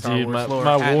on your Star dude, Wars lore.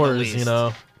 my at wars, least. you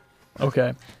know.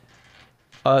 Okay.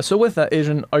 So with that,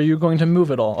 Adrian, are you going to move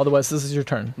at all? Otherwise, this is your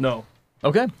turn. No.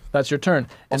 Okay, that's your turn.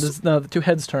 And this is the 2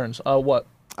 heads' turns. What?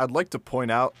 I'd like to point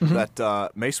out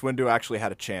that Mace Windu actually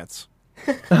had a chance.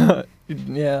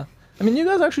 Yeah. I mean, you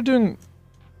guys are actually doing.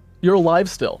 You're alive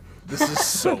still. This is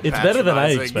so. It's better than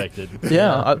I patronizing. expected.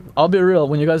 Yeah, I'll be real.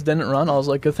 When you guys didn't run, I was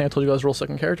like, good thing I told you guys to roll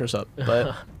second characters up.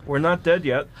 But We're not dead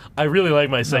yet. I really like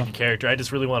my second character. I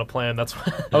just really want to plan. That's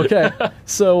why. okay.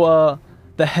 So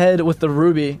the head with the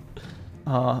ruby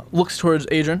looks towards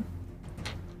Adrian.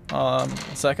 A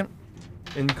second.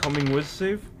 Incoming whiz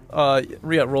save.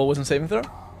 Roll wisdom saving throw.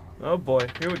 Oh boy,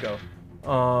 here we go.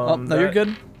 No, you're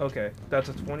good. Okay, that's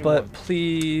a 21. But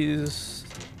please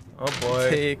oh boy.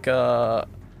 take. Oh,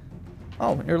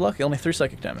 you're lucky. Only 3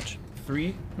 psychic damage.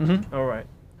 3? Mm-hmm. All right.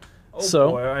 Oh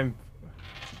So- boy, I'm.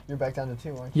 You're back down to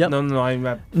 2, aren't you? Yep. No, I'm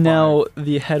at 5. Now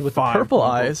the head with the 5, purple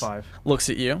quote, unquote, eyes 5. looks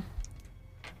at you.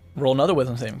 Roll another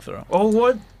wisdom saving throw. Oh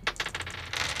what?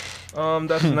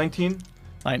 That's 19.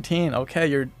 19. Okay,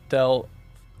 you're dealt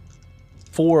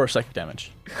 4 psychic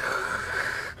damage.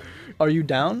 Are you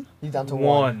down? He's down to 1.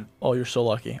 1. Oh, you're so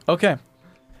lucky. Okay.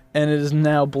 And it is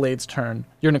now Blade's turn.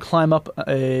 You're gonna climb up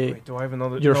a. Wait, do I have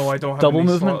another? Your No, I don't have double any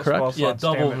movement, spell correct? Yeah, slots,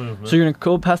 double damn it. movement. So you're gonna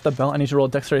go past the belt. I need to roll a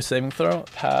dexterity saving throw.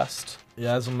 Past.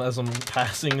 Yeah, as I'm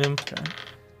passing him. Okay.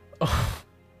 Oh,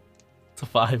 it's a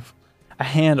 5. A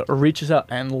hand reaches out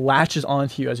and latches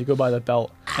onto you as you go by the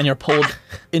belt, and you're pulled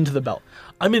into the belt.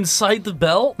 I'm inside the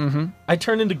belt. Mm-hmm. I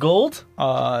turn into gold.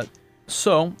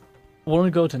 So we're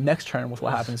gonna go to next turn with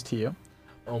what happens to you.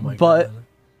 Oh my But-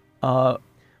 god.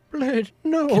 Blade,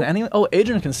 no. Can anyone? Oh,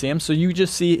 Adrian can see him. So you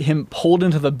just see him pulled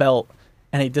into the belt,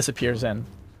 and he disappears in.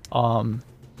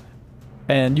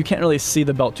 And you can't really see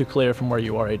the belt too clear from where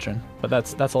you are, Adrian. But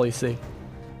that's all you see.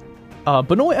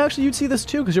 But no, actually, you'd see this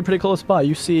too because you're pretty close by.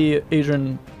 You see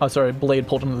Adrian, Blade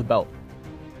pulled into the belt,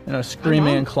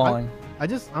 screaming and clawing.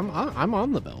 I'm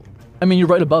on the belt. I mean, you're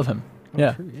right above him.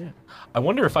 Yeah. True, yeah. I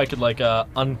wonder if I could like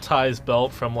untie his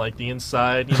belt from like the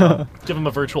inside, you know, give him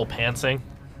a virtual pantsing.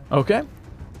 Okay.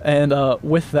 And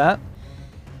with that,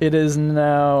 it is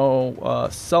now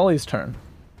Sully's turn.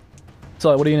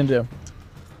 Sully, what are you gonna do?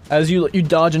 As you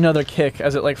dodge another kick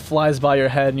as it like flies by your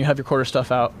head and you have your quarter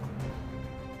stuff out.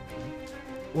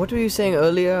 What were you saying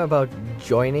earlier about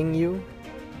joining you?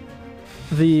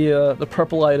 The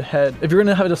purple-eyed head. If you're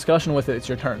gonna have a discussion with it, it's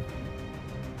your turn.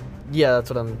 Yeah, that's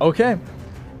what I'm... Okay.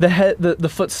 The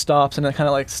foot stops and it kind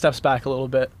of like steps back a little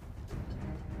bit.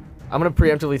 I'm gonna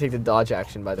preemptively take the dodge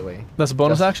action, by the way. That's a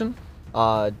bonus Just- action?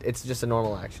 It's just a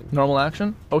normal action. Normal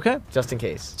action? Okay. Just in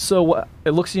case. So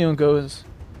it looks at you and goes,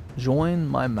 "Join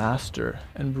my master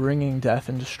in bringing death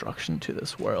and destruction to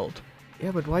this world."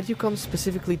 Yeah, but why'd you come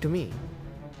specifically to me?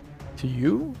 To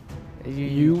you?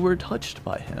 You were touched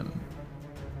by him.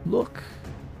 Look.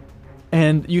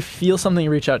 And you feel something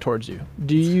reach out towards you.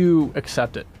 Do you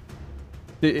accept it?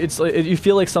 It's like you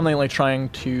feel like something like trying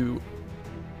to,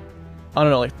 I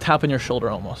don't know, like tap on your shoulder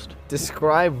almost.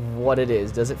 Describe what it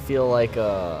is. Does it feel like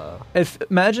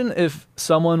Imagine if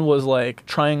someone was like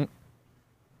trying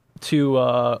to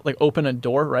like open a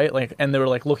door, right? Like, and they were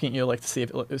like looking at you like to see if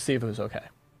it was okay.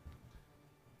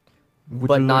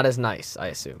 but not as nice, I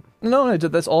assume. No,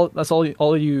 that's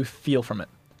all you feel from it.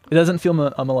 It doesn't feel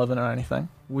malevolent or anything.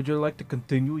 Would you like to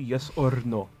continue? Yes or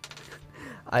no?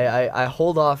 I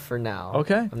hold off for now.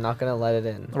 Okay. I'm not gonna let it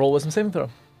in. Roll wisdom saving throw.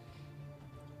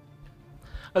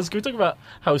 Can we talk about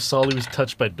how Solly was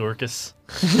touched by Dorcas?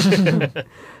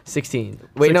 16.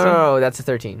 Wait, no, that's a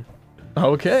 13.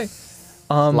 Okay.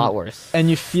 A lot worse. And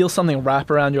you feel something wrap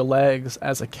around your legs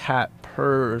as a cat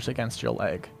purrs against your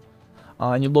leg.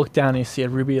 And you look down and you see a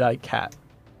ruby-eyed cat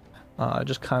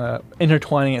just kind of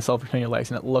intertwining itself between your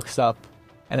legs, and it looks up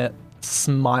and it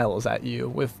smiles at you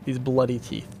with these bloody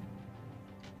teeth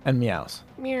and meows.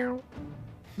 Meow.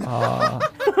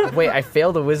 Wait, I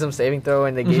failed a wisdom saving throw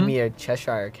and they gave Mhm. me a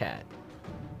Cheshire cat.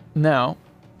 Now,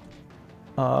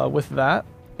 with that,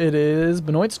 it is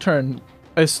Benoit's turn.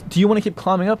 Do you want to keep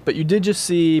climbing up? But you did just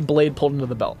see Blade pulled into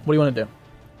the belt. What do you want to do?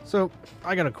 So,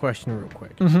 I got a question real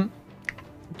quick. Mm-hmm.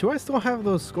 Do I still have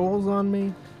those skulls on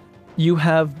me? You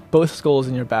have both skulls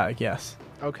in your bag, yes.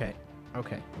 Okay.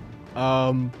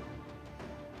 I'm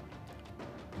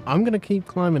gonna keep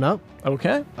climbing up.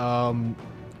 Okay.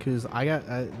 Cause I got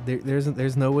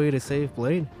there's no way to save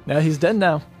Blade. Now he's dead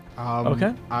now.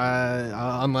 Okay.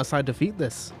 Unless I defeat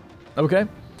this. Okay.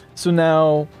 So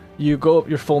now you go up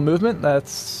your full movement.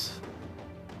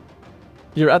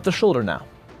 You're at the shoulder now.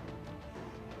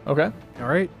 Okay. All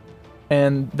right.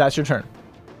 And that's your turn.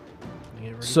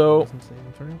 So,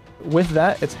 with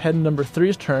that, it's head number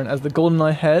 3's turn as the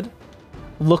GoldenEye head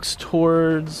looks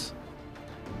towards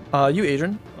you,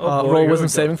 Adrian. Oh boy, roll here we wisdom go.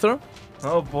 saving throw.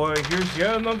 Oh boy, here's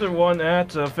yet another one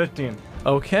at 15.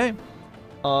 Okay.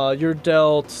 You're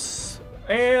dealt.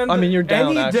 And I mean, you're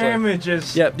down, any actually. damage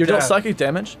is Yeah, you're dealt death. psychic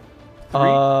damage.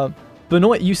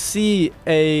 Benoit, you see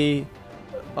a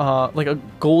like a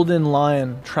golden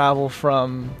lion travel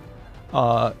from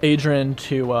Adrian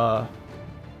to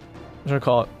what do I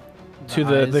call it? To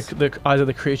the eyes of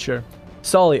the creature.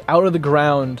 Sully, out of the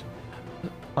ground,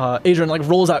 Adrian like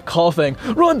rolls out coughing.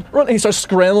 Run! And he starts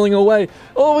scrambling away.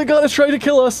 Oh my god, it's trying to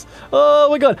kill us. Oh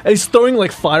my god. And he's throwing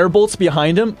like fire bolts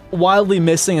behind him, wildly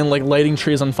missing and like lighting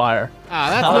trees on fire.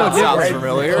 That's That no sounds different.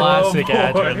 familiar. Classic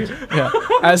Adrian. Yeah.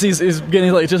 As he's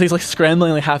getting like he's like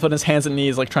scrambling like half on his hands and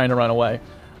knees like trying to run away.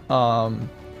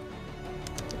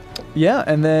 Yeah,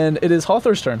 and then it is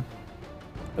Hawthorne's turn.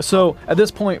 So at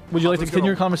this point, would you like to Hawthorne's continue gonna-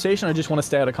 your conversation or just want to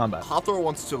stay out of combat? Hathor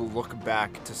wants to look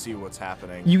back to see what's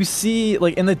happening. You see,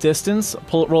 like in the distance,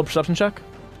 roll a perception check.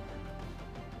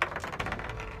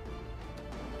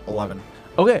 11.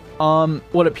 Okay.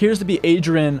 What appears to be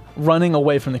Adrian running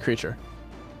away from the creature.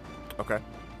 Okay.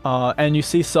 And you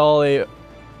see Solly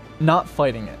not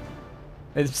fighting it.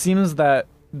 It seems that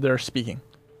they're speaking.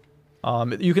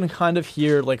 You can kind of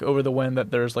hear like over the wind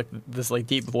that there's like this like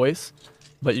deep voice,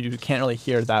 but you can't really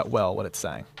hear that well what it's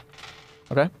saying.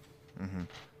 Okay.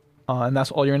 And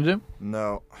that's all you're gonna do.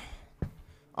 No.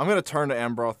 I'm gonna turn to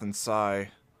Ambroth and sigh.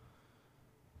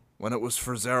 When it was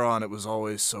for Zeron, it was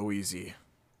always so easy.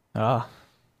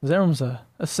 Zeron's a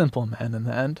simple man in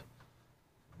the end.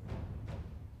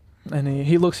 And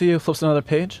he looks at you, flips another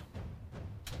page.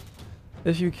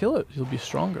 If you kill it, you'll be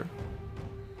stronger.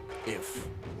 If.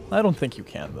 I don't think you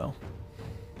can, though.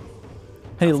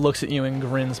 And he looks at you and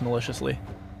grins maliciously.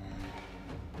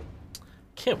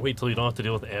 Can't wait till you don't have to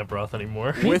deal with Ambroth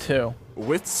anymore. Me too.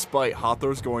 With spite,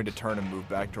 Hathor's going to turn and move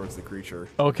back towards the creature.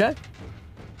 Okay.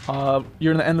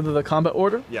 You're in the end of the combat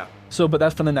order? Yeah. So, but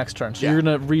that's for the next turn. So Yeah. you're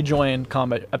gonna rejoin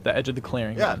combat at the edge of the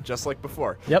clearing. Yeah, then. just like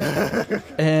before. Yep.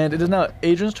 And it is now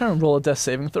Adrian's turn. Roll a death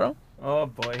saving throw. Oh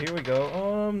boy, here we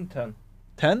go. 10.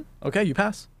 10? Okay, you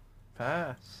pass.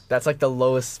 Pass. That's like the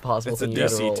lowest possible It's a thing you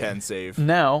could roll. DC 10 save.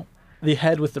 Now, the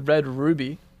head with the red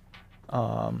ruby.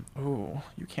 Ooh,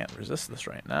 you can't resist this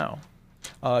right now.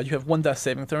 You have one death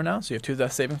saving throw now, so you have 2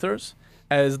 death saving throws.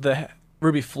 As the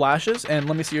ruby flashes, and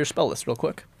let me see your spell list real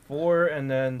quick. 4 and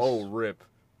then. Oh, rip.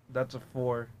 That's a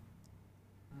 4.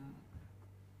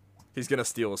 He's gonna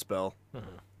steal a spell.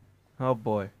 Oh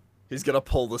boy. He's gonna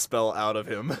pull the spell out of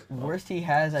him. Worst he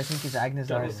has, I think, is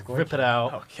Agnazar's Scorch. Rip it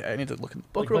out. Okay, I need to look in the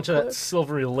Like book a real bunch of that quick.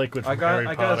 silvery liquid from I got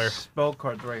Harry Potter. spell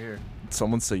cards right here.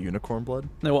 Someone say unicorn blood?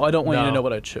 No, well, I don't want you to No. know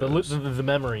what I chose. The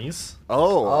memories.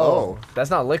 Oh. That's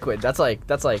not liquid. That's like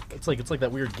It's like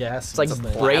that weird gas. it's like thing.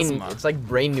 brain. plasma. It's like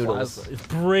brain noodles. Plasma. It's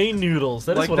brain noodles.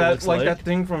 That is Like what it that, looks like that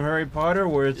thing from Harry Potter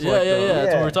where it's Yeah, like. yeah, yeah. That's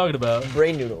what Yeah. we're talking about.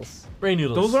 Brain noodles. Brain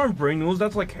noodles. Those aren't brain noodles.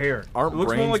 That's like hair. Aren't it looks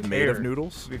more brains like made hair, of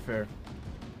noodles? To be fair.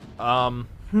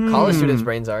 College students'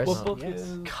 brains are.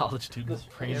 college students'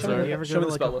 brains You are. ever Show go me to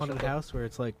the like spell a list haunted real house where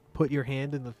it's like put your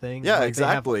hand in the thing? Yeah, like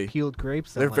exactly. They have peeled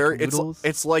grapes. They're and, like, very noodles.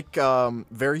 it's like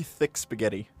very thick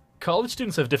spaghetti. College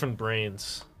students have different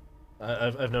brains.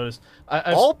 I've noticed.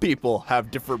 I've, All people have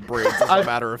different brains, as a I've-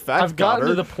 matter of fact. I've gotten to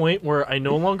Connor. the point where I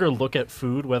no longer look at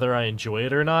food whether I enjoy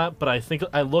it or not, but I think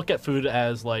I look at food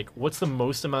as like, what's the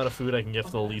most amount of food I can get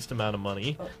for the least amount of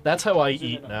money? That's how I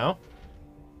eat now.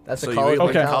 That's So a you college eat like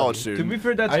a mentality. college To student. be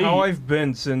fair, that's I how eat- I've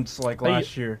been since like I eat-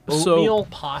 last year. So- Oatmeal,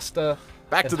 pasta.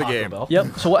 Back and to the Taco game. Bell.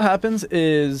 Yep. So what happens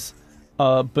is,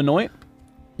 Benoit,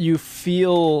 you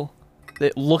feel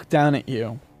it look down at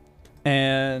you,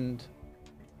 and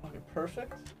okay,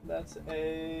 perfect. That's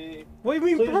a What do you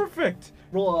mean Please. perfect?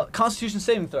 roll a Constitution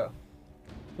saving throw.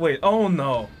 Wait. Oh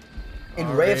no. In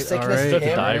All Ray of right, Sickness, all right. I have to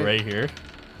him, die right here.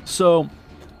 So,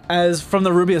 as from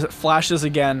the ruby as it flashes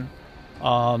again,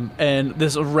 and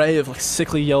this array of like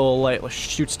sickly yellow light like,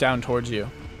 shoots down towards you.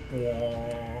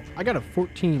 I got a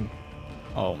 14.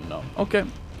 Oh no. Okay.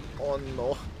 Oh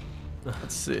no.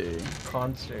 Let's see.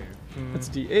 Con save. It's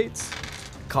d8s.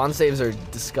 Con saves are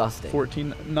disgusting.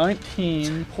 14,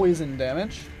 19 poison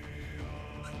damage.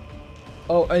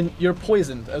 Oh, and you're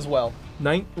poisoned as well.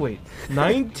 Wait.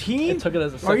 19? It took it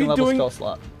as a Are second you level doing? spell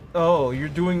slot. Oh, you're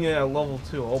doing it at level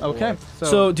 2. Oh, Okay. boy.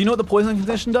 So, do you know what the poison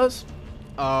condition does?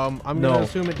 I'm No. gonna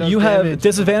assume it does You have damage.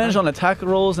 disadvantage on attack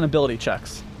rolls and ability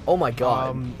checks. Oh my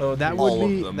god. That All would of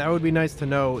be them. that would be nice to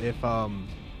know if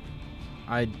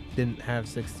I didn't have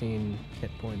 16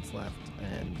 hit points left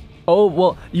and Oh,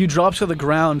 well, you drop to the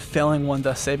ground, failing one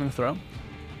death saving throw.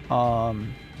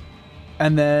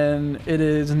 And then it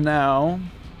is now.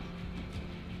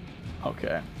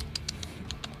 Okay.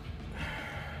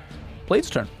 Blade's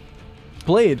turn.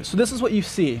 Blade, so this is what you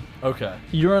see. Okay.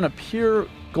 You're in a pure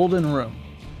golden room.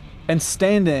 And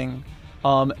standing,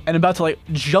 and about to like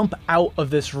jump out of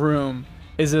this room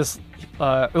is this,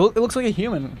 it looks like a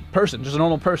human person, just a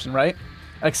normal person, right?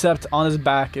 Except on his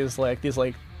back is like these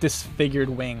like disfigured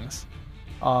wings.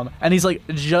 And he's like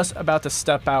just about to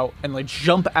step out and like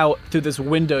jump out through this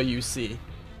window you see.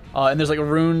 And there's like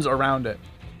runes around it.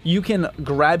 You can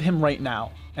grab him right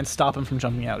now and stop him from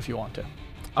jumping out if you want to.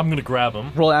 I'm gonna grab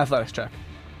him. Roll an athletics check.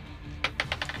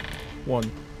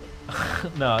 1.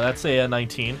 No, that's a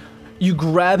 19. You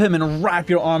grab him and wrap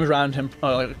your arms around him,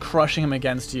 like crushing him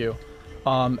against you.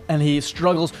 And he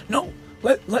struggles. No,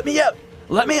 let me out.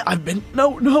 Let me.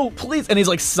 No, please. And he's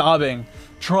like sobbing,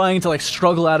 trying to like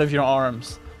struggle out of your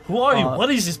arms. Who are you? What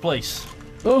is this place?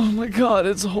 Oh my God,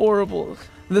 it's horrible.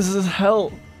 This is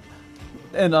hell.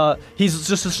 And he's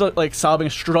just like sobbing,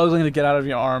 struggling to get out of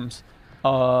your arms.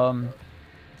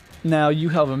 Now you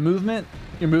have your movement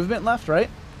left, right?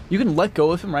 You can let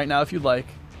go of him right now if you'd like,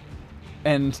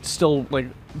 and still like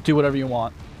do whatever you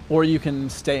want, or you can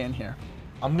stay in here.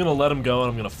 I'm gonna let him go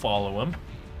and I'm gonna follow him.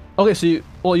 Okay, so you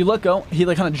let go. He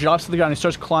like kind of drops to the ground and he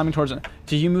starts climbing towards it.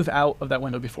 Do you move out of that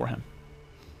window before him,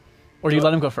 or do you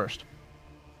let him go first?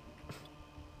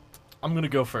 I'm gonna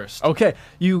go first. Okay,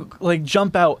 you like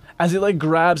jump out as he like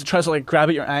tries to like grab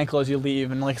at your ankle as you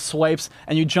leave and like swipes,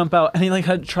 and you jump out and he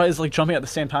like tries like jumping at the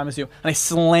same time as you, and he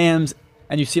slams,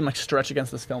 and you see him like stretch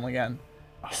against this film again,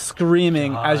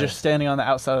 screaming as you're standing on the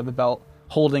outside of the belt,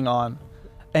 holding on,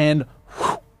 and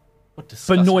What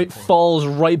disgusting Benoit point. falls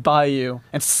right by you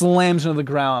and slams into the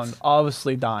ground,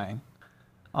 obviously dying.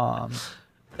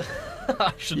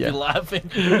 I should Yeah. be laughing.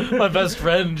 My best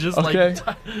friend just Okay.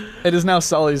 like. It is now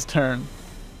Sully's turn.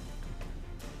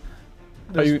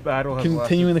 This you battle has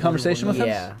continuing the lasted conversation with him?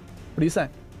 Yeah. What do you say?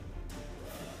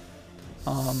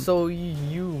 So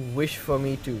you wish for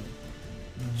me to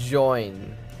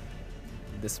join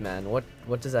this man? What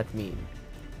does that mean?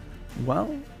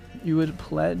 Well, you would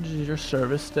pledge your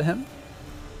service to him.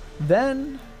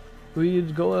 Then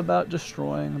we'd go about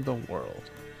destroying the world.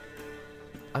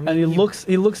 I mean, And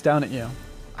he looks down at you.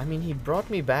 I mean, he brought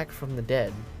me back from the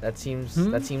dead. That seems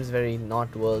very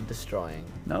not world destroying.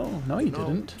 No, you No,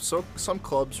 didn't. So some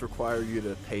clubs require you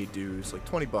to pay dues, like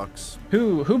 $20.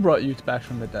 Who brought you back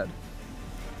from the dead?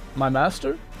 My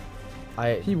master?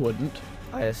 I He wouldn't.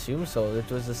 assume so. It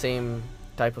was the same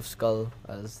type of skull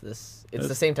as this. It's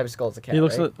the same type of skull as the cat. He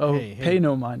looks right? at Hey, pay hey.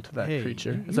 no mind to that Hey,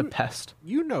 creature. It's you- a pest.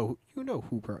 You know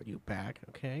who brought you back,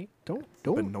 okay? Don't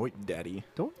Benoit Daddy.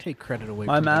 don't take credit away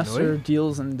My from master Benoit.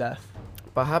 deals in death.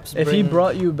 Perhaps If he bring-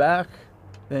 brought you back,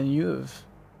 then you have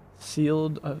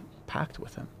sealed a pact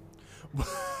with him.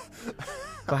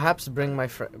 perhaps bring my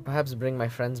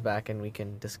friends back and we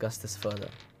can discuss this further.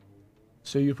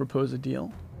 So you propose a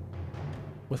deal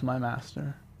with my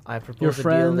master. I propose a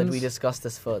deal that we discuss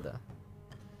this further.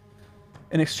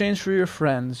 In exchange for your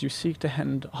friends, you seek to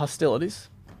end hostilities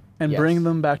and Yes. bring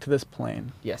them back to this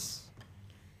plane. Yes.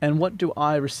 And what do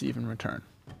I receive in return?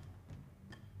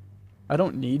 I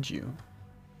don't need you.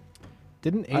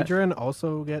 Didn't Adrian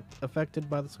also get affected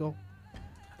by the skull?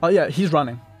 Oh yeah, he's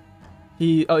running.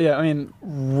 I mean,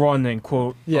 Running,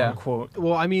 quote, Yeah. unquote.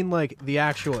 Well, I mean like the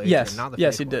actual Adrian, yes, not the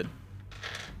yes, fake he did.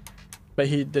 But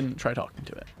he didn't try talking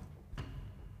to it.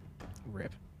 one.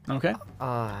 Rip. Okay.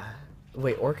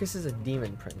 Wait, Orcus is a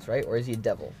demon prince, right? Or is he a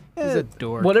devil? He's a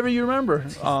dork. Whatever you remember.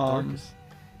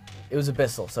 It was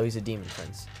Abyssal, so he's a demon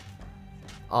prince.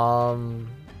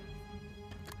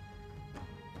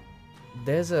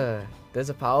 There's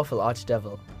a powerful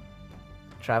archdevil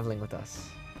traveling with us.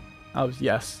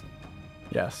 Yes.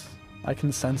 I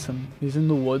can sense him. He's in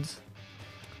the woods.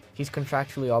 He's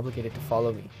contractually obligated to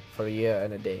follow me for a year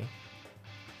and a day.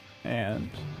 And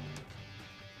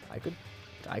I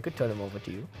could turn him over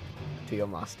to you, to your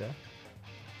master,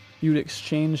 you'd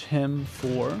exchange him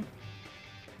for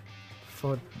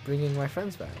for bringing my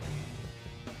friends back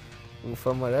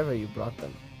from wherever you brought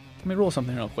them. let me roll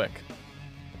something real quick.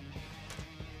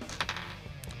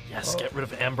 Yes, get rid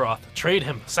of Ambroth. Trade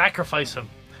him. Sacrifice him.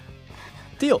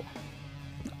 Deal.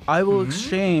 I will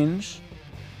exchange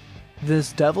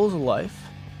this devil's life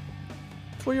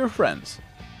for your friends.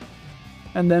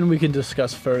 And then we can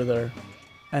discuss further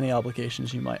any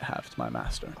obligations you might have to my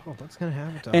master. Oh, that's gonna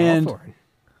happen to And- Hawthorne.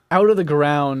 Out of the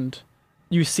ground,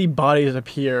 you see bodies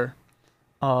appear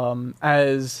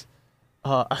as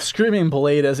a screaming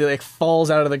blade as he like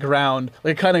falls out of the ground,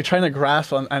 like kind of trying to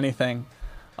grasp on anything.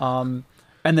 And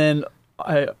then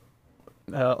like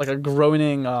a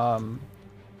groaning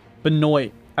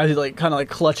Benoit as he like kind of like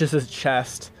clutches his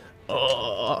chest.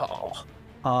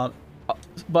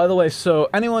 By the way, so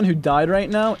anyone who died right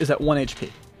now is at 1 HP.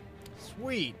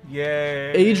 Sweet.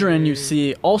 Yay. Adrian, you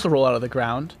see, also roll out of the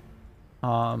ground.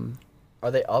 Are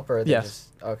they up or are they Yes.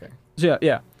 just okay? So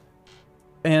yeah.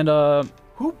 And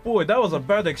Oh boy, that was a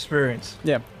bad experience.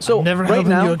 yeah. So Never right helping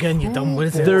now, you again, you dumb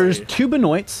wizard. there's 2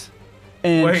 Benoits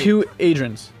and Wait. 2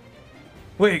 Adrians.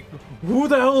 Wait, who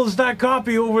the hell is that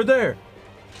copy over there?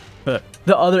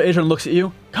 The other Adrian looks at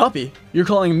you. Copy? You're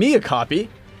calling me a copy?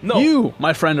 No. You,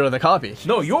 my friend, are the copy.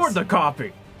 No, you're the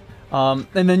copy. And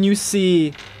then you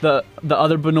see the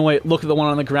other Benoit look at the one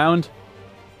on the ground.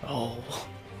 Oh,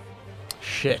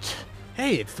 shit.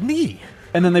 Hey, it's me.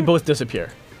 And then they both disappear.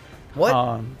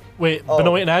 What? Wait,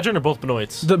 Benoit and Adrian or both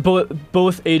Benoits?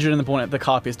 Both Adrian and the Benoit, the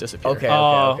copies disappear.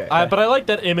 Okay. But I like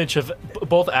that image of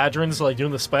both Adrians like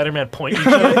doing the Spider-Man point each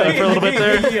other thing for a little bit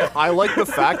there. I like the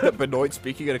fact that Benoit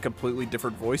speaking in a completely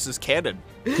different voice is canon.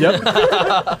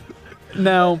 Yep.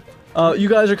 Now, you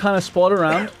guys are kind of sprawled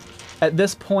around. At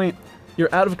this point,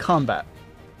 you're out of combat.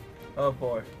 Oh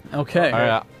boy. Okay. All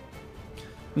right.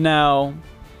 Now,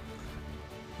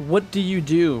 what do you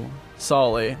do,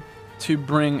 Solly, to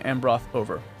bring Ambroth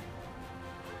over?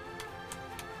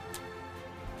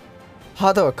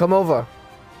 Hathor, come over.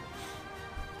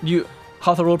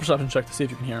 Hathor, roll a perception check to see if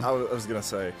you can hear him. I was gonna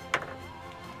say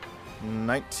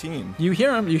 19. You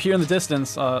hear him. You hear in the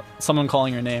distance someone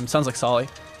calling your name. Sounds like Solly.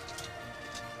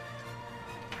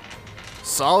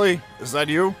 Solly, is that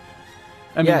you?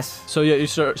 I mean, Yes. So yeah, you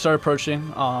start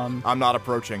approaching. I'm not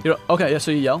approaching. Okay, yeah.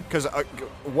 So you yell. Because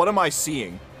what am I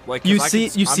seeing? Like 'cause You I see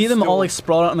can, you I'm see them all still- like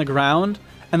sprawled out on the ground,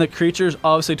 and the creature's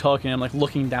obviously talking to them, like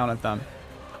looking down at them.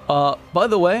 By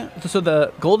the way, so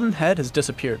the golden head has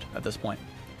disappeared at this point.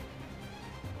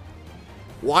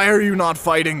 Why are you not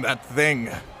fighting that thing?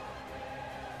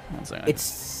 One second.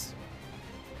 It's.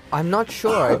 I'm not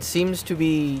sure. It seems to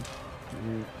be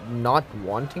not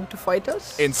wanting to fight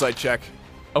us. Insight check.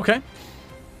 Okay.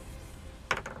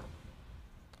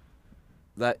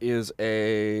 That is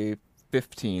a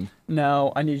 15.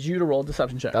 Now I need you to roll a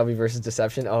deception check. That'll be versus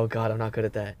deception. Oh god, I'm not good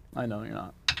at that. I know you're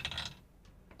not.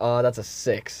 That's a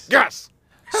 6. Yes!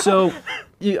 So,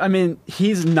 I mean,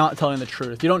 he's not telling the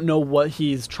truth. You don't know what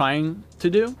he's trying to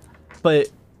do, but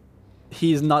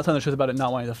he's not telling the truth about it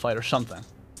not wanting to fight or something.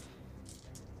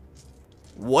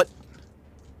 What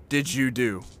did you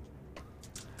do?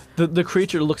 The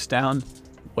creature looks down.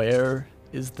 Where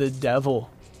is the devil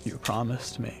you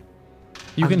promised me?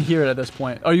 You can hear it at this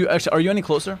point. Are you any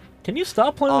closer? Can you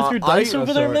stop playing with your dice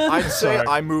over there, man? I'd say Sorry.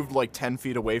 I moved like 10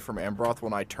 feet away from Ambroth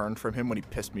when I turned from him when he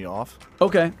pissed me off.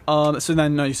 Okay. So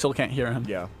then no, you still can't hear him.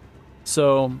 Yeah.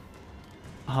 So,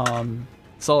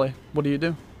 Sully, what do you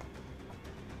do?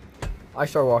 I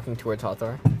start walking towards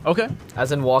Hathor. Okay.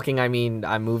 As in walking, I mean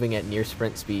I'm moving at near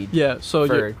sprint speed. Yeah. So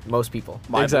For most people.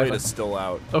 My Exactly. blade is still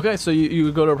out. okay. So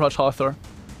you go to approach Hathor.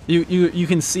 You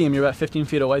can see him. You're about 15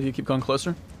 feet away. Do you keep going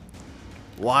closer?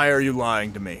 Why are you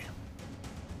lying to me?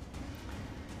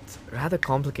 It's rather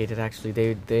complicated, actually.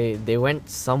 They went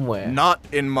somewhere. Not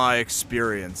in my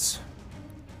experience.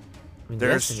 I mean,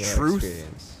 There's yes, in your truth.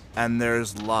 experience. And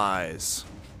there's lies.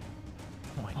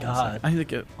 Oh my God. god. I need to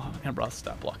get Ambroth's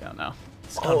stat block out now.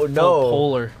 Oh no.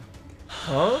 Polar.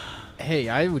 Huh? Hey,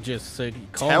 I would just say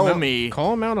Tell me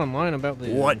call him out online about the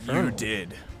what Infernal. you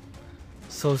did.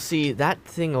 So see that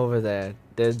thing over there.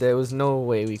 There was no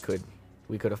way we could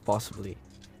have possibly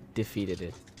defeated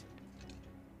it.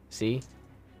 See,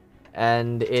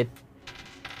 and it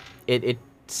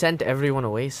sent everyone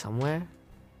away somewhere,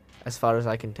 as far as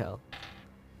I can tell,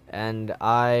 and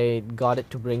I got it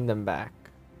to bring them back,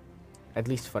 at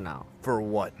least for now, For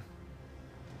what?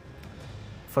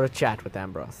 for a chat with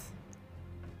Ambroth.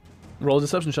 Roll a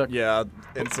deception check. Yeah,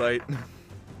 insight.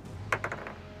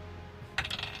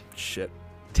 Shit.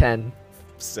 10.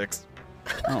 6.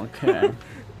 Okay.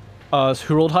 So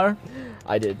who rolled higher?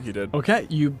 I did. He did. Okay,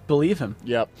 you believe him.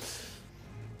 Yep.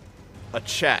 A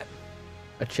chat.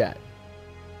 A chat.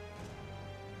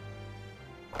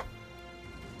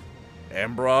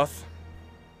 Ambroth.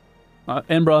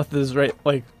 Ambroth is right,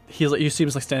 like you see him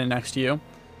like standing next to you.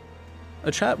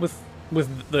 A chat with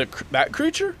that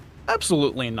creature?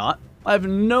 Absolutely not. I have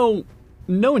no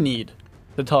need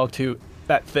to talk to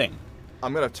that thing.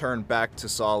 I'm gonna turn back to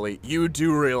Solly. You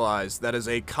do realize that is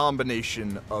a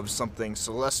combination of something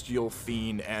celestial,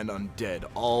 fiend, and undead,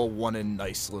 all one in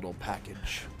nice little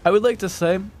package. I would like to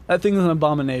say that thing is an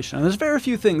abomination, and there's very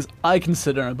few things I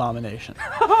consider an abomination.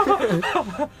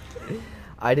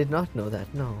 I did not know that.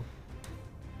 No.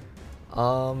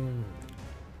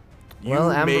 You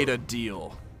Well, made a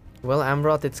deal. Well,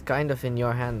 Ambroth, it's kind of in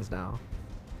your hands now.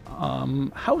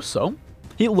 How so?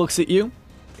 He looks at you.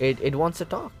 It wants to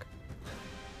talk.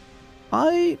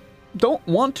 I don't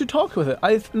want to talk with it.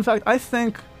 In fact, I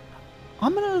think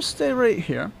I'm gonna stay right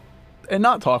here and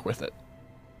not talk with it.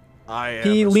 I am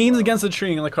He as leans well. against the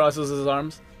tree and like crosses his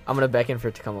arms. I'm gonna beckon for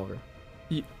it to come over.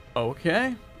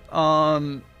 Okay.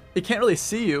 It can't really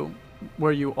see you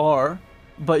where you are,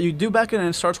 but you do beckon and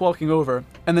it starts walking over,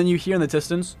 and then you hear in the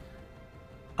distance,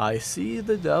 "I see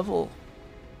the devil.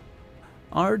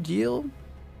 Our deal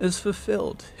is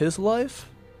fulfilled. His life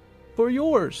for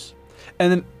yours."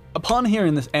 And then upon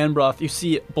hearing this, Ambroth, you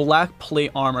see black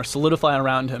plate armor solidify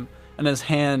around him, and his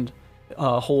hand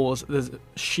holds this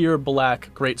sheer black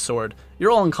greatsword.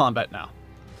 You're all in combat now.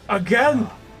 Again?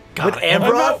 With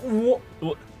Ambroth?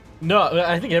 No,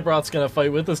 I think Ambroth's gonna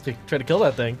fight with us to try to kill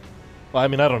that thing. Well, I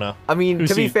mean, I don't know. I mean, We'll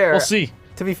to be see. fair, We'll see.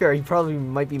 To be fair, he probably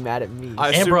might be mad at me. I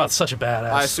assume- Ambroth's such a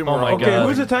badass. I assume oh we're my all god. Okay,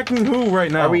 who's attacking who right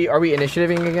now? Are we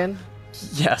initiativing again?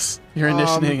 Yes, you're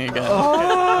initiating again.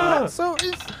 Ah! So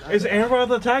Is Amroth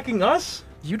attacking us?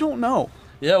 You don't know.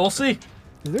 Yeah, we'll see.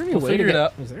 is there any We'll way to figure it get?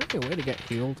 out. Is there any way to get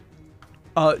healed?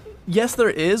 Yes, there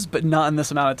is, but not in this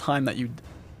amount of time that you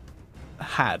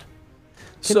had.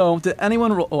 So, did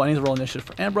anyone roll? Oh, I need to roll initiative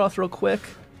for Ambroth real quick.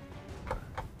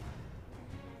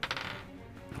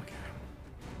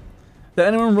 Did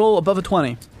anyone roll above a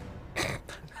 20?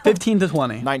 15 to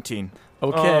 20. 19.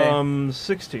 Okay.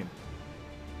 16.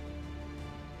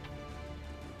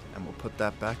 And we'll put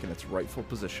that back in its rightful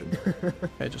position.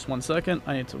 Okay, just 1 second.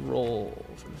 I need to roll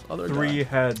for this other Three guy.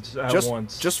 heads at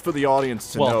once. Just for the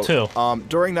audience to Well, know, two.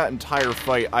 during that entire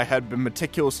fight, I had been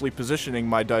meticulously positioning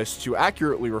my dice to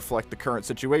accurately reflect the current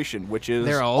situation, which is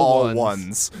They're all all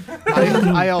ones. ones.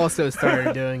 I also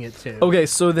started doing it too. Okay,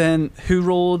 so then who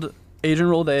rolled?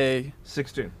 Adrian rolled a.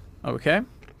 16. Okay.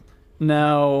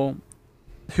 Now,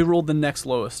 who rolled the next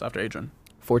lowest after Adrian?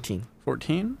 14.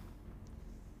 14.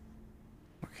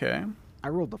 Okay. I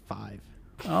rolled a 5.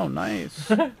 Oh,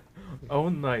 nice. Oh,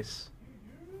 nice.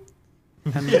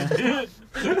 And then,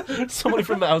 Somebody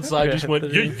from the outside Okay, just went,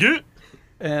 but- yeah, yeah.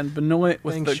 and Benoit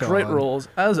with Thanks, the great Sean. rolls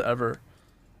as ever.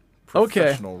 Okay.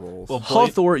 Professional rolls. Well, Blade,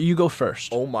 Hathor, you go first.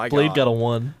 Oh my Blade god. got a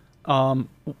 1.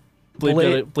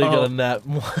 Blade, Blade- got oh. a nat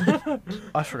 1.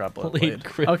 I forgot Blade. Blade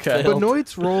crit Okay. failed.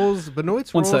 Benoit's rolls.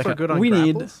 Benoit's One rolls are second. good on We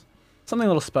need grapples. something a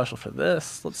little special for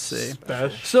this. Let's see.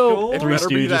 Special. So- It Three better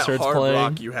be Stooges that starts hard playing.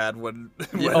 rock you had when,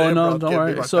 when oh, no, Amroth don't gave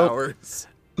worry. me my So- powers.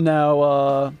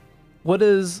 Now, what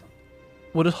does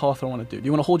Hathor want to do? Do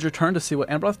you want to hold your turn to see what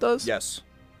Ambroth does? Yes.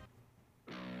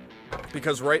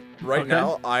 Because right Okay.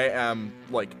 now, I am,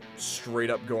 like, straight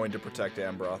up going to protect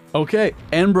Ambroth. Okay.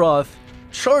 Ambroth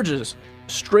charges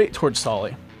straight towards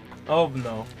Solly. Oh,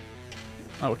 no.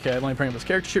 Okay, let me bring up his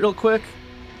character sheet real quick.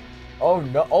 Oh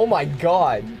no! Oh my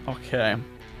God! Okay.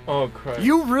 Oh, crap.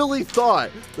 You really thought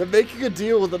that making a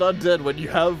deal with an undead when you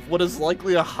have what is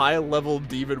likely a high-level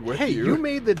demon with Hey, you... you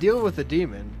made the deal with the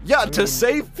demon. Yeah, to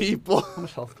save people. How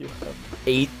much health do you have?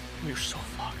 8. You're so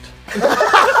fucked.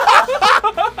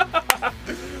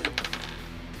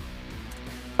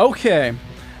 Okay.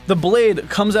 The blade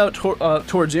comes out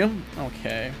towards you.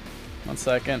 Okay. 1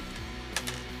 second.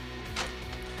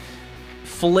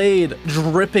 Flayed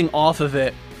dripping off of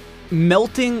it,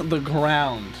 melting the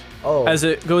ground Oh. as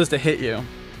it goes to hit you.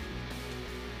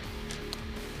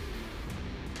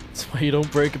 That's why you don't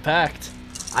break a pact.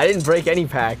 I didn't break any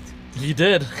pact. You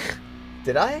did.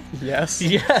 Did I? Yes.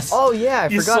 Yes. Oh yeah, I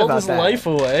you forgot sold about his that. life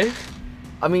away.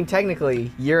 I mean,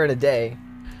 technically, year and a day.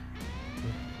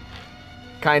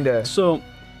 Kinda. So,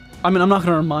 I mean, I'm not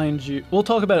going to remind you. We'll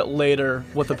talk about it later,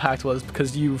 what the pact was,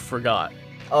 because you forgot.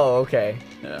 Oh, okay.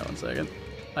 Yeah, 1 second.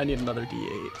 I need another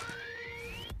D8.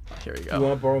 Here we go. You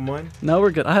want to borrow mine? No,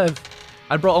 we're good. I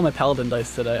brought all my paladin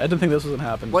dice today. I didn't think this was gonna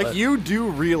happen. Like, but you do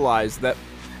realize that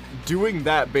doing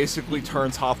that basically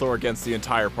turns Hathor against the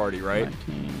entire party, right?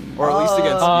 19. Or at least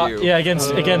against you. Yeah,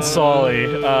 against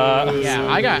Solly. Yeah,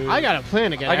 I got a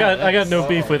plan again. I got no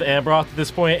beef with Ambroth at this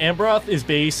point. Ambroth is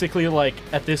basically like,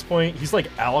 at this point, he's like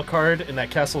Alucard in that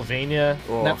Castlevania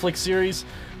Oh. Netflix series,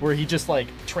 where he just like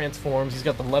transforms. He's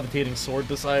got the levitating sword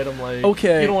beside him. Like,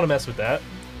 Okay. you don't want to mess with that.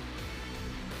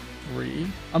 3.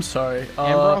 I'm sorry.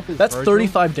 Ambroth is That's Virgil?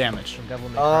 35 damage. From Devil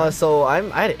May Cry. So I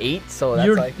had 8, so that's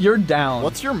You're like you're down.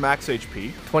 What's your max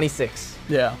HP? 26.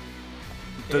 Yeah.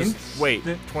 Wait,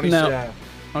 26. No. Yeah.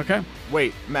 Okay.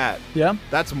 Wait, Matt, Yeah.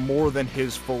 that's more than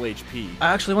his full HP.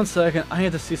 Actually, 1 second. I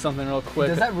need to see something real quick.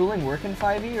 Does that ruling work in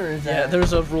 5e or is Yeah, that?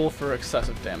 there's a rule for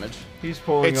excessive damage. He's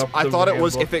pulling It's, up I the thought it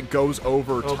was handbook. if it goes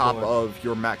over Oh, top boy. of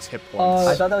your max hit points.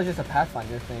 I thought that was just a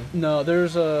Pathfinder thing. No,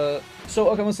 there's a. So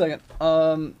okay, 1 second.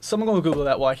 Someone go Google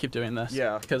that while I keep doing this.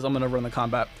 Yeah. Because I'm gonna run the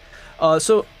combat.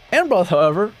 So Ambroth,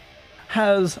 however,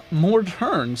 has more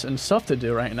turns and stuff to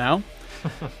do right now.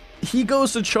 He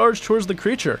goes to charge towards the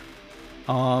creature.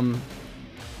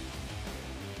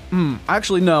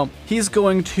 Actually, no. He's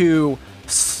going to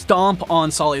stomp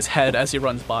on Solly's head as he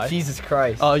runs by. Jesus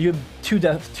Christ. You have two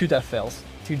death fails.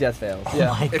 2 death fails. Yeah.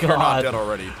 My if you're not God. dead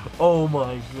already. Oh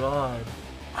my God.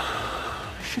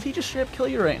 Should he just straight up kill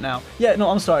you right now? Yeah, no,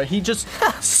 I'm sorry. He just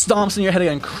stomps in your head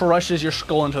again, crushes your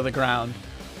skull into the ground.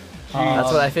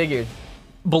 That's what I figured.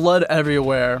 Blood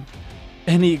everywhere.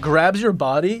 and he grabs your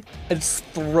body and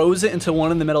throws it into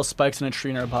one of the metal spikes in a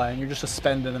tree nearby, and you're just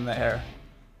suspended in the air.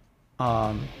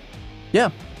 Yeah,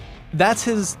 that's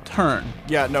his turn.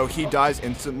 Yeah, no, he dies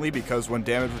instantly because when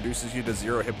damage reduces you to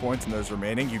 0 hit points and there's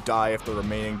remaining, you die if the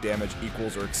remaining damage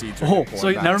equals or exceeds your hit point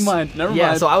so max. never mind.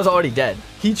 Yeah, so I was already dead.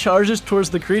 He charges towards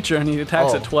the creature and he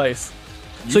attacks it twice.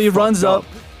 You So he fucked runs up up.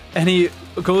 and he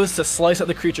goes to slice at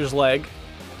the creature's leg.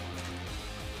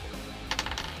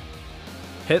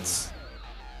 Hits.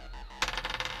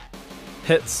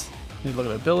 Hits. Need to look at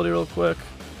the ability real quick.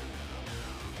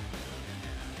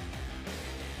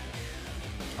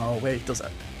 Oh wait, does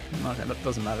that? Okay, that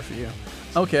doesn't matter for you.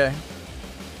 Okay.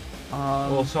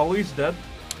 Well, Sully's dead.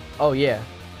 Oh yeah.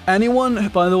 Anyone,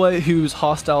 by the way, who's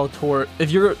hostile toward,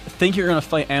 if you think you're gonna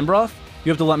fight Ambroth, you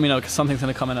have to let me know because something's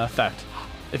gonna come into effect.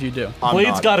 If you do. Blade's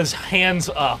not. got his hands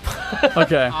up.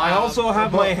 Okay. I also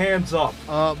have my hands up.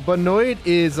 Benoit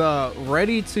is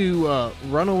ready to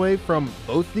run away from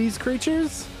both these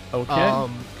creatures. Okay.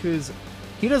 Because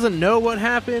he doesn't know what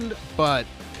happened, but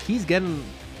he's getting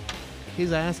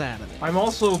his ass out of it. I'm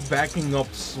also backing up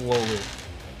slowly.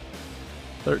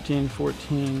 13,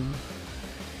 14,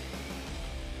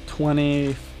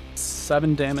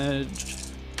 27 damage.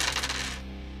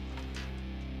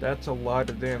 That's a lot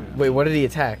of damage. Wait, what did he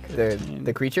attack?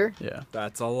 The creature? Yeah.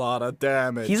 That's a lot of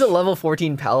damage. He's a level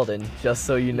 14 paladin, just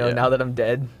so you know, Yeah. now that I'm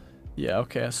dead. Yeah,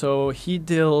 okay. So he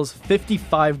deals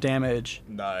 55 damage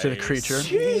to the creature.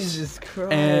 Jesus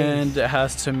Christ. And it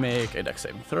has to make a dex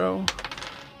saving throw.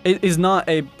 It is not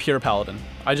a pure paladin.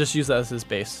 I just use that as his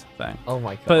base thing. Oh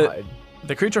my god. But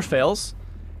the creature fails,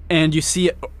 and you see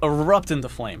it erupt into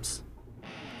flames.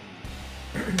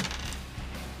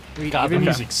 God, the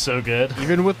music's so good.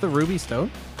 Even with the ruby stone?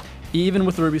 Even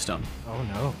with the ruby stone. Oh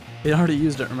no. It already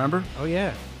used it, remember? Oh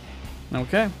yeah.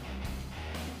 Okay.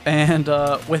 And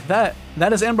with that,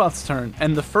 that is Ambroth's turn.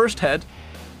 And the first head,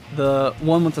 the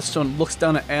one with the stone, looks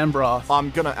down at Ambroth. I'm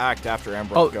gonna act after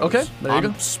Ambroth Oh, goes. okay, there you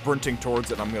I'm go. sprinting towards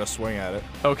it and I'm gonna swing at it.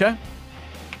 Okay.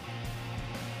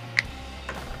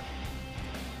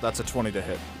 That's a 20 to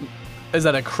hit. Is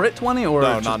that a crit 20 or?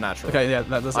 No, just- not natural. Okay, yeah,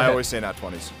 that doesn't I hit. always say nat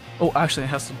 20s. Oh, actually, it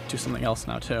has to do something else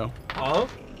now, too. Huh?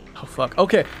 Oh, fuck.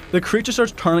 Okay, the creature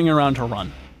starts turning around to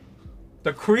run.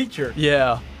 The creature.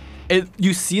 Yeah.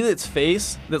 You see its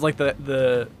face, that like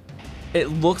it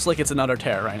looks like it's another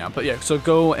terror right now. But yeah, so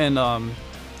go and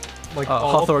Like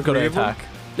all Hathor, go to three of them? attack.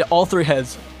 Yeah, all three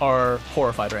heads are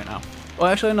horrified right now. Well,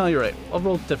 actually, no, you're right. I'll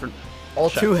roll different. All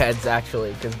check. 2 heads,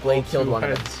 actually, because Blade killed Two one of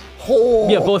heads. them. Oh!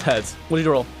 Yeah, both heads. What did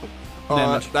you roll?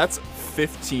 Damage. That's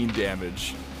 15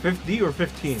 damage. 50 or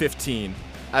 15? 15.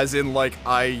 As in, like,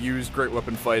 I used Great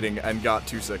Weapon Fighting and got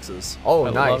 2 6s. Oh,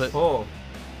 I nice. love it. Oh.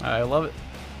 I love it.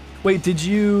 Wait, did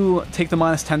you take the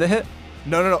minus 10 to hit?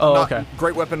 No, Oh, not okay.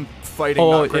 Great Weapon Fighting,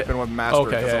 Oh, not Great yeah. Weapon Master, Okay,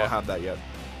 because yeah, I yeah. don't have that yet.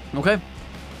 Okay.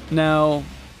 Now,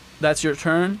 that's your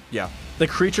turn. Yeah. The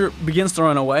creature begins to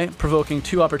run away, provoking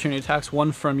 2 opportunity attacks,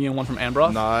 one from you and one from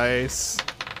Ambroth. Nice.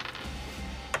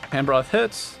 Ambroth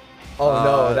hits. Oh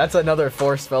no, that's another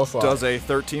 4 spell slot. Does a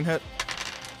 13 hit?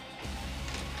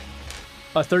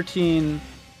 A 13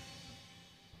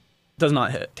 does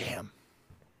not hit. Damn.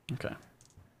 Okay.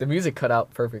 The music cut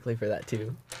out perfectly for that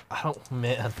too. I don't,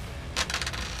 man.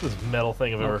 This metal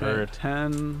thing I've ever Okay, heard.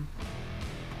 10,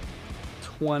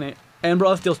 20.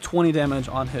 Ambroth deals 20 damage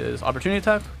on his opportunity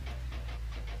attack.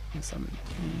 17,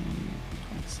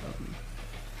 27.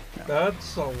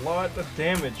 That's a lot of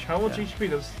damage. How much Yeah. HP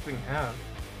does this thing have?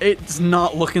 It's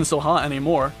not looking so hot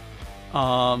anymore.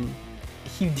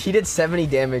 He did 70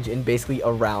 damage in basically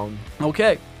a round.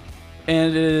 Okay.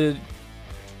 And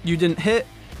you didn't hit.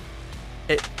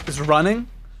 It is running.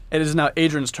 It is now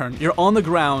Adrian's turn. You're on the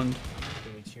ground.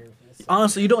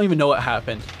 Honestly, you don't even know what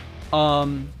happened.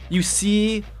 You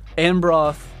see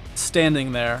Ambroth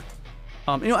standing there.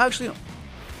 Actually,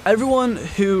 everyone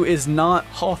who is not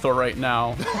Hathor right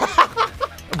now,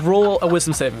 roll a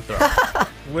wisdom saving throw.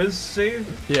 Wiz save?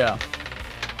 Yeah.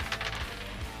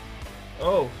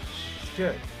 Oh,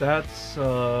 shit. That's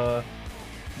a... Oh,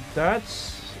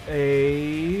 that's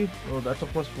a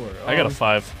 +4. I got a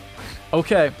 5.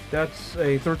 Okay. That's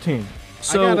a 13.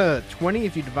 So I got a 20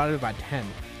 if you divide it by 10.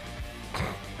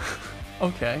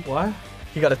 okay. What?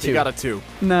 He got a 2. You got a 2.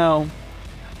 Now,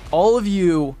 all of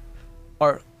you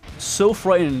are so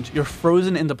frightened, you're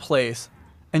frozen into place,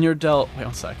 and you're dealt. Wait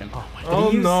 1 second. Oh my Oh,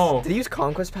 no. Did he use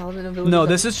Conquest Paladin ability? No,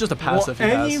 this is just a passive he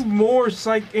any has. more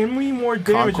damage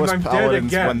Conquest and I'm dead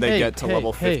Paladins, again. when they Hey, get to hey,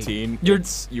 level hey. 15, You're-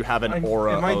 you have an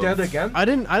aura Am I of... dead again? I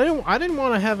didn't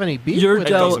want to have any beef You're with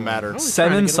It dealt doesn't matter. I was trying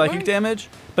to 7 get psychic away. damage,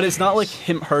 but it's not like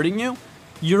him hurting you.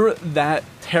 You're that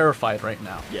terrified right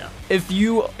now. Yeah. If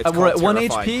you It's were at called 1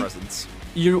 terrifying HP, presence.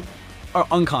 you are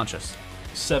unconscious.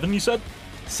 7, you said?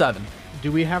 7.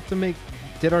 Do we have to make?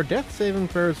 Did our death saving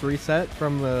throws reset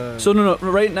from the? So no,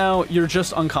 right now you're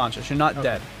just unconscious. You're not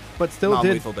dead. but still did.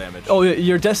 Non-lethal damage. Oh, yeah,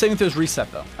 your death saving throw is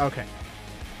reset though. Okay.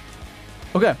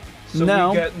 Okay. So now,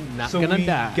 we get, Not so gonna we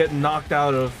die. get knocked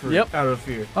out of Yep. out of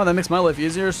fear. oh, that makes my life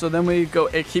easier. So then we go.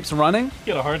 It keeps running.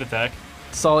 Get a heart attack.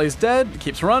 Solly's dead. It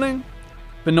keeps running.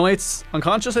 Benoit's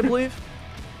unconscious, I believe.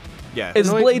 Yeah. It's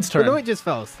Benoit- Blade's turn. Benoit just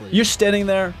fell asleep. You're standing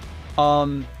there.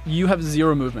 You have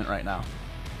 0 movement right now.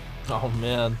 Oh,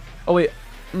 man. Oh wait,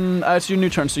 it's your new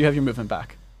turn, so you have your movement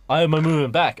back. I have my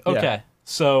movement back. Yeah. Okay.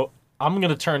 So I'm going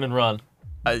to turn and run.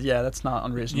 Yeah, that's not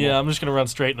unreasonable. Yeah, I'm just going to run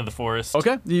straight into the forest.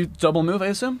 Okay, you double move, I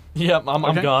assume. Yep, I'm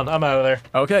Okay. gone. I'm out of there.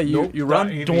 Okay, you Nope, you not run.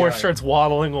 ABI. Dwarf starts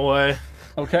waddling away.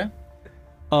 Okay.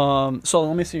 So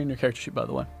let me see your new character sheet, by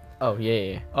the way. Oh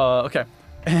yeah. Okay,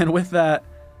 and with that,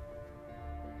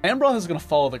 Ambroth is gonna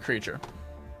follow the creature.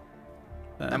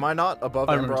 Am I not above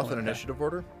I remember Ambroth something in like that. initiative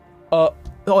order?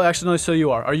 Oh, actually, no. So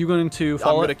you are. Are you going to I'm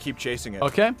follow gonna it? keep chasing it.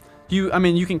 Okay. I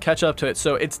mean, you can catch up to it.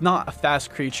 So it's not a fast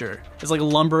creature. It's like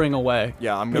lumbering away.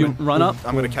 Yeah, I'm You gonna run up.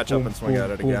 I'm gonna catch up and swing at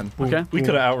it again. Okay. We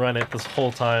could have outrun it this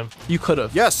whole time. You could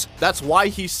have. Yes, that's why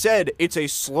he said it's a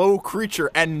slow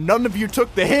creature, and none of you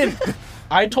took the hint.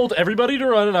 I told everybody to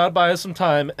run and I'd buy us some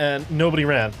time, and nobody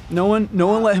ran. No one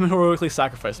let him heroically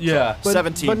sacrifice himself. Yeah. But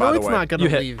 17, by the Benoit's way. not gonna You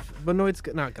hit. leave. Benoit's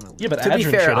not gonna leave. Yeah, but To be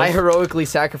Adrian fair, should've. I heroically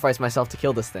sacrificed myself to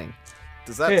kill this thing.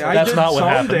 Does that? Hey, I That's did not what some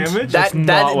happened. damage. That's That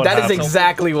not what that is happened.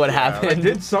 exactly what I happened.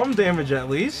 did some damage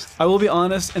at least. I will be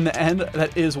honest. In the end,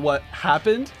 that is what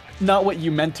happened, not what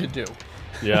you meant to do.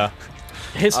 Yeah.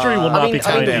 History will not be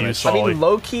kind to you, I Solly. mean,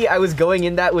 low key, I was going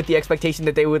in that with the expectation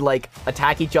that they would like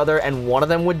attack each other and one of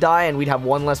them would die and we'd have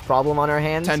one less problem on our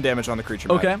hands. 10 damage on the creature.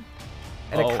 Matt. Okay.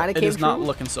 And it kind of It came is not true.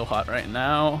 looking so hot right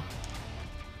now.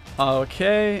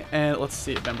 Okay, and let's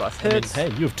see if Ambroth I mean, hits. hey,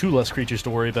 you have 2 less creatures to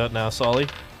worry about now, Solly,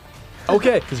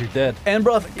 Okay, because you're dead.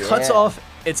 Ambroth cuts Yeah. off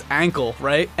its ankle,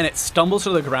 right? And it stumbles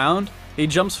to the ground. He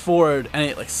jumps forward and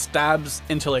it like stabs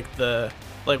into like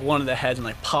one of the heads and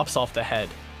like pops off the head.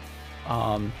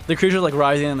 The creature's like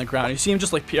rising on the ground. You see him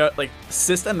just like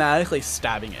systematically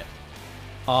stabbing it.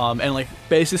 And like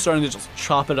basically starting to just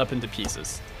chop it up into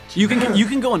pieces. You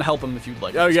can go and help him if you'd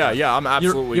like. Oh yeah, I'm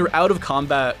absolutely. You're out of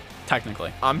combat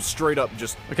technically. I'm straight up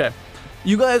just. Okay.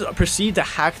 You guys proceed to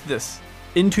hack this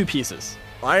into pieces.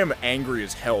 I am angry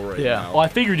as hell right Yeah. now. Well, I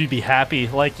figured you'd be happy.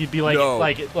 Like, you'd be like, No.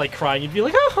 like crying. You'd be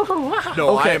like, oh, wow.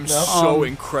 No, I Okay, am no. so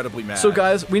incredibly mad. So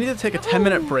guys, we need to take a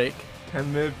 10-minute break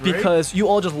 10-minute break. because you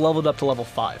all just leveled up to level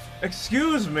 5.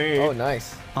 Excuse me. Oh,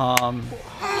 nice. Um,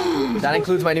 That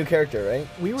includes my new character, right?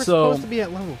 We were So- supposed to be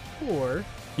at level 4.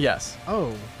 yes.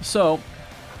 Oh. So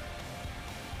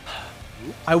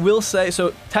I will say,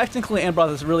 so technically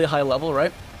Ambroth is really high level,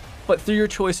 right? But through your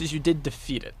choices, you did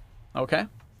defeat it. Okay.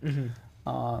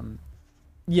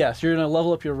 Yes, you're gonna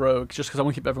level up your rogue just because I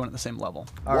want to keep everyone at the same level.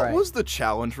 All what right. was the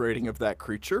challenge rating of that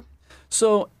creature?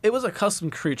 So it was a custom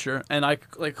creature, and I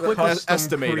like quickly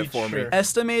Estimate it for me. creature.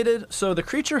 estimated. So the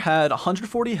creature had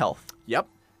 140 health, Yep.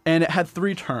 and it had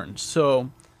 3 turns. So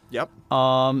Yep.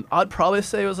 I'd probably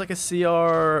say it was like a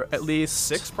CR at least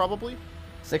 6 probably.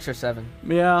 6 or 7.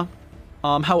 Yeah.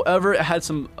 However, it had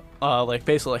some like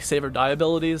basically like save or die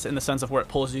abilities in the sense of where it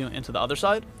pulls you into the other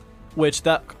side, which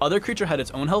that other creature had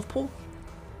its own health pool.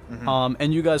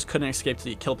 And you guys couldn't escape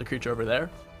to kill the creature over there.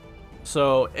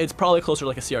 So it's probably closer to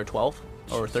like a CR 12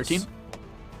 or 13.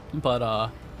 But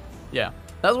yeah.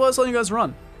 That's why I was letting you guys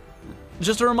run.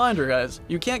 Just a reminder, guys,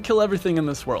 you can't kill everything in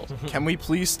this world. Can we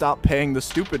please stop paying the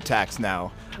stupid tax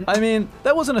now? I mean,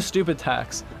 that wasn't a stupid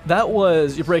tax. That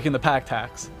was you're breaking the pack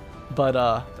tax. But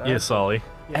Yeah, Solly.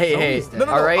 Hey, hey. No,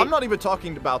 All right. I'm not even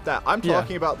talking about that. I'm Yeah.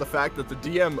 talking about the fact that the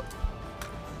DM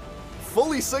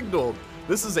fully signaled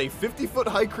this is a 50-foot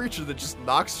high creature that just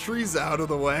knocks trees out of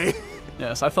the way.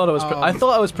 yes, I thought it was I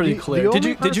thought I was pretty clear. Did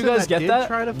you guys get that?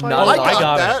 Try to fight Not it? at all. I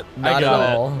got that. it. Not I at got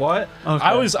it. all. What? Okay.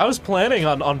 I was planning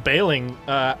on bailing,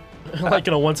 like,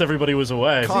 once everybody was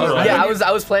away. Connor, So, Yeah,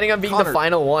 I was planning on being Connor, the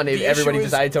final one if the everybody issue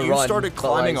is decided to you run. started but,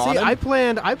 climbing like, on See, him.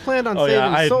 I planned on Oh, saving yeah,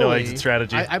 I had Sully. no exit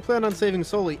strategy. I planned on saving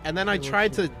Sully, and then I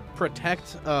tried to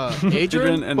protect Adrian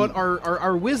Adrian, and- but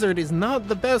our wizard is not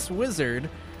the best wizard.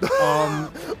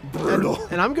 Brutal.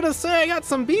 And I'm gonna say I got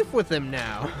some beef with him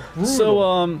now.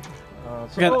 So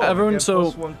again, everyone. get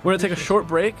So +1 we're gonna take a short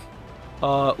break.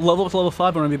 Level up to level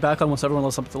 5. We're gonna be back on once everyone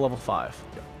levels up to level 5.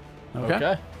 Okay.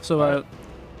 Okay. So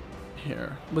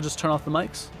here, we'll just turn off the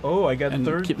mics. Oh, I got And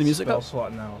third keep the music spell up.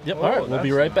 slot now. Yep, Oh, all right, we'll be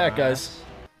that's right back, nice. guys.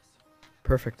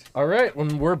 Perfect. All right,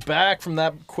 when we're back from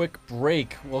that quick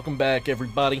break, welcome back,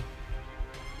 everybody.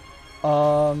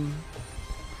 Now,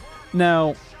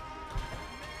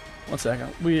 one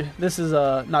second. This is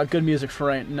not good music for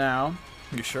right now.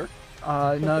 You sure?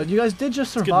 No, you guys did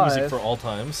just It's survive. good music for all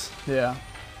times. Yeah.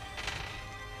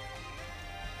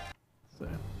 So,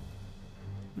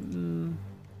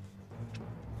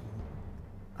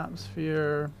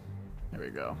 atmosphere. There we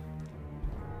go.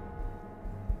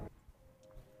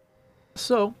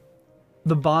 So,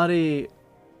 the body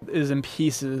is in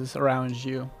pieces around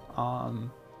you.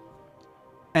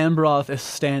 Ambroth is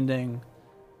standing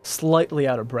slightly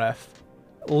out of breath,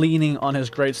 leaning on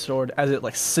his greatsword as it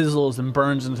like sizzles and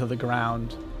burns into the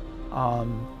ground.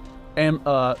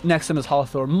 Next to him is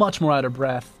Hawthorne, much more out of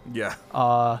breath. Yeah.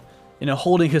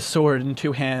 Holding his sword in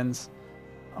two hands.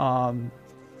 And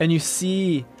you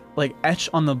see, like, etched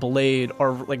on the blade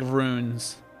are like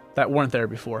runes that weren't there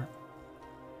before.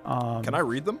 Can I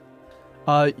read them?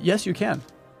 Yes, you can.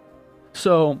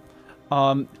 So,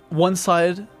 one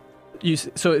side,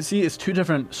 it's two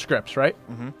different scripts, right?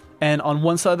 Mm-hmm. And on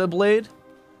one side of the blade,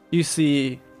 you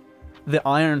see the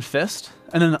Iron Fist,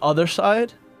 and then the other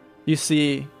side, you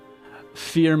see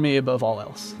 "Fear me above all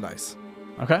else." Nice.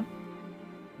 Okay.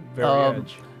 Very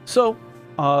edge. So,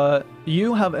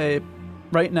 you have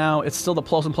right now, it's still the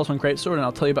 +1/+1 greatsword, and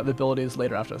I'll tell you about the abilities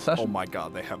later after the session. Oh my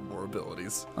god, they have more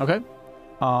abilities. Okay.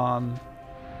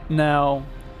 Now,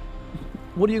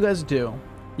 what do you guys do?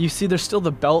 You see there's still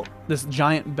the belt, this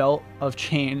giant belt of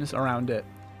chains around it.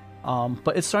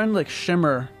 But it's starting to like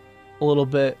shimmer a little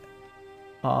bit.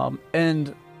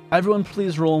 And everyone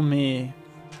please roll me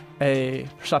a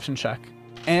perception check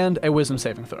and a wisdom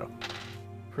saving throw.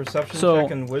 Perception So-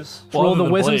 check and whiz. Well, roll other the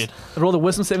than wisdom blade. roll the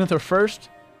wisdom saving throw first.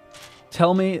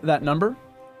 Tell me that number,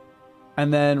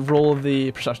 and then roll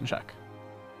the perception check.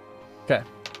 Okay.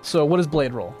 So what does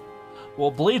Blade roll? Well,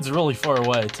 Blade's really far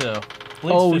away, too.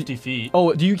 Blade's Oh, 50 feet.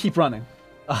 Oh, do you keep running?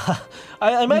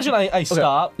 I imagine I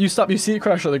stop. You stop. You see it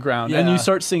crash to the ground, and Yeah. you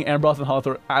start seeing Ambroth and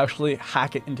Hawthorne actually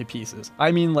hack it into pieces.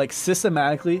 I mean, like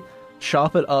systematically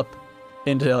chop it up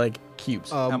into like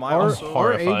cubes. Am I Are also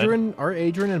horrified?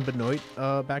 Adrian and Benoit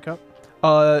back up?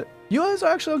 You guys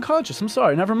are actually unconscious. I'm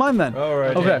sorry. Never mind then. All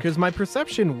right. Okay. Because my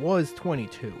perception was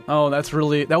 22. Oh, that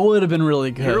would have been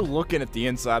really good. You're looking at the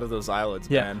inside of those eyelids,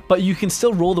 Yeah, man. but you can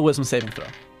still roll the wisdom saving throw.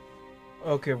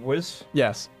 Okay, whiz.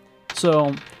 Yes.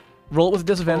 So, roll it with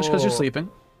disadvantage because you're Oh. sleeping.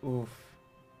 Oof.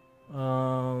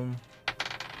 Oh,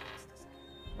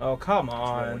 come Roll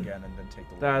on. again and then take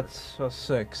the That's a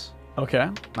 6. Okay.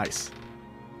 Nice.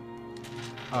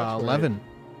 11.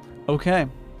 Okay.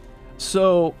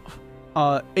 So,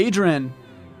 Adrian,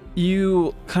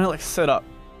 you kind of like sit up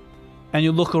and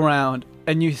you look around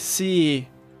and you see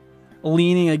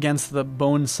leaning against the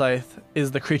bone scythe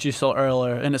is the creature you saw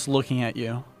earlier, and it's looking at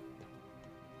you.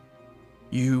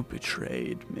 You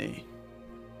betrayed me.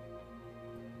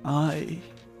 I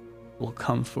will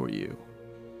come for you.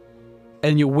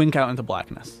 And you wink out into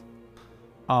blackness.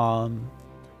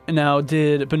 Now,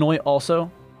 did Benoit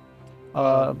also?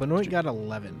 Benoit got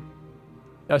 11.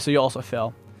 So you also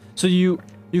fail. So you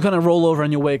kind of roll over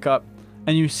and you wake up,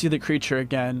 and you see the creature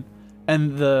again,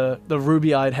 and the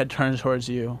ruby-eyed head turns towards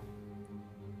you.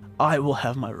 I will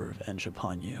have my revenge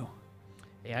upon you.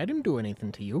 Hey, I didn't do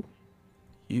anything to you.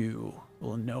 You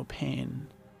will know pain,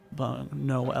 but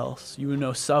no else. You will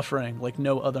know suffering like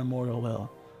no other mortal will.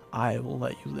 I will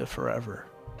let you live forever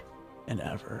and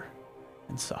ever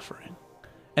in suffering.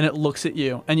 And it looks at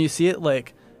you, and you see it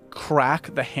like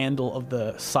crack the handle of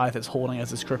the scythe it's holding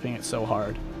as it's gripping it so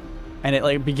hard. And it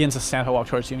like begins to stamp and walk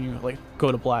towards you, and you like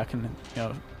go to black, and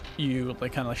you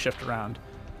like kind of like shift around.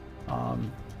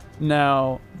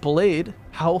 Now, Blade,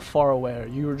 how far away are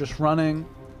you? You were just running.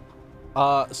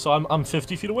 So I'm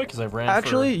 50 feet away because I ran.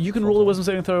 Actually, you can roll a wisdom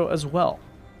saving throw as well.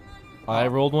 I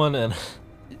rolled one and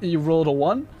You rolled a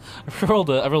 1? I rolled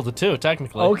a 2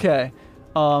 technically. Okay.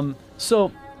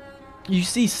 So you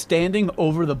see standing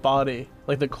over the body,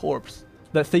 like the corpse,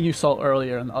 that thing you saw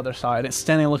earlier on the other side. It's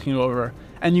standing looking over,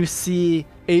 and you see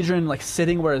Adrian like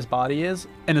sitting where his body is,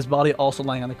 and his body also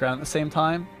lying on the ground at the same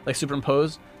time, like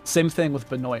superimposed. Same thing with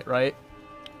Benoit, right?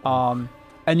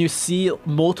 And you see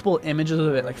multiple images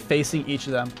of it like facing each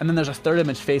of them, and then there's a third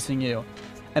image facing you,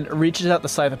 and it reaches out the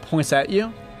side and points at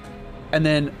you, and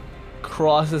then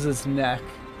crosses its neck,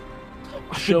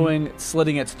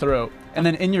 slitting its throat. And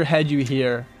then in your head you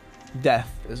hear, "Death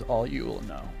is all you will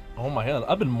know." Oh my god,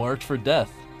 I've been marked for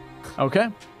death. Okay.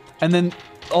 And then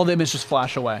all the images just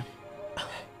flash away.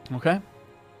 Okay.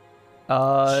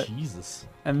 Jesus.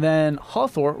 And then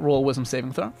Hawthorne, roll a wisdom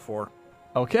saving throw. 4.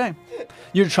 Okay.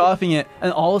 You're chopping it,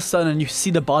 and all of a sudden you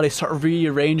see the body start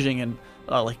rearranging and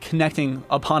like connecting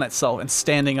upon itself and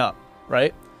standing up,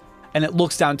 right? And it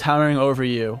looks down, towering over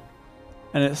you,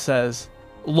 and it says,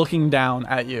 looking down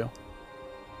at you,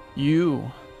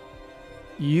 you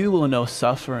will know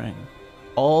suffering.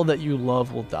 All that you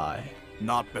love will die.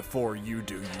 Not before you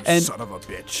do, you And son of a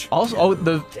bitch.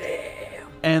 Also,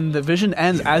 and the vision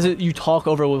ends as you talk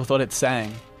over with what it's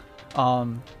saying.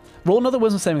 Roll another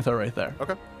wisdom saving throw right there.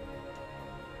 Okay.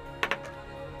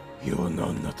 You will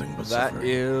know nothing but That suffering.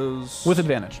 is With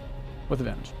advantage. With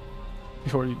advantage.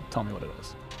 Before you tell me what it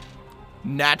is.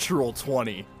 natural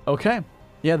 20. Okay.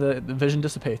 Yeah, the vision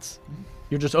dissipates.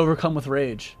 You're just overcome with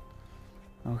rage.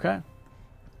 Okay.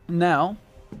 Now,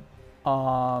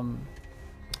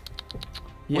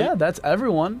 yeah, that's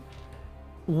everyone.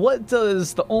 What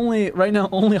does right now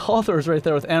only Hawthor is right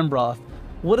there with Ambroth.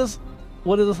 What does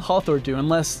Hawthor do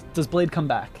unless does Blade come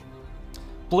back?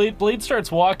 Blade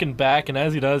starts walking back, and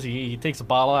as he does, he takes a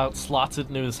bottle out, slots it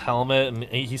into his helmet, and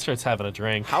he starts having a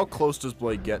drink. How close does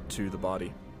Blade get to the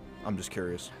body? I'm just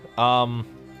curious. Well,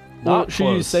 Not should you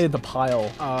close. say the pile?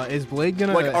 Is Blade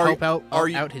gonna Like, help are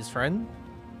you- out his friend?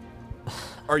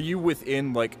 Are you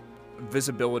within like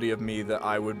visibility of me that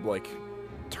I would like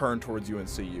turn towards you and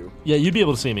see you? Yeah, you'd be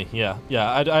able to see me. Yeah.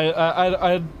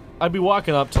 I'd be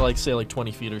walking up to say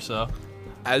 20 feet or so.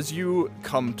 As you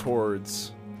come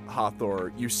towards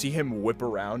Hathor, you see him whip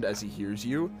around as he hears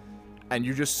you, and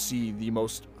you just see the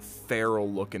most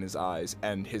feral look in his eyes,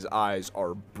 and his eyes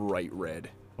are bright red.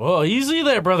 Whoa, easy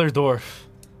there, brother dwarf.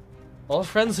 All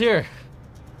friends here.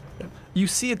 You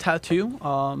see a tattoo,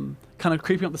 kind of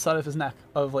creeping up the side of his neck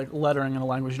of lettering in a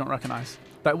language you don't recognize.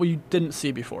 That you didn't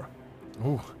see before.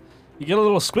 Ooh, you get a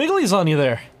little squigglies on you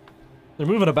there. They're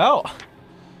moving about.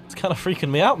 It's kind of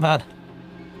freaking me out, man.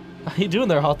 How you doing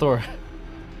there, Hathor?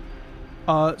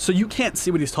 So you can't see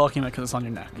what he's talking about because it's on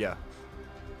your neck. Yeah.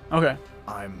 Okay.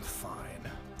 I'm fine.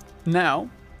 Now,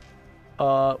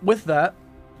 with that,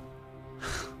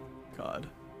 God.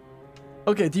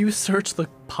 Okay, do you search the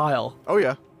pile? Oh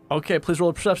yeah. Okay, please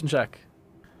roll a perception check.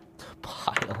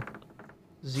 Pile.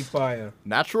 Zephyr.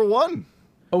 Natural 1.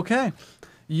 Okay.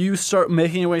 You start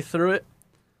making your way through it,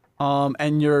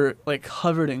 and you're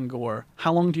covered in gore.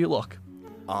 How long do you look?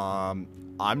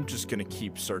 I'm just gonna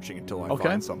keep searching until I Okay.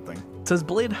 find something. Does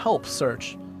Blade help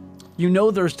search? You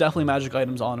know there's definitely magic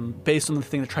items on him based on the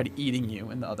thing that tried eating you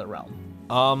in the other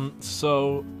realm.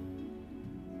 So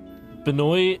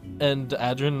Benoit and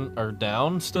Adrian are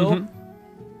down still.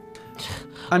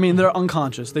 I mean, they're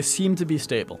unconscious. They seem to be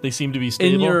stable. They seem to be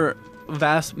stable. In your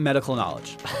vast medical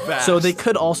knowledge. Vast. So they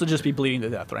could also just be bleeding to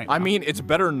death right now. I mean, it's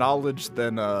better knowledge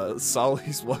than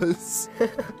Sully's was.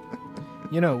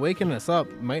 Waking us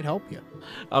up might help you.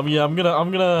 Yeah, I'm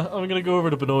gonna go over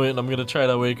to Benoit and I'm gonna try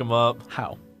to wake him up.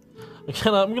 How?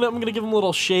 I'm gonna give him a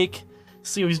little shake,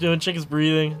 see what he's doing, check his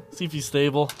breathing, see if he's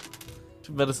stable.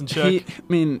 Do a medicine check.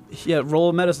 Roll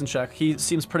a medicine check. He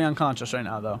seems pretty unconscious right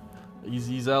now, though.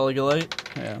 He's out like a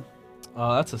light. Yeah.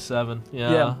 Oh, that's a 7.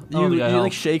 Yeah. Yeah. Oh, the guy You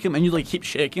helped. shake him, and you keep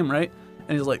shaking him, right?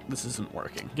 And he's like, "This isn't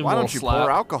working." Give him Why a don't little you slap.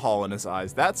 pour alcohol in his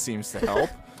eyes? That seems to help.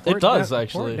 It does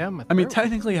actually. I mean,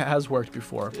 technically, it has worked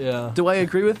before. Yeah. Do I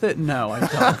agree with it? No, I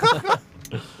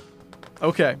don't.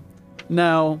 Okay.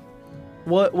 Now,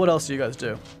 what else do you guys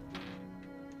do?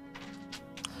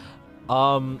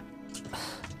 I'm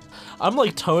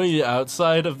towing the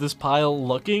outside of this pile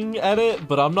looking at it,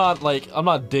 but I'm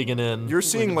not digging in. You're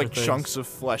seeing looking for things. chunks of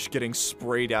flesh getting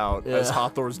sprayed out as Yeah.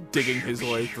 Hathor's digging his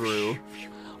way through.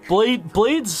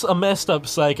 Blade's a messed up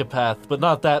psychopath, but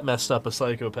not that messed up a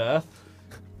psychopath.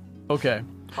 Okay.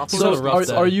 He's So, had a rough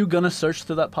day. are you gonna search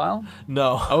through that pile?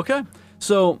 No. Okay.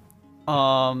 So,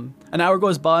 an hour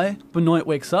goes by. Benoit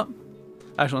wakes up.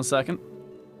 Actually, 1 second.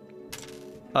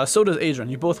 So does Adrian.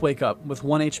 You both wake up with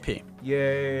 1 HP.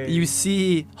 Yay. You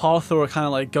see Hathor kind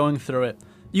of going through it.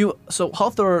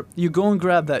 Hathor, you go and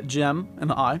grab that gem in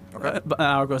the eye. Okay. But an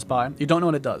hour goes by. You don't know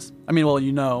what it does. I mean, well,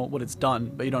 you know what it's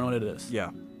done, but you don't know what it is. Yeah.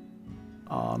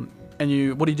 And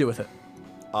what do you do with it?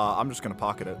 I'm just gonna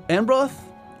pocket it. Ambroth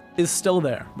is still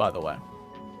there, by the way.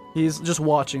 He's just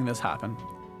watching this happen.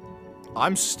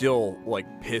 I'm still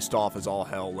pissed off as all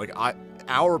hell.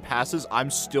 Hour passes, I'm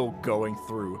still going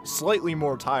through. Slightly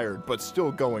more tired, but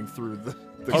still going through the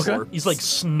Okay. corpse. He's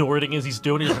snorting as he's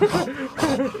doing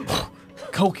it.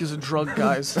 Coke is a drug,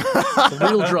 guys. It's a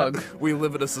real drug. We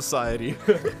live in a society.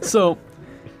 So,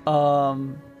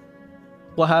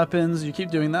 what happens? You keep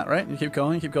doing that, right? You keep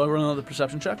going, roll another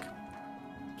perception check.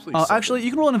 Please. Actually,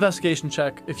 you can roll an investigation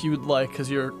check if you would like, because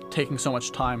you're taking so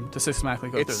much time to systematically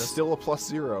go through it's this. still a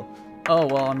 +0. Oh,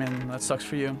 well, I mean, that sucks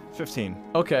for you. 15.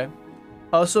 Okay.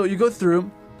 So you go through,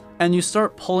 and you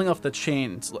start pulling off the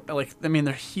chains. Like, I mean,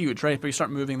 they're huge, right? But you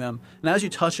start moving them, and as you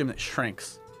touch them, it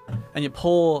shrinks, and you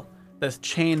pull this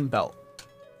chain belt,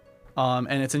 and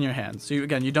it's in your hand. So you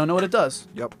don't know what it does.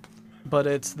 Yep. But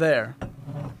it's there.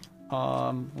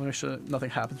 Let me make sure nothing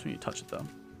happens when you touch it, though.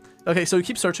 Okay, so you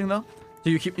keep searching, though.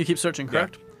 You keep searching,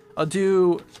 correct? Yeah. I'll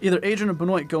do either Adrian or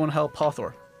Benoit go and help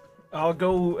Hawthor. I'll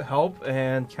go help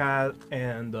and cat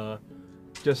and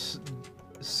just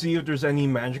see if there's any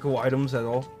magical items at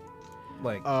all.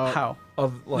 Like How?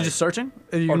 of You're like just searching?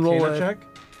 You can roll Arcana a check.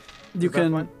 You Is that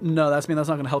can. fine? No, that's not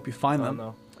going to help you find them.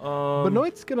 No.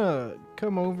 Benoit's gonna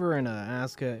come over and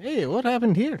ask, "Hey, what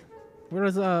happened here? Where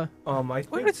is I think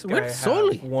where's I have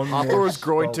Soli? one Hathor more is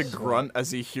going to spell slot. grunt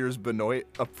as he hears Benoit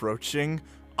approaching.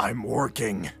 I'm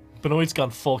working. Benoit's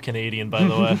gone full Canadian, by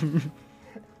the way.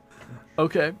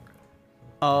 Okay.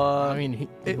 I mean,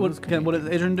 What is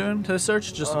Adrian doing to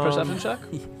search? Just a perception check?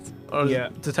 Or yeah.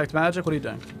 detect magic? What are you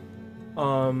doing?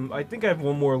 I think I have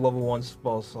one more level 1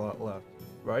 spell slot left,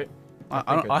 right?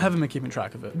 I haven't been keeping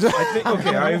track of it. I think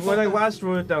okay. When I last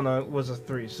wrote it down, it was a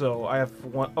 3, so I have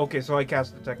 1. Okay, so I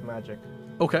cast detect magic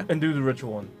Okay. and do the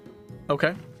ritual one,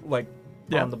 Okay. like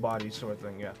Yeah. on the body sort of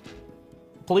thing. Yeah.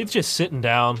 Blade's just sitting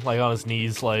down, like on his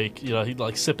knees, like, you know, he's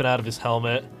like sipping out of his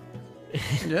helmet.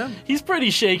 Yeah. He's pretty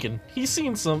shaken. He's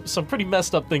seen some pretty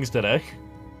messed up things today.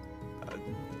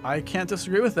 I can't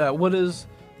disagree with that. What is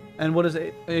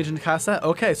Agent cast that?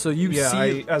 Okay, so you Yeah,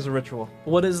 see. as a ritual.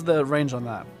 What is the range on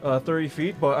that? 30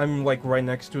 feet, but I'm like right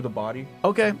next to the body.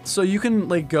 Okay, so you can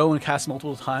like go and cast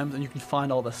multiple times, and you can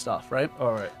find all this stuff, right?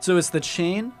 All right. So it's the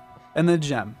chain and the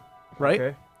gem, right?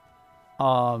 Okay.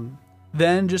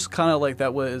 Then just kind of like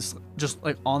that was just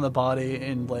like on the body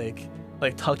and like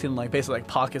tucked in like basically like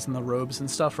pockets in the robes and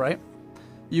stuff, right?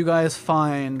 You guys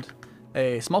find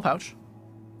a small pouch.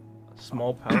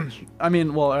 Small pouch. I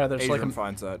mean, well, rather it's Adrian like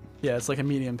finds that. it's like a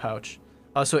medium pouch.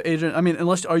 So Adrian, I mean,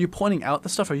 are you pointing out the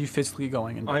stuff? Or are you physically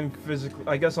going and?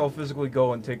 I guess I'll physically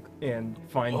go and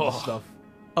find the stuff.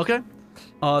 Okay.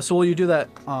 So while you do that,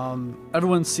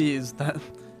 everyone sees that.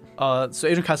 So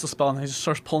Adrian casts a spell and he just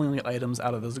starts pulling the items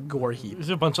out of this gore heap. There's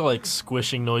a bunch of like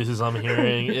squishing noises I'm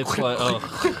hearing. It's like,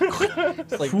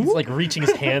 it's like he's like reaching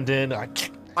his hand in.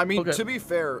 I mean, Okay. to be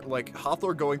fair, like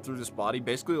Hathor going through this body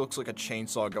basically looks like a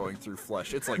chainsaw going through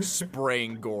flesh. It's like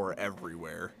spraying gore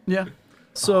everywhere. Yeah.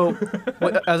 So,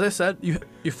 as I said,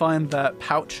 you find that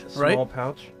pouch, right? Small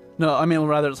pouch. No, I mean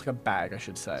rather it's like a bag, I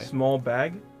should say. Small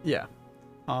bag. Yeah.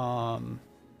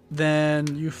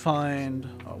 Then you find.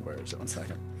 Oh, where is it? 1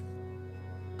 second.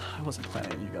 I wasn't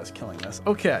planning on you guys killing this.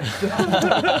 Okay.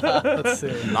 Let's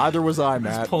see. Neither was I,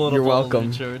 Matt. Pulling You're up all the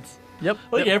welcome. shirts. Yep.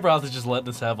 Like yep. Ambroth is just letting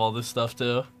us have all this stuff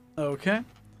too. Okay.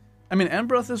 I mean,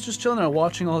 Ambroth is just chilling there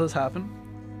watching all this happen.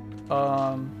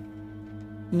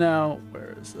 Now,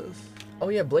 where is this? Oh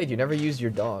yeah, Blade, you never used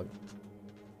your dog.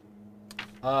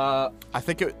 I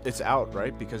think it's out,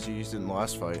 right? Because you used it in the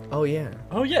last fight. Oh yeah.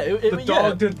 Oh yeah, The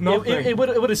dog did nothing. It would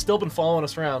have still been following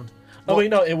us around. Oh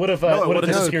wait, no, it would have no, it would've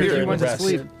disappeared disappeared. during It the went to rest.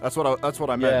 sleep. That's what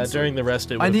I meant. Yeah, so- during the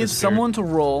rest it would I have need disappeared. someone to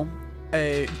roll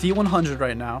a D100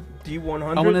 right now.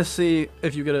 D100. I want to see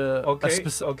if you get a Okay.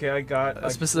 Okay, I got a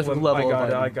specific I level got of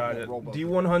it. I item. got it. Roll both.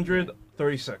 D100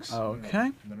 36.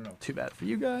 Okay. No. Too bad for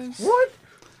you guys. What?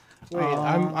 wait,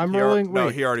 I'm He al- rolling. No,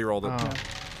 Wait, he already rolled it.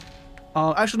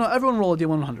 Actually, no. Everyone roll a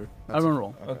D100. Everyone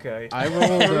roll. Okay. I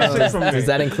rolled. 36 from me. Does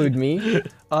that include me?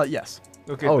 Yes.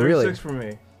 Okay, Oh, 36 really? for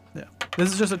me. Yeah.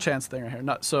 This is just a chance thing right here.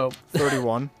 Not so.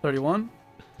 31. 31.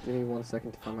 Give me 1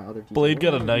 second to find my other. Blade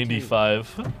got a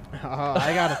 95.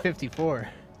 I got a 54.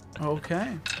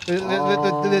 Okay.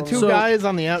 The two So- guys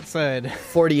on the outside.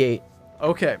 48.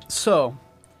 Okay. So,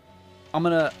 I'm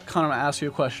gonna kind of ask you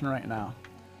a question right now.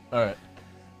 All right.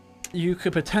 You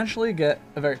could potentially get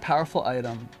a very powerful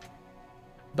item,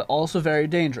 but also very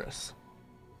dangerous,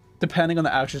 depending on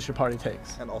the actions your party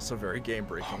takes. And also very game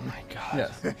breaking. Oh my god.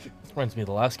 Yes. Reminds me of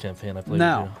the last campaign I played.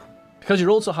 Now, with because you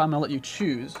rolled so high, I'm gonna let you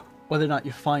choose whether or not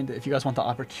you find it. If you guys want the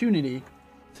opportunity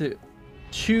to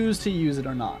choose to use it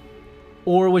or not,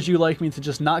 or would you like me to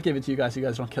just not give it to you guys so you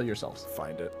guys don't kill yourselves?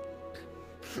 Find it.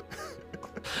 you.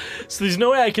 So there's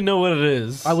no way I can know what it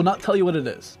is. I will not tell you what it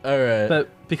is, All right. but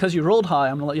because you rolled high,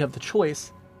 I'm gonna let you have the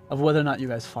choice of whether or not you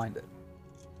guys find it.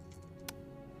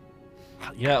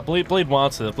 Yeah, Blade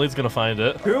wants it. Blade's gonna find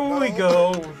it. Here we go.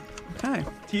 Okay.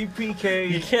 You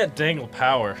TPK. can't dangle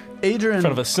power in Adrian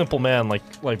front of a simple man like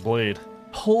Blade.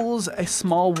 pulls a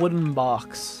small wooden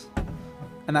box,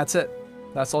 and that's it.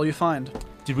 That's all you find.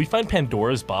 Did we find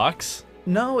Pandora's box?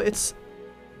 No, it's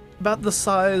about the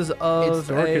size of It's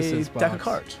Dorcas's a deck of box.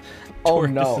 cards. Oh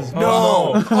no.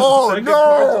 No! Oh Second no!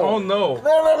 person- Oh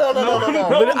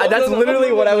no! That's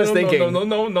literally what I was thinking.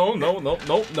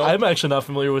 No. I'm actually not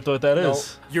familiar with what that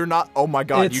is. You're not. Oh my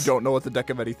god, you It's- don't know what the Deck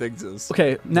of Many Things is.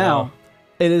 Okay, now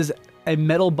it is a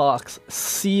metal box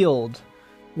sealed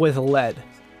with lead,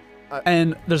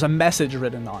 and there's a message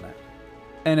written on it,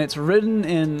 and it's written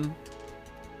in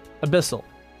Abyssal.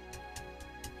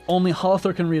 Only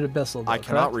Hawthor can read Abyssal. Though, I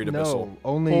cannot correct? read Abyssal. No,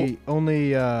 only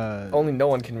Only no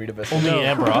one can read Abyssal. Only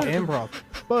Ambroth. Ambroth.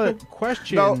 But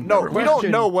question. No, we don't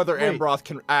question- know whether wait, Ambroth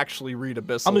can actually read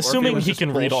Abyssal. I'm or if assuming was he just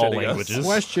can read all bullshitting us.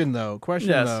 languages. Question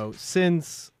Yes. though.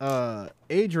 Since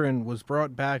Adrian was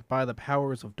brought back by the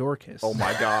powers of Dorcas, Oh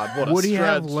my god, what a would he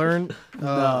have stretch. learned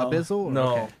No. Abyssal?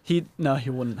 No. Okay. He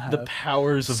wouldn't have. The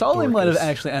powers of Sully might have Dorcas.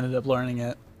 actually ended up learning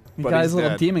it. The But guy's he's a little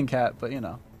dead. demon cat, but you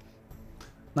know,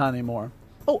 not anymore.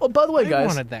 Oh, by the way, I guys,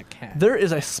 wanted that cat. there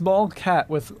is a small cat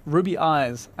with ruby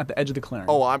eyes at the edge of the clearing.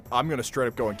 Oh, I'm gonna straight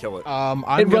up go and kill it.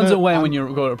 it runs away when you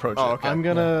go to approach Oh, it. okay. I'm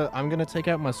gonna take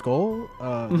out my skull,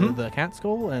 the cat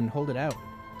skull, and hold it out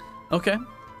Okay.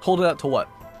 Hold it out to what?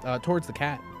 towards the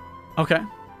cat. Okay.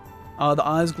 The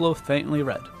eyes glow faintly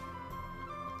red.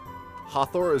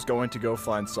 Hathor is going to go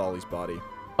find Solly's body.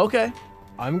 Okay.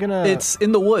 I'm gonna. It's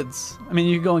in the woods. I mean,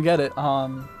 you can go and get it.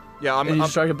 Yeah, And you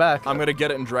just drag it back. I'm gonna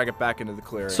get it and drag it back into the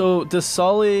clearing. So does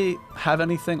Sully have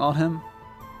anything on him?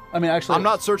 I mean, actually. I'm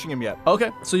not searching him yet.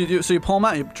 Okay. So you pull him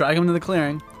out. You drag him into the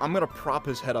clearing. I'm gonna prop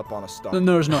his head up on a stump. Then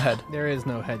there's no head. There is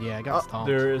no head. Yeah, I got stomped.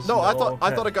 There is No, I thought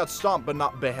head. it got stomped, but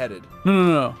not beheaded.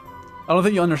 No. I don't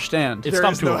think you understand. It's There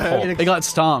stomped is to no a head. halt. It got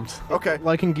stomped. Okay.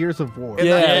 Like in Gears of War. In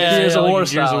Yeah, that case- Gears of like War in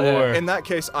Gears style. of yeah. War. In that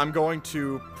case, I'm going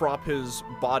to prop his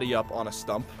body up on a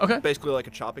stump. Okay. Basically like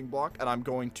a chopping block, and I'm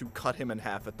going to cut him in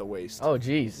half at the waist. Oh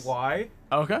jeez. Why?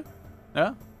 Okay.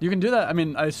 Yeah. You can do that. I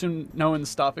mean, I assume no one's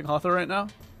stopping Hathor right now.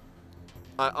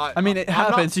 I mean, it I'm not-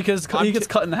 happens because I'm he gets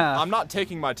cut in half. I'm not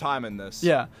taking my time in this.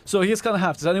 Yeah. So he gets cut in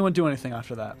half. Does anyone do anything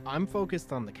after that? I'm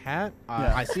focused on the cat.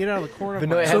 Yeah. I see it out of the corner of But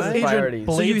my no, it eye. has Adrian, priorities.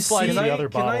 So you Blade slides see- the other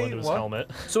Can I- bottle into his what?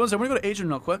 helmet. So we're gonna go to Adrian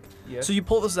real quick. Yeah. So you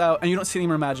pull this out and you don't see any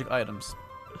more magic items.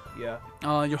 Yeah.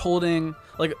 You're holding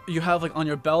like you have like on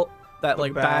your belt that The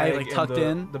like bag like and tucked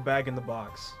in, The bag in the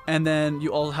box. and then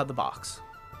you also have the box.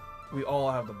 We all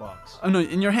have the box. Oh no,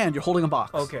 in your hand you're holding a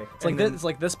box. Okay, It's like and this. then- It's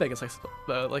like this big. It's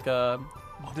like a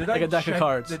Did like I a deck check, of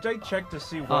cards. Did I check to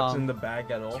see what's Um, in the bag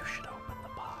at all? should open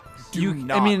the box. Do I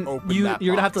not mean, open you're that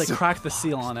gonna have to like box. crack the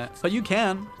seal on it, but you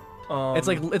can. It's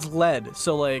like Um, it's lead,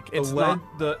 so like it's the lead,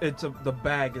 not. the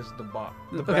bag is the box.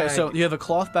 Okay, so you have a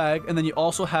cloth bag, and then you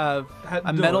also have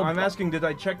a metal. I'm asking, did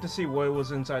I check to see what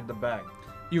was inside the bag?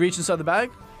 You reach inside the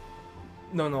bag.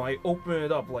 No, I open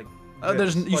it up like.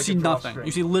 There's this, you like see a nothing. drawstring.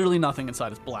 You see literally nothing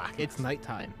inside. It's black. It's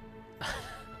nighttime.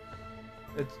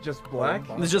 It's just black.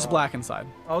 It's just black inside.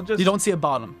 I'll just. You don't see a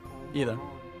bottom either.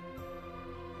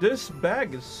 This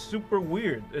bag is super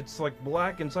weird. It's like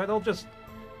black inside. I'll just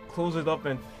close it up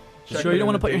and. check Sure, it you don't in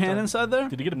want to the put your hand daytime. inside there?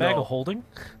 Did you get a bag No. of holding?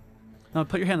 No,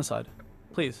 put your hand aside.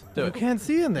 Please do You it. can't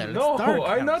see in there. It's No, dark.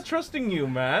 I'm not trusting you,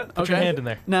 Matt. Put your hand in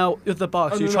there. Now with the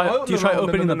box, Oh, do you no, try? no, Do you no, try no, no,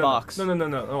 opening no, the no, box?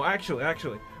 No.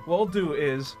 Actually, what I'll do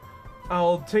is,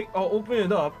 I'll open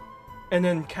it up, and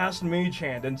then cast Mage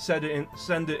Hand and send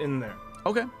it in there.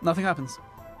 Okay, nothing happens.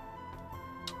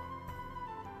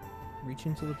 Reach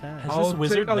into the bag. Has this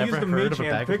wizard I'll never use the heard Mage of a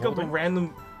Hand, bag of pick up a holding?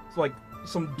 random, like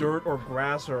some dirt or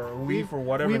grass or a leaf or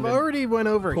whatever. We've and then already went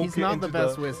over. poke He's it not the into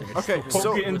best the- wizard. Okay, Poke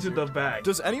so it into the bag.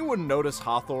 does anyone notice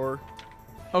Hathor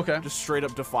Okay. just straight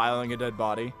up defiling a dead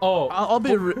body? Oh, I'll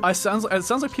be. It sounds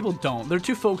like people don't. They're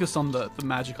too focused on the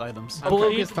magic items. I'm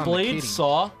Blade, focused on the Blade kitty.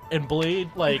 saw, and Blade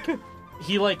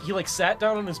he sat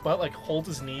down on his butt, like holds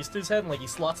his knees to his head, and like he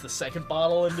slots the second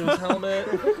bottle into his helmet.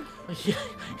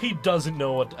 he doesn't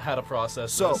know how to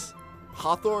process So, this.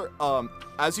 Hathor,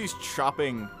 as he's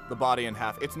chopping the body in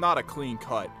half, it's not a clean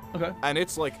cut. Okay. And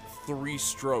it's like 3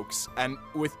 strokes, and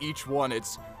with each one,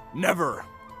 it's never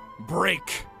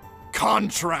break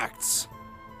contracts.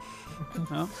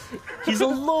 He's a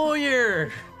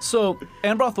lawyer. So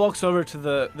Ambroth walks over to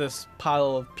this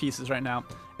pile of pieces right now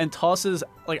and tosses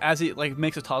as he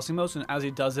makes a tossing motion. As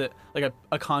he does it,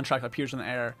 a contract appears in the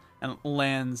air and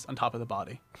lands on top of the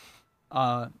body,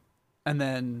 and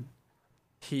then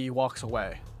he walks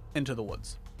away into the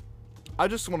woods. I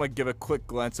just want to give a quick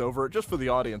glance over it, just for the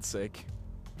audience sake.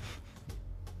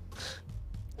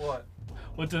 What?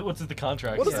 What does the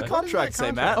contract What does say? the contract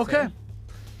say, Matt? Okay,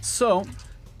 so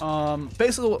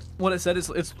basically what it said is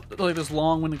it's like this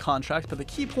long-winded contract, but the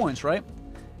key points, right,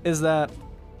 is that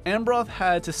Ambroth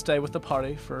had to stay with the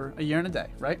party for a year and a day,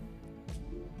 right?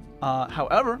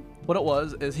 However, what it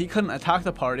was is he couldn't attack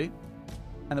the party,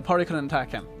 and the party couldn't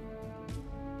attack him.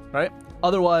 right?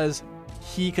 Otherwise,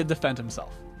 he could defend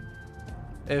himself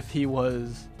if he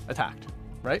was attacked,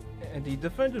 right? And he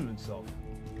defended himself.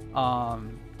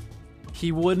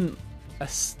 He wouldn't.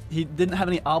 He didn't have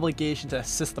any obligation to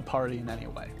assist the party in any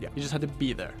way. Yeah. He just had to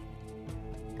be there.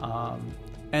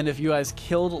 And if you guys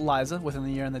killed Liza within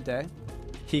the year and the day,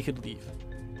 he could leave.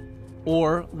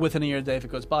 Or within a year and a day, if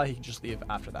it goes by, he could just leave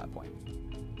after that point.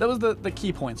 That was the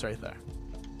key points right there.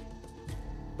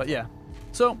 But yeah,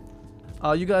 so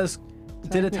you guys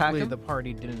did attack Technically, him. the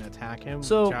party didn't attack him.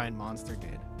 So- the giant monster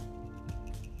did.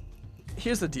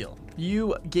 Here's the deal.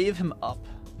 You gave him up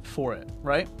for it,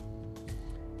 right?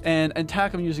 And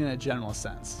attack him using in a general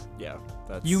sense. Yeah,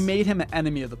 that's. You made him an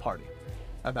enemy of the party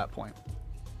at that point.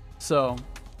 So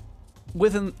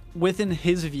within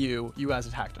his view, you guys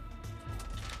attacked him.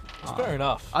 Fair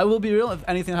enough. I will be real, if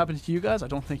anything happened to you guys, I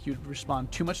don't think you'd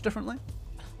respond too much differently.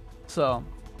 So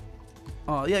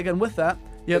yeah, again with that,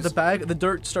 you have the bag, the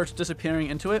dirt starts disappearing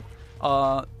into it.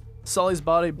 Sully's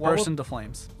body bursts into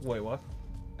flames. Wait, what?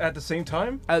 At the same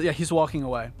time? Yeah, he's walking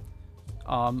away.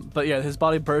 But yeah, his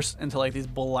body bursts into like these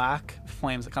black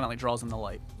flames that kind of like draws in the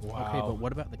light. Wow. Okay, but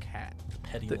what about the cat?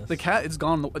 Pettiness. The cat is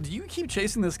gone. Do you keep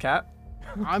chasing this cat?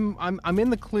 I'm in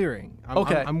the clearing.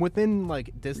 Okay. I'm within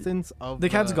like distance of The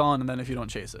cat's gone, and then if you don't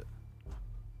chase it,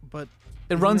 But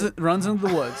it runs into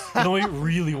the woods. No, he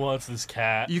really wants this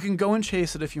cat. You can go and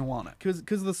chase it if you want it.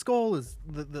 because the skull is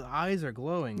the eyes are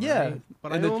glowing. Yeah, right?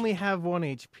 But and I the- only have 1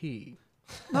 HP.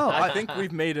 No, I think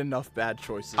we've made enough bad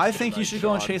choices. I think you tonight, should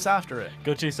go and Sean. chase after it.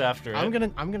 Go chase after it. I'm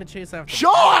gonna chase after.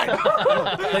 Sean!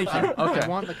 Thank you. I Okay.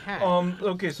 want the cat.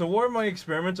 Okay, so what are my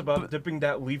experiments about dipping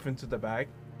that leaf into the bag?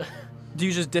 Do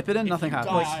you just dip it in? Nothing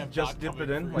happens. Like, just dip it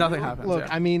in? Like, Nothing happens. Look,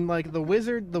 yeah. I mean, like the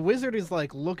wizard is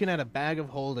like looking at a bag of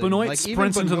holding. Benoit like, even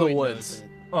sprints into the Benoit woods.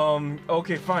 knows it.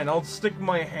 Okay, fine. I'll stick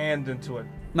my hand into it.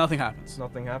 Nothing happens.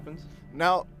 Nothing happens.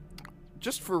 Now,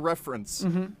 just for reference,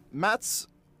 Mm-hmm. Matt's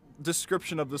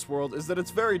description of this world is that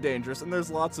it's very dangerous and there's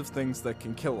lots of things that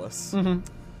can kill us. Mm-hmm.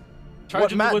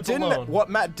 Charge in the woods alone. What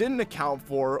Matt didn't account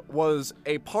for was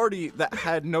a party that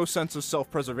had no sense of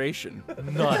self-preservation.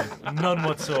 None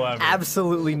whatsoever.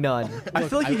 Absolutely none. I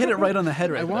feel like you hit it right on the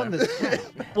head right I want there. this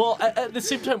cat. Well, at the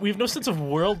same time, we have no sense of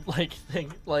world like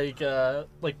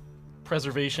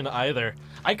preservation either.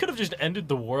 I could have just ended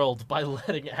the world by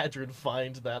letting Adrian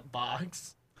find that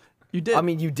box. You did. I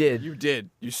mean, you did. You did.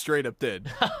 You straight up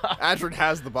did. Adrian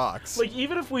has the box. Like,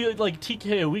 even if we like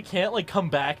TKO, we can't like come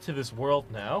back to this world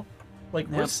now. Like,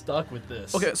 we're Yep. stuck with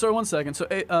this. Okay, sorry, 1 second. So,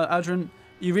 Adrian,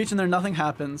 you reach in there, nothing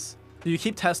happens. Do you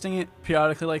keep testing it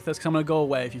periodically like this? Because I'm going to go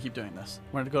away if you keep doing this.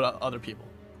 We're going to go to other people.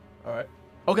 All right.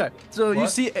 Okay, so you What?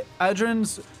 see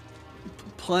Adrian's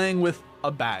playing with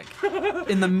a bag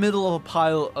in the middle of a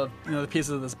pile of the pieces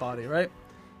of this body, right?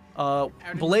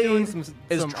 Adrian's Blade doing is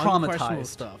some unquestionable traumatized,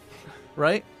 stuff.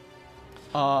 right?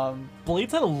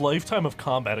 Blade's had a lifetime of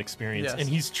combat experience, Yes. and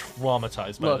he's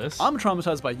traumatized by Look, this. I'm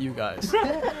traumatized by you guys.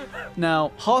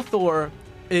 Now, Hathor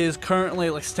is currently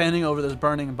like standing over this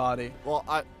burning body. Well,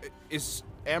 is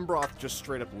Ambroth just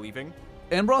straight up leaving?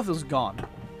 Ambroth is gone.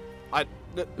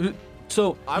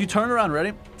 So I'm- you turn around,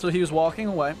 ready? So he was walking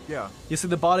away. Yeah. You see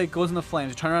the body goes in the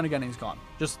flames. You turn around again, and he's gone.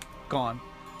 Just gone.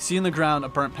 You see in the ground a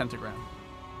burnt pentagram.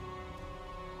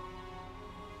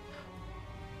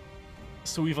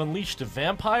 So we've unleashed a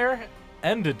vampire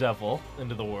and a devil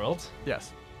into the world.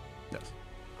 Yes. Yes.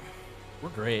 We're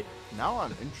great. Now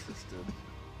I'm interested.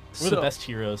 We're the best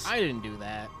heroes. I didn't do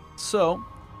that. So,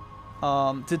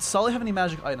 did Sully have any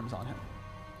magic items on him?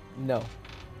 No.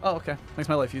 Oh, okay. Makes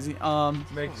my life easy.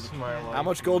 Makes my life. How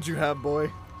much gold you have, boy?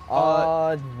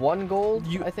 1 gold,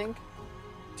 you- I think.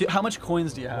 How much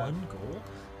coins do you have? One goal?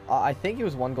 I think it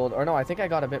was 1 gold. Or no, I think I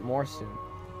got a bit more soon.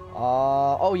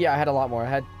 Oh yeah, I had a lot more. I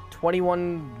had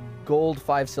 21 gold,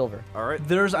 5 silver. All right.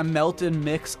 There's a melted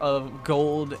mix of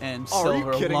gold and Oh, are you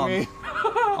silver kidding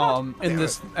lump, me? in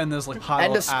this like pile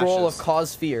And of a scroll ashes. of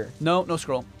cause fear. No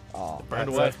scroll. Oh. Burned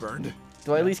That's away. burned.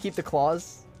 Do I at least keep the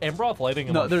claws? Ambroth lighting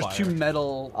him No, on there's fire. 2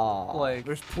 metal Aw. like.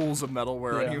 There's pools of metal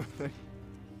where Yeah. anything.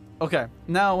 Okay,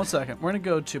 now 1 second. We're gonna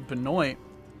go to Benoit,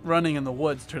 running in the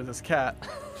woods to this cat.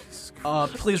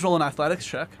 Please roll an athletics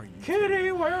check.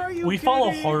 Kitty, where are you? We follow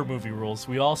Kitty? horror movie rules.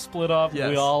 We all split up. Yes.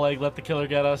 We all like let the killer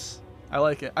get us. I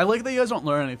like it. I like that you guys don't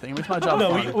learn anything. It makes my job No,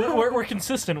 fun. we're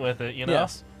consistent with it. You know.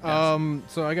 Yes.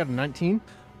 So I got a 19.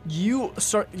 You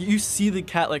see the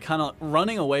cat like kind of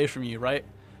running away from you, right?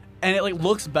 And it like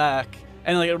looks back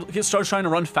and like it starts trying to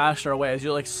run faster away as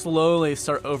you like slowly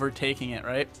start overtaking it,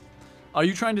 right? Are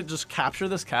you trying to just capture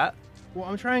this cat? Well,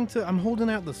 I'm holding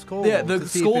out the skull. Yeah, the to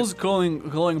see if skull's it-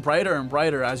 glowing brighter and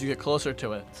brighter as you get closer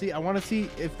to it. See, I want to see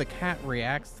if the cat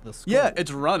reacts to the skull. Yeah,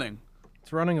 it's running.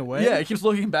 It's running away? Yeah, it keeps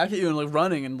looking back at you and like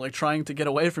running and like trying to get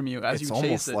away from you as It's you chase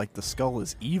almost it. like the skull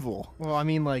is evil. Well, I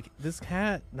mean, like, this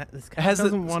cat has the-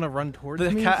 doesn't want to run towards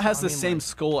The me. cat so, has I the mean, same like,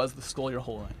 skull as the skull you're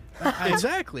holding.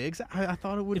 exactly. I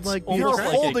thought it would, It's like, be almost You're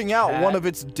like a holding out cat. one of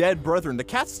its dead brethren. The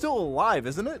cat's still alive,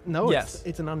 isn't it? No, Yes.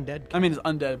 it's an undead cat. I mean, it's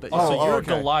undead, but Oh, So you're okay.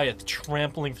 Goliath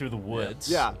trampling through the woods.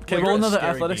 Yeah. okay. Like Roll a another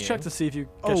scary athletics being. check to see if you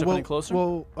catch up any closer.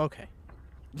 Well, okay.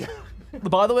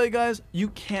 By the way, guys, you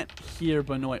can't hear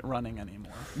Benoit running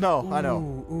anymore. No, I know.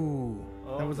 Ooh.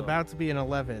 That was no. about to be an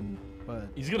 11, but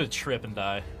He's gonna trip and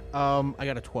die. I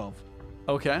got a 12.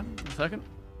 Okay, a second.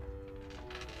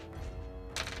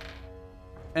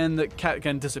 And the cat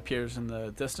again disappears in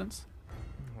the distance.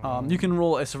 You can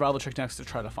roll a survival check next to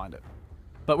try to find it.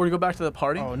 But we're gonna go back to the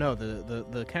party. Oh no,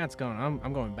 the cat's gone.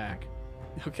 I'm going back.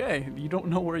 Okay, you don't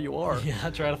know where you are. Yeah,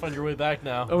 try to find your way back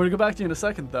now. Oh, we're gonna go back to you in a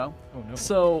second, though. Oh no.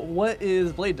 So, what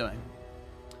is Blade doing?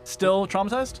 Still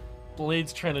traumatized?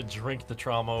 Blade's trying to drink the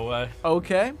trauma away.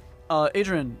 Okay.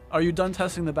 Adrian, are you done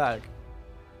testing the bag?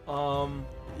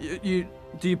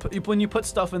 When you put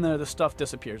stuff in there, the stuff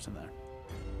disappears in there.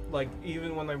 Like,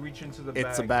 even when I reach into the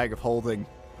It's a bag. bag of holding.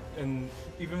 And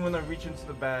even when I reach into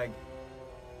the bag,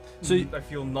 So you, I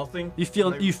feel nothing. you feel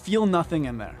and I- you feel nothing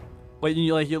in there. Wait,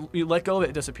 you let go of it,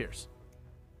 it disappears.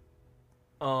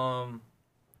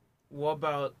 What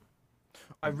about...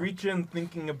 I reach in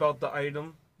thinking about the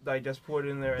item that I just put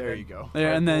in there. There and you go.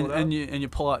 There, and pull then it out? and you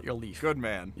pull out your leaf. Good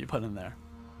man. You put in there.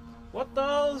 What the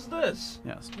hell is this?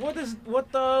 Yes. What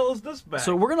the hell is this bag?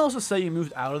 So we're gonna also say you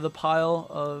moved out of the pile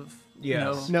of.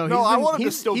 Yes. You know, No, No, he's I been- want him to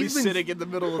he's- still be he's been- sitting in the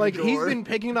middle of Like, the he's door. been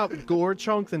picking up gore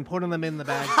chunks and putting them in the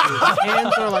bag too. His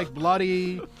hands are like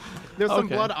bloody. There's some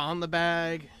Okay. blood on the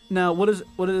bag. now, what does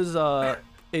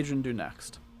Adrian do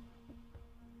next?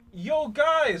 Yo,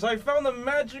 guys, I found a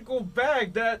magical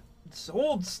bag that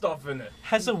holds stuff in it.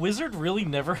 Has a wizard really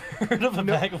never heard of a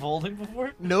bag of holding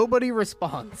before? Nobody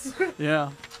responds.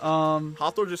 Yeah.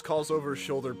 Hathor just calls over his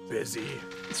shoulder, busy.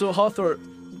 So Hathor,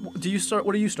 what do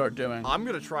you start doing? I'm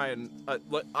gonna try and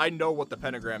I know what the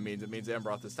pentagram means. It means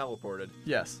Ambroth is teleported.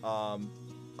 Yes.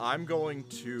 I'm going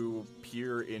to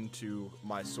peer into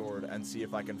my sword and see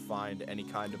if I can find any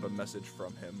kind of a message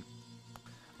from him.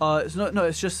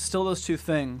 It's just still those two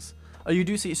things. You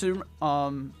do see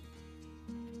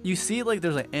you see like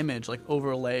there's an image like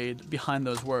overlaid behind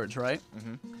those words, right?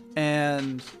 Mm-hmm.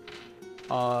 And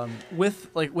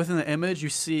within the image, you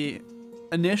see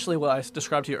initially what I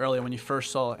described to you earlier when you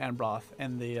first saw Ambroth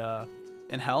in the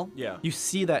in Hell. Yeah. You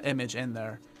see that image in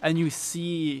there, and you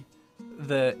see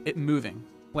it moving.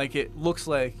 Like it looks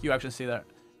like you actually see that,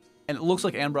 and it looks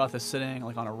like Ambroth is sitting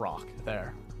like on a rock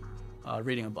there,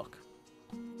 reading a book.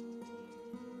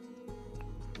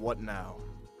 What now?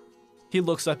 He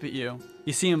looks up at you.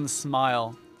 You see him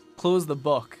smile, close the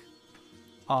book,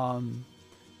 and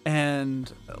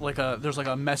there's like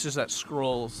a message that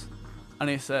scrolls, and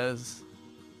he says,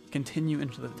 "Continue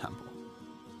into the temple.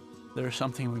 There's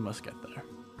something we must get there."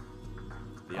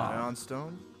 The Ion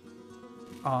Stone?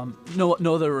 No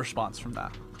other response from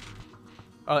that.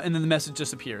 And then the message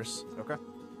disappears. Okay.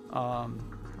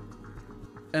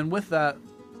 And with that,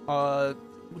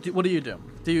 what do you do?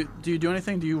 Do you do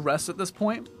anything? Do you rest at this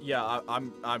point? Yeah,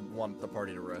 I want the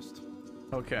party to rest.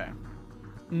 Okay.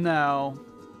 Now,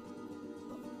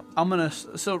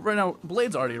 so right now,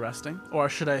 Blade's already resting, or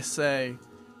should I say,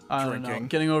 I don't know, Drinking.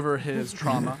 getting over his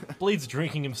trauma. Blade's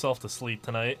drinking himself to sleep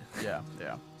tonight. Yeah.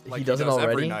 Like he does it every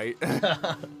already. night.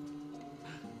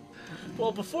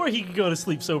 Well, before he could go to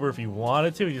sleep sober if he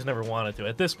wanted to, he just never wanted to.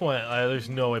 At this point, there's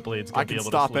no way Blade's gonna I be can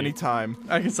able stop to sleep. anytime.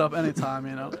 I can stop anytime,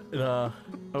 you know.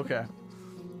 Okay.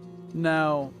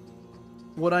 Now,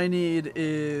 what I need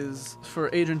is for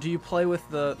Adrian. Do you play with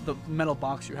the metal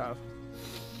box you have?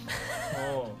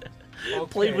 Oh.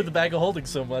 Played with the bag of holding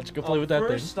so much. Go play with that thing.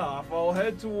 First off, I'll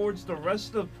head towards the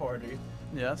rest of the party,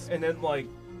 Yes. and then like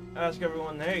ask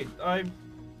everyone, hey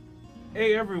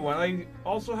everyone, I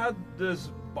also had this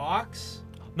box.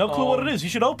 No clue what it is. You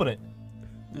should open it.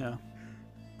 Yeah.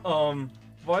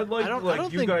 But I'd like I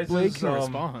don't you think guys Blade can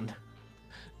respond.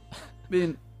 I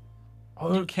mean,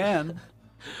 you can,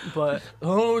 but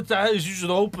Oh, that is. You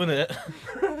should open it.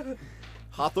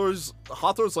 Hathor's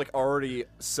like already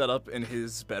set up in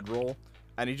his bedroll,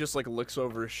 and he just like looks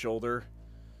over his shoulder.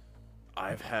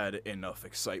 I've had enough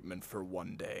excitement for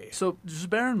one day. so just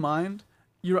bear in mind,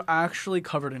 you're actually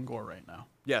covered in gore right now.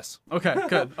 Yes. Okay,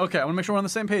 good. Okay, I want to make sure we're on the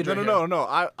same page.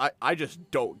 No. I just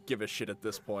don't give a shit at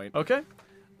this point. Okay.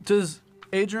 Does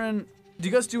Adrian? Do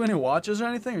you guys do any watches or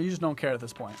anything, or you just don't care at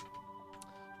this point?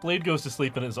 Blade goes to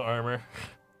sleep in his armor.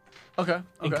 Okay. Okay.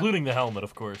 including the helmet,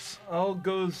 of course. I'll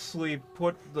go to sleep.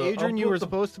 Adrian, you I'll were put the-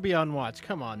 supposed to be on watch.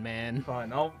 Come on, man.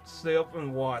 Fine, I'll stay up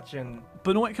and watch. And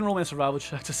Benoit can roll me a survival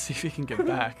check to see if he can get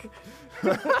back.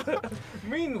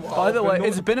 meanwhile, By the way, Benoit-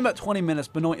 it's been about 20 minutes.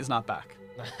 Benoit is not back.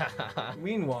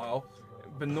 meanwhile,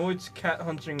 Benoit's cat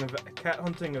hunting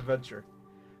adventure.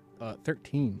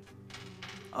 13.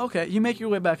 Okay, you make your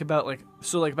way back about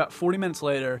about 40 minutes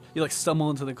later. You stumble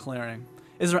into the clearing.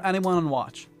 Is there anyone on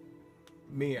watch?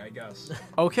 Me, I guess.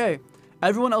 Okay,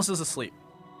 everyone else is asleep.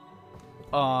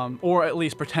 Or at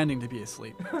least pretending to be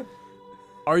asleep.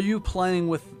 Are you playing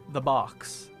with the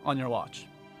box on your watch?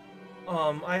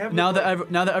 I have Now it,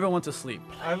 that everyone's asleep.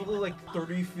 I have it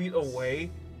 30 feet away,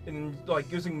 and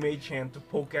using Mage Hand to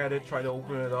poke at it, try to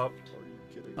open it up.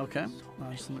 Okay.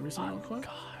 Just let me read something real quick.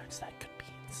 Guards that could be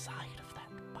inside of that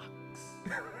box.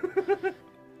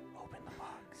 Open the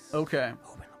box. Okay.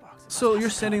 Open the box. So you're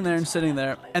sitting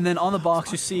there, and then on the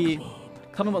box you see,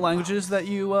 tell me what languages that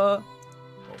you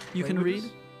can read.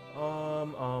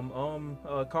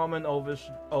 Common, Elvish,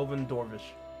 Elven, Dwarvish.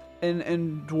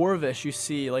 In Dwarvish, you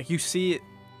see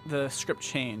the script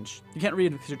change. You can't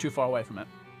read because you're too far away from it.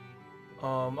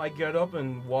 I get up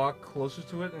and walk closer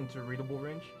to it into readable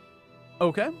range.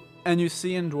 Okay. And you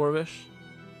see in Dwarvish,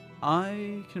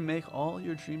 I can make all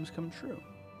your dreams come true.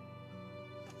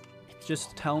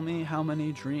 Just tell me how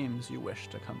many dreams you wish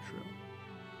to come true.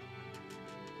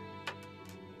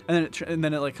 And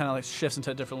then it kind of shifts into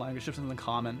a different language, shifts into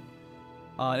common.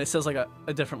 It says a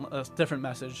different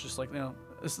message, just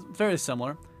it's very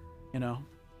similar,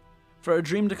 For a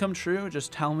dream to come true,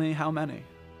 just tell me how many.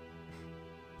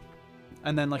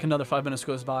 And then another 5 minutes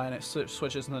goes by and it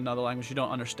switches into another language you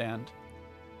don't understand.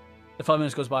 The 5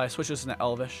 minutes goes by, it switches into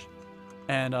Elvish,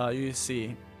 and you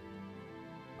see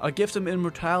a gift of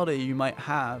immortality you might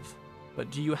have, but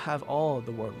do you have all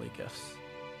the worldly gifts?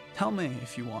 Tell me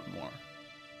if you want more.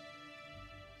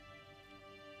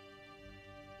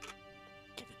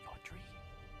 Give it your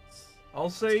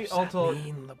dreams. I'll tell.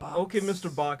 The box? Okay,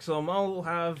 Mr. Box. I'll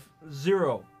have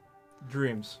 0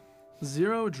 dreams.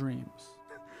 0 dreams.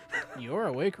 You're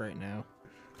awake right now.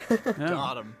 Yeah.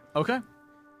 Got him. Okay.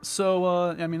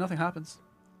 So, nothing happens.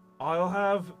 All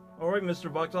right,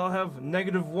 Mr. Box. I'll have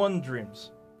 -1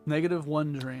 dreams.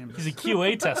 -1 dreams. He's a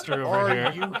QA tester over Are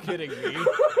here. you kidding me?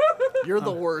 You're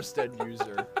the worst end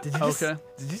user. Did you just, Okay.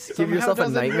 did you just give Somehow yourself a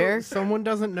doesn't know- nightmare? someone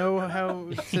doesn't know how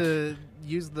to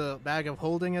use the bag of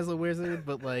holding as a wizard,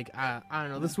 but I don't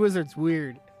know. This wizard's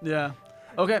weird. Yeah.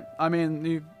 Okay.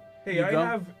 You Hey, You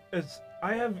go.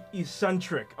 I have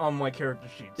eccentric on my character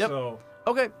sheet. Yep. So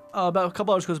okay? About a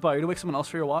couple hours goes by. You're gonna wake someone else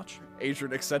for your watch.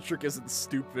 Adrian eccentric isn't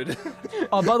stupid.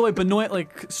 Oh, by the way, Benoit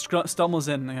stumbles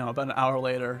in, about an hour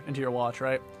later into your watch,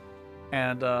 right?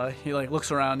 And he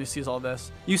looks around. He sees all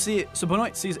this. So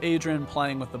Benoit sees Adrian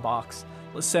playing with the box,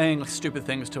 saying stupid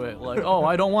things to it, "Oh,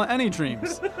 I don't want any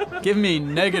dreams. Give me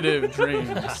negative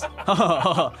dreams,"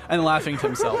 and laughing to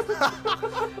himself.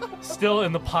 Still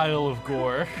in the pile of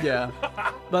gore. Yeah.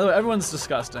 By the way, everyone's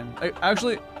disgusting.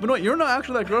 Actually, Benoit, you're not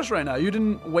actually that gross right now. You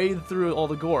didn't wade through all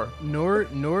the gore. Nor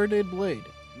did Blade.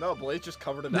 No, Blade's just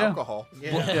covered in Yeah. alcohol.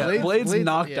 Yeah. Blade's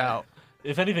knocked out.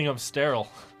 If anything, I'm sterile.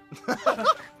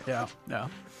 Yeah. Yeah.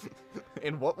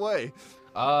 In what way?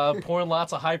 Pouring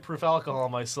lots of high-proof alcohol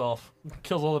on myself.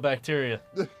 Kills all the bacteria.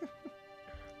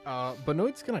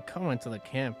 Benoit's gonna come into the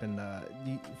camp and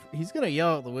he's gonna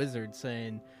yell at the wizard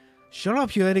saying, "Shut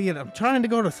up, you idiot! I'm trying to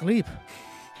go to sleep."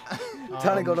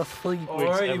 Trying to go to sleep.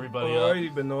 Wakes everybody up.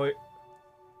 Alrighty, Benoit.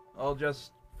 I'll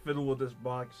just fiddle with this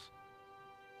box.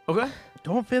 Okay.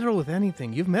 Don't fiddle with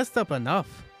anything. You've messed up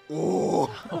enough. Ooh.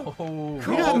 You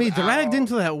got me dragged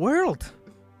into that world.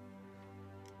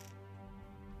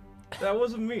 That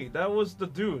wasn't me. That was the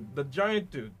dude, the giant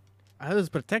dude. I was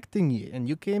protecting you, and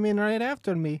you came in right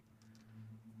after me.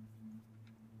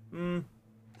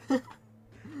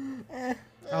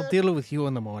 I'll deal with you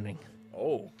in the morning.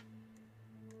 Oh.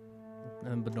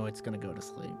 And Benoit's gonna go to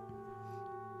sleep.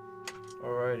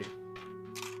 Alrighty.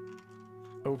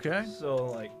 Okay.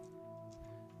 So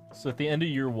So at the end of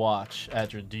your watch,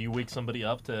 Adrian, do you wake somebody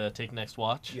up to take next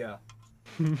watch? yeah.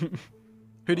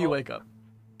 Who do you wake up?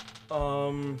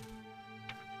 I'll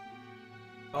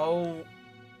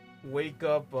wake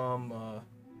up.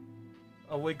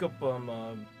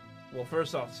 Well,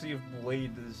 first off, see if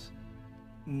Blade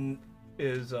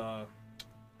is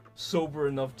sober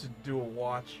enough to do a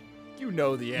watch. You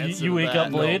know the answer. You to wake that.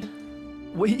 up, Blade?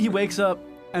 He wakes up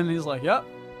and he's like, "Yep,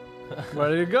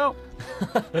 ready to go."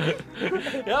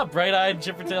 Yeah, bright-eyed,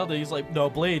 chipper-tailed. He's like, no,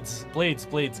 Blade's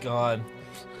gone.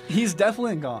 He's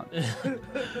definitely gone.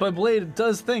 But Blade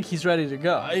does think he's ready to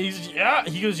go. He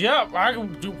goes, yeah, I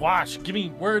can do watch. Give me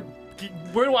word.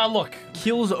 Where do I look?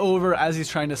 Keels over as he's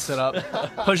trying to sit up,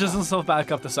 pushes himself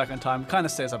back up the second time, kind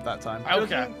of stays up that time.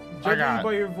 Okay. Judging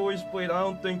by your voice plate, I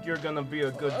don't think you're gonna be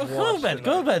a good Go watch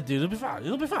to bed, dude. It'll be fine.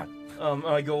 It'll be fine.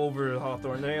 I go over to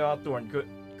Hawthorne. Hey, Hawthorne,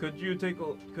 could you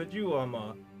do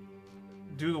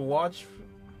the watch?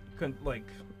 Like,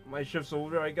 my shift's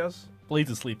over, I guess. Blade's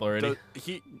asleep already.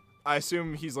 I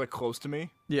assume he's like close to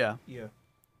me. Yeah. Yeah.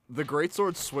 The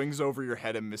greatsword swings over your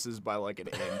head and misses by like an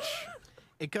inch.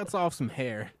 It cuts off some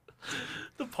hair.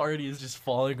 The party is just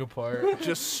falling apart.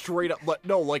 Just straight up.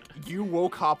 Like you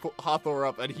woke Hathor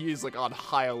up and he is like on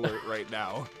high alert right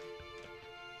now.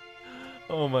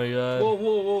 Oh my god.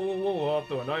 Whoa,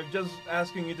 Hawthorne. I'm just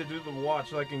asking you to do the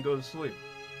watch so I can go to sleep.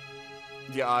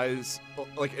 The eyes,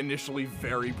 like initially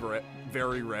very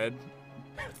red,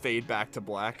 fade back to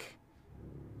black.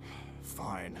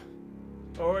 Fine.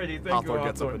 Alrighty, thank you, Hathor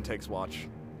gets up Hawthorne. and takes watch.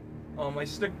 I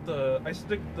stick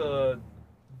the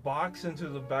box into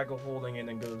the bag of holding and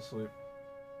then go to sleep.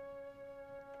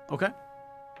 Okay.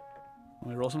 Let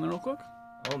me roll something real quick.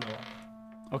 Oh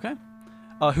no. Okay.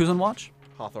 Who's on watch?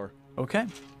 Hathor. Okay.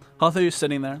 Hathor, you're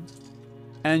sitting there,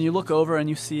 and you look over and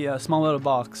you see a small little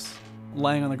box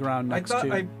laying on the ground next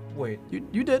to. Wait.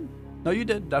 You did. No, you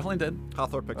did. Definitely did.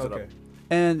 Hathor picks it up.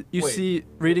 And you Wait. see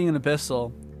reading in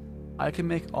Abyssal, I can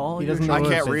make all He your doesn't dreams. know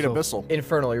I can't read Abyssal. Abyssal.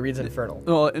 Infernal. He reads Infernal.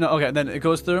 Well, no, okay. Then it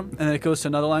goes through, and then it goes to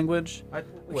another language.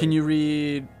 Can you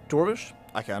read Dwarvish?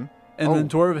 I can. And then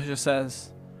Dwarvish just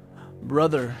says,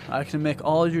 "Brother, I can make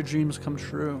all your dreams come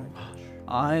true.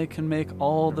 I can make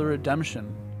all the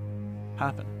redemption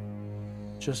happen.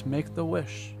 Just make the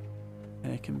wish,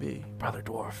 and it can be." Brother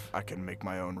Dwarf. I can make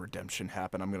my own redemption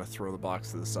happen. I'm gonna throw the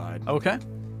box to the side. Okay.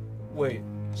 Wait.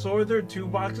 So are there two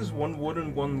boxes, one wood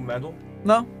and one metal?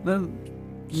 No,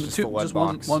 then Just the lead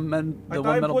box. one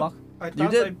metal box. I You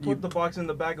thought did. I put the box in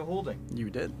the bag of holding. You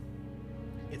did.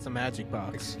 It's a magic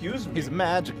box. Excuse me. He's a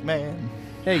magic man.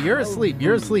 Hey, you're asleep.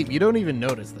 You're asleep. You don't even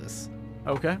notice this.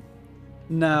 Okay.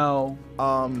 Now,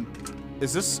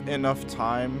 Is this enough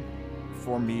time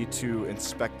for me to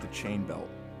inspect the chain belt?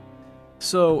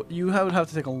 so you would have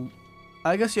to take a.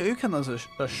 I guess yeah, you can use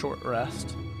a short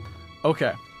rest.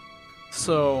 Okay.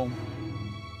 So,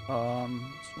 just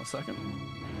 1 second.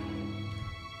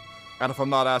 And if I'm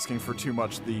not asking for too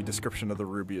much, the description of the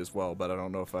ruby as well, but I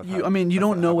don't know if I've You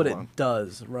don't know what it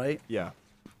does, right? Yeah.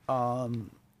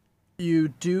 You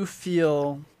do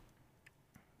feel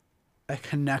a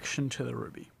connection to the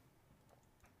ruby.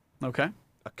 Okay?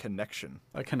 A connection.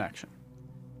 A connection.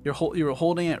 You were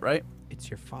holding it, right? It's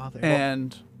your father.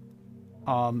 And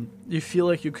you feel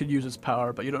like you could use its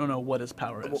power, but you don't know what its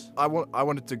power is. Well, I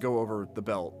wanted to go over the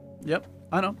belt. Yep,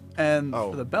 I know. And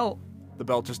for the belt, the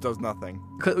belt just does nothing.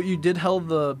 'cause you did held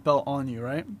the belt on you,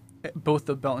 right? Both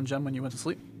the belt and gem when you went to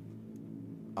sleep.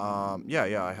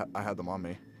 Yeah, I had them on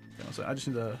me. Okay, so I just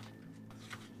need to.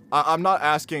 I'm not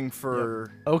asking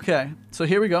for. Okay, so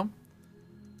here we go.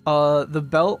 The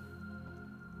belt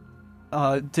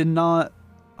did not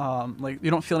like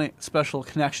you don't feel any special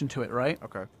connection to it, right?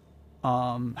 Okay.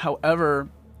 However,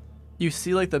 you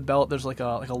see like the belt. There's like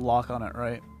a lock on it,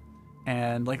 right?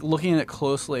 And like looking at it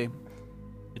closely,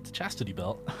 It's a chastity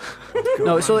belt.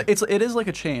 no, so it is like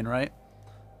a chain, right?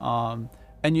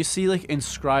 And you see like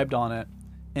inscribed on it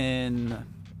in.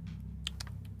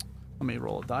 Let me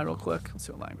roll a die real quick. Let's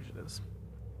see what language it is.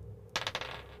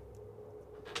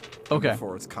 Okay.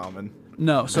 Before it's common.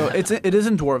 No, so it is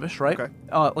in Dwarvish, right? Okay.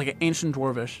 Like an ancient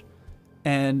Dwarvish,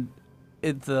 and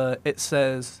it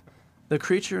says, "The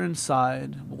creature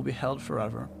inside will be held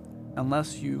forever,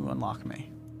 unless you unlock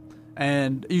me."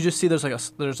 And you just see there's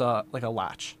a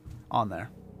latch on there.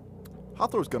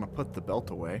 Hathor's gonna put the belt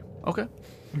away. Okay.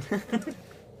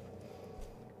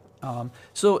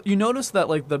 So you notice that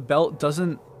like the belt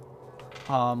doesn't,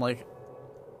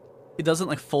 it doesn't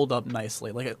like fold up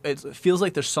nicely. Like it feels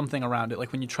like there's something around it.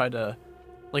 Like when you try to,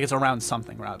 like it's around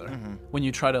something rather. When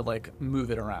you try to like move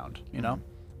it around, you know.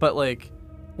 But like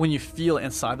when you feel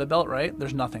inside the belt, right?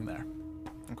 There's nothing there.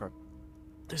 Okay.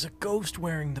 There's a ghost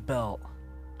wearing the belt.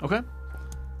 Okay.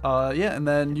 Yeah, and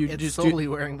then you It's just solely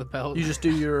wearing the belt. you just do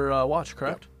your watch,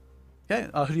 correct? Okay.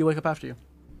 Who do you wake up after you?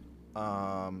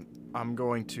 I'm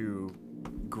going to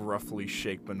gruffly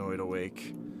shake Benoit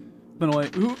awake.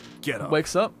 Benoit, ooh, Get up.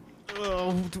 wakes up.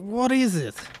 What is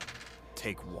it?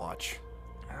 Take watch.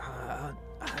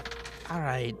 All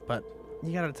right, but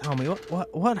you gotta tell me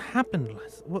what happened.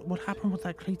 What happened with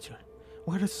that creature?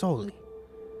 Where is Soli?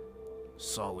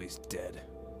 Soli's dead.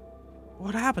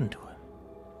 What happened to him?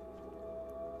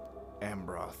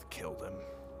 Ambroth killed him.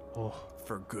 Oh,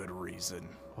 For good reason.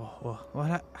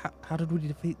 how did we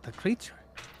defeat the creature?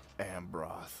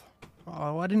 Ambroth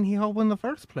Oh, why didn't he help in the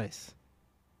first place?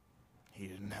 He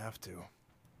didn't have to.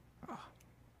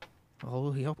 Oh,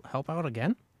 will he help out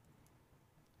again?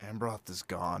 Ambroth is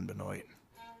gone, Benoit.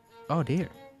 Oh dear.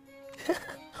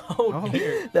 Oh,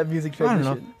 dear. That music I don't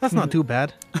transition. know. That's not too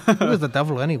bad. He was the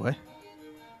devil anyway.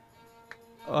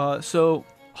 So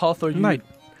Hawthorne, Night.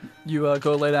 you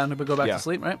go lay down to go back Yeah. to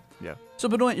sleep, right? Yeah. So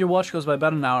Benoit, your watch goes by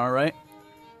about an hour, right?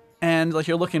 And like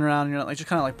you're looking around, and you're like just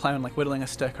kind of like playing like whittling a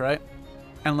stick, right?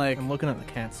 And like I'm looking at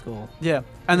the cat skull. yeah,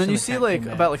 and then Wishing you the see cat like came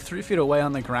back. about like 3 feet away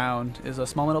on the ground is a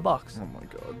small metal box. Oh my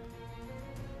god.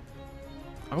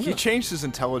 I'm He gonna, changed his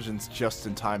intelligence just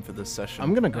in time for this session.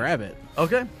 I'm gonna grab it.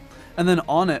 Okay. And then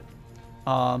on it,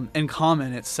 in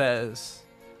common, it says,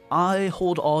 "I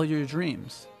hold all your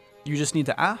dreams. You just need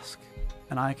to ask,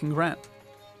 and I can grant."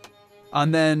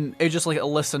 And then it just like a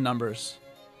list of numbers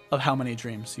of how many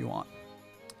dreams you want.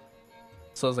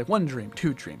 So it's like 1 dream,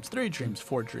 2 dreams, 3 dreams,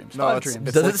 4 dreams, No, 5 it's- dreams.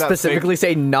 it's Does like it that fake- specifically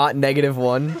say not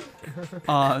 -1?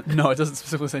 No, it doesn't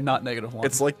specifically say not -1.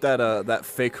 It's like that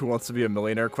fake Who Wants to Be a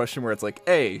Millionaire question where it's like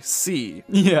A, C,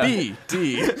 Yeah. B,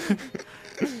 D.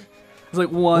 It's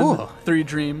like 1, Ooh. 3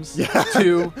 dreams,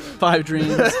 2, 5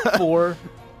 dreams, 4,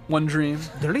 1 dream.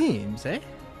 Dreams, eh?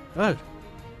 Oh, I've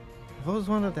always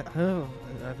wanted that. Oh,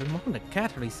 I've been wanting a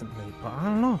cat recently, but I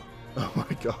don't know. Oh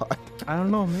my god. I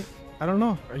don't know, mate. I don't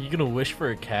know. Are you gonna wish for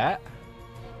a cat?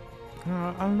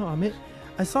 I don't know. I mean,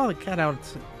 I saw the cat out.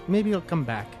 Maybe it'll come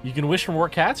back. You can wish for more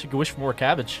cats. You can wish for more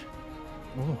cabbage.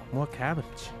 Oh, more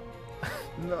cabbage.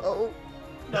 No.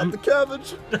 Not the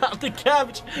cabbage. Not the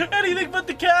cabbage. Anything but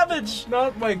the cabbage.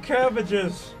 Not my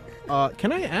cabbages.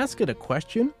 Can I ask it a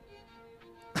question?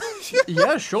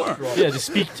 Yeah, sure. Yeah, just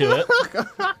speak to it.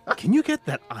 Can you get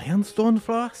that ironstone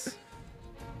floss?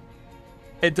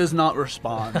 It does not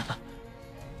respond.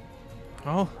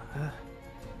 Oh,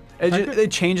 It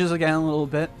changes again a little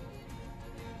bit.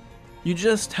 You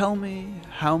just tell me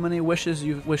how many wishes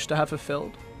you wish to have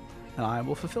fulfilled, and I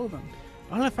will fulfill them.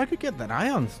 well, if I could get that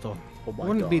ironstone, Oh my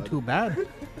wouldn't be God. too bad.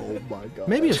 Oh my god.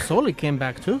 Maybe if Soli came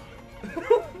back too.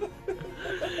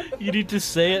 You need to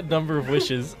say a number of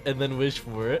wishes and then wish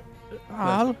for it.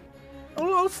 I'll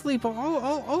sleep.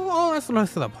 I'll ask the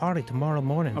rest of the party tomorrow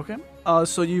morning. Okay.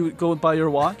 So you go by your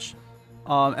watch,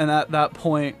 and at that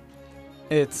point,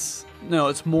 it's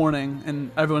morning, and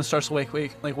everyone starts to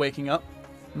waking up,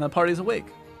 and the party's awake.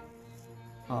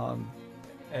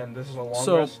 And this is a long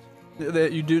So- rest.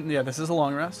 This is a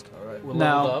long rest. All right. We'll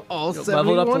Now- level up. All You're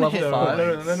leveled up to 71 level hit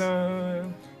 5.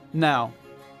 points. Now,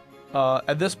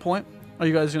 at this point, are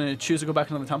you guys gonna choose to go back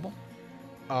into the temple?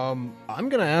 I'm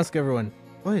gonna ask everyone.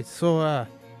 Wait, so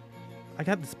I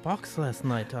got this box last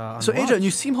night. On So, watch. Adrian,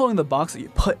 you see him holding the box that you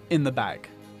put in the bag.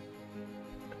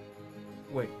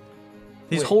 Wait.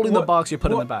 He's Wait, holding the what- box you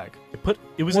put in what- the bag.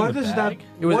 It was What in the is bag. that?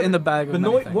 It was What- in the bag of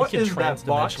Benoit, many things. what You can is that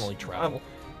box? transdimensionally travel.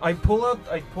 I pull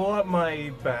out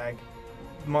my bag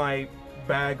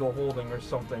of holding or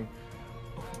something,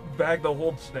 bag that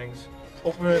holds things.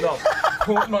 Open it up,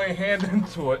 put my hand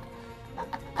into it.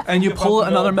 And you Think pull about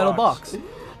the another metal metal box.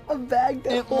 A bag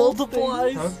that It holds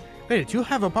multiplies. Huh? Wait, do you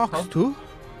have a box Huh? too?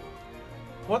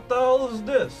 What the hell is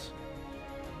this?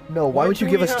 No, why would do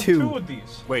you give we us have 2? of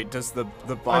these? Wait, does the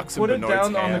box I put in it Benoit's down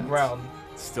on the hand ground.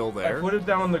 still I there? put it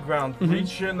down on the ground, Mhm.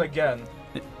 reach in again,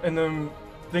 and then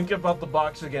think about the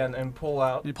box again and pull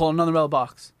out. You pull another metal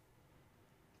box.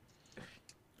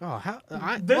 Oh, how?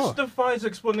 This defies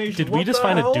explanation. Did we What just the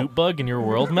find a hell? dupe bug in your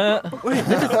world, Matt? Wait,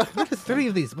 look at 3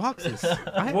 of these boxes.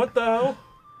 What the hell?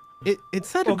 It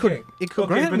said it Okay, could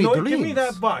grant me Benoit, dreams. give me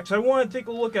that box. I want to take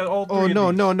a look at all 3 Oh of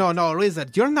no these. no,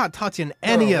 Lizard! You're not touching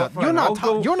any well, of. fine, You're I'll not.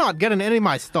 go- You're not getting any of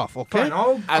my stuff. Okay. Fine,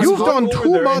 I'll You've go done over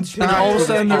too there much and And take all of a look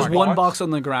sudden, at there's your one box on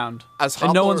the ground. As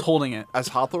And no Hathor- one's holding it. As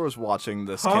Hathor is watching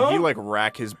this, Huh? can he like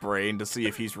rack his brain to see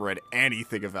if he's read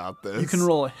anything about this? You can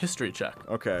roll a history check.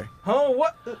 Okay. Huh?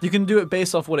 What? You can do it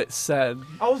based off what it said.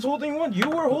 I was holding one. You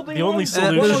were holding The one. only There's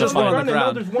solution one is on just one on the and now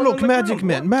ground. there's one Look, on the Magic ground.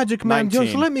 Man, Magic Man, just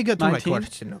 19. let me get to 19? my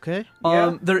question, okay?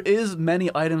 Yeah. There is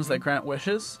many items that grant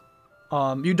wishes.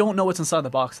 You don't know what's inside the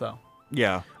box though.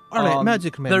 Yeah. All right,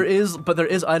 Magic Man. There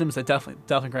is items that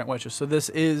definitely grant wishes. So this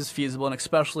is feasible, and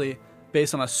especially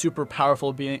based on a super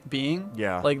powerful being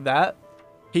Yeah. like that,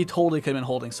 he totally could have been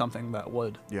holding something that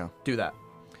would Yeah. do that.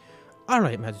 All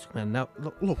right, Magic Man. Now,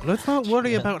 look, let's not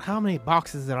worry about how many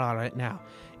boxes there are right now.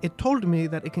 It told me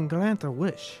that it can grant a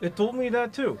wish. It told me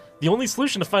that too. The only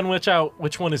solution to find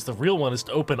which one is the real one is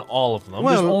to open all of them.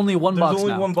 Well, There's only one There's box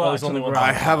only now. one box. there's only on the one ground.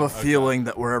 I box. have a Okay. feeling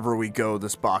that wherever we go,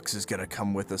 this box is gonna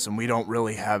come with us, and we don't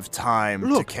really have time to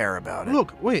Look, care about it.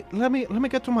 Look, wait. Let me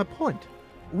get to my point.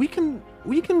 We can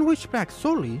wish back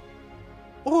Soli,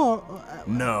 Or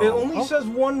No. It only says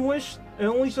one wish. It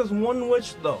only says one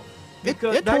wish though.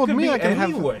 Because it that told could me be I can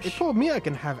any have. wish. It told me I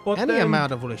can have But any then-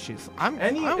 amount of wishes. I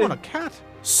want a cat.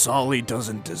 Solly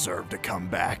doesn't deserve to come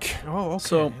back. Oh, okay.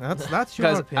 So, that's your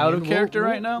guys, opinion. out of character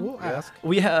right now? We'll ask.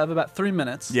 We have about 3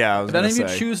 minutes. Yeah, I was If any gonna of you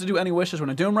say. choose to do any wishes, we're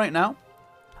gonna do them right now,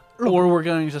 or we're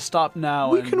going to stop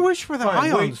now. We and can wish for the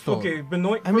Fine, ion wait, stone. okay,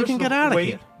 Benoit. And we first can get of- out of wait,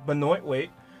 here. Benoit,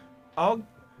 wait. I'll.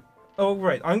 Oh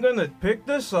right, I'm gonna pick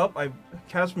this up. I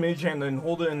cast Mage Hand and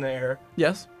hold it in the air,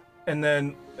 Yes. and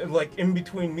then like in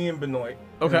between me and Benoit.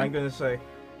 Okay. And I'm gonna say,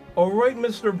 "All right,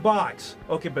 Mr. Box."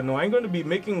 Okay, Benoit, I'm going to be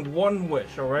making one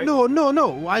wish. All right. No.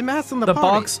 I'm asking the The party.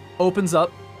 box opens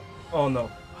up, Oh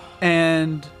no.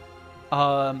 and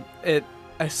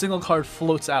a single card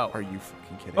floats out Are you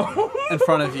fucking kidding me? in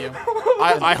front of you.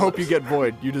 I hope you get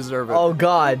Void. You deserve it. Oh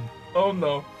God. Oh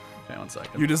no. Okay, 1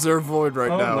 second. You deserve Void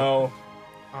right Oh now. no.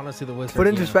 Honestly, the wizard. Put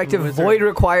in yeah, perspective, wizard- Void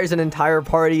requires an entire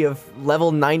party of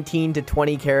level 19 to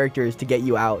 20 characters to get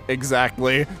you out.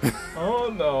 Exactly.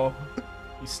 Oh no.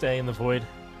 You stay in the void.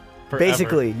 Forever.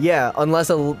 Basically, yeah, unless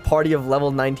a party of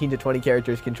level 19 to 20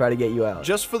 characters can try to get you out.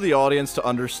 Just for the audience to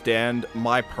understand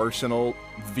my personal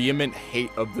vehement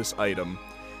hate of this item.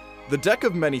 The Deck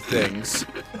of Many Things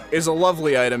is a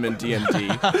lovely item in D&D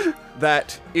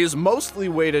that is mostly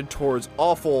weighted towards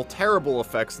awful, terrible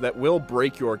effects that will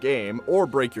break your game or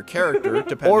break your character,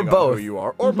 depending Or on both. who you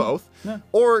are, or both,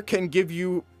 or can give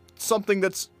you something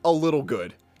that's a little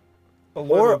good. A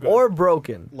little good. Or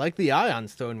broken. Like the ion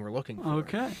stone we're looking for.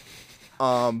 Okay.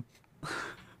 Um,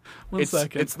 1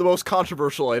 second. it's the most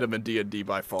controversial item in D&D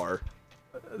by far.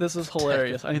 This is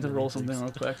hilarious. I need to roll something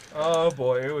real quick. Oh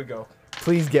boy, here we go.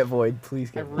 Please get Void.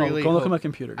 Please get Void. Really go and look at hope- my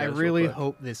computer. I Guys, really real quick.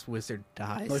 hope this wizard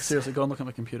dies. Like seriously, go and look at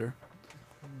my computer.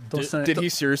 Don't send Did he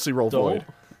seriously roll Don't. Void?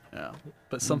 Yeah,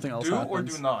 but something else Do happens. or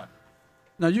do not?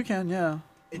 No, you can. Yeah.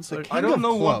 It's One the sec. I King don't of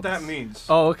know what clubs. that means.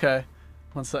 Oh, okay.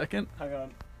 1 second. Hang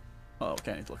on. Oh,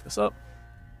 okay. I need to look this up.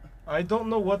 I don't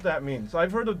know what that means.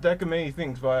 I've heard of Deck of Many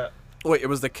Things, but Wait, it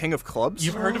was the King of Clubs?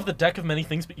 You've heard of the deck of many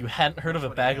things, but you hadn't heard of a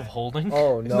bag of holding?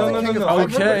 Oh no. no.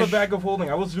 I've heard Okay. of a bag of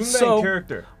holding. I was doing that So- in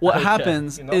character. What Okay.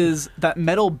 happens You know? is that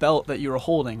metal belt that you were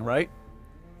holding, right?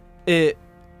 It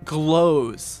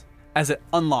glows as it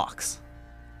unlocks.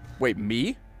 Wait,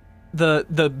 me? The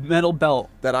metal belt.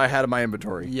 That I had in my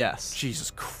inventory? Yes.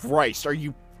 Jesus Christ, are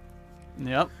you...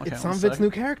 Yep. Okay, It's 1 Samvid's second. new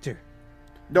character.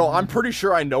 No, I'm pretty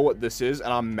sure I know what this is,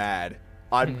 and I'm mad.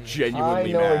 I'm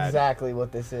genuinely mad. exactly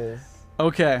what this is.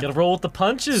 Okay. Gotta roll with the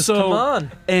punches. So- Come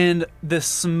on. And this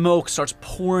smoke starts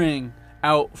pouring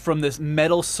out from this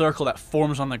metal circle that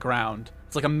forms on the ground.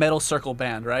 It's like a metal circle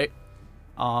band, right?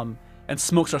 And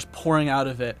smoke starts pouring out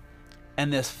of it,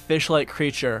 and this fish-like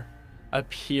creature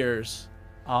appears.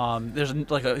 There's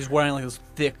like he's wearing like this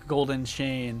thick golden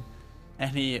chain,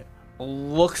 and he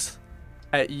looks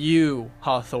at you,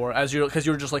 Hathor, because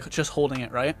you're just holding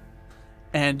it, right?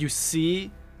 And you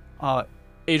see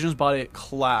Adrian's body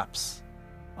collapse,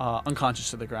 unconscious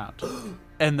to the ground,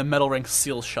 and the metal ring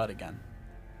seals shut again.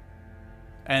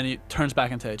 And he turns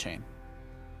back into a chain,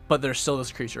 but there's still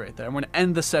this creature right there. I'm going to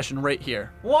end the session right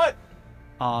here. What?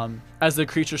 As the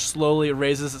creature slowly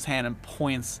raises its hand and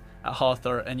points at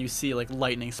Hathor, and you see like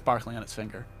lightning sparkling on its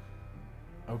finger.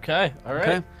 Okay, all right.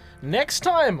 Okay. Next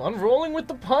time on Rolling with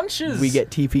the Punches, We get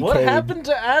TPK'd. What happened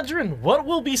to Adrin? What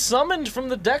will be summoned from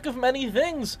the deck of many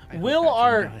things? Will Adrin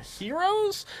our dies.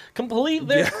 heroes complete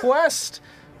their quest?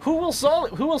 Who will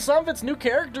Samvid's new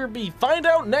character be? Find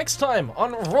out next time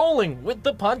on Rolling with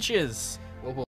the Punches.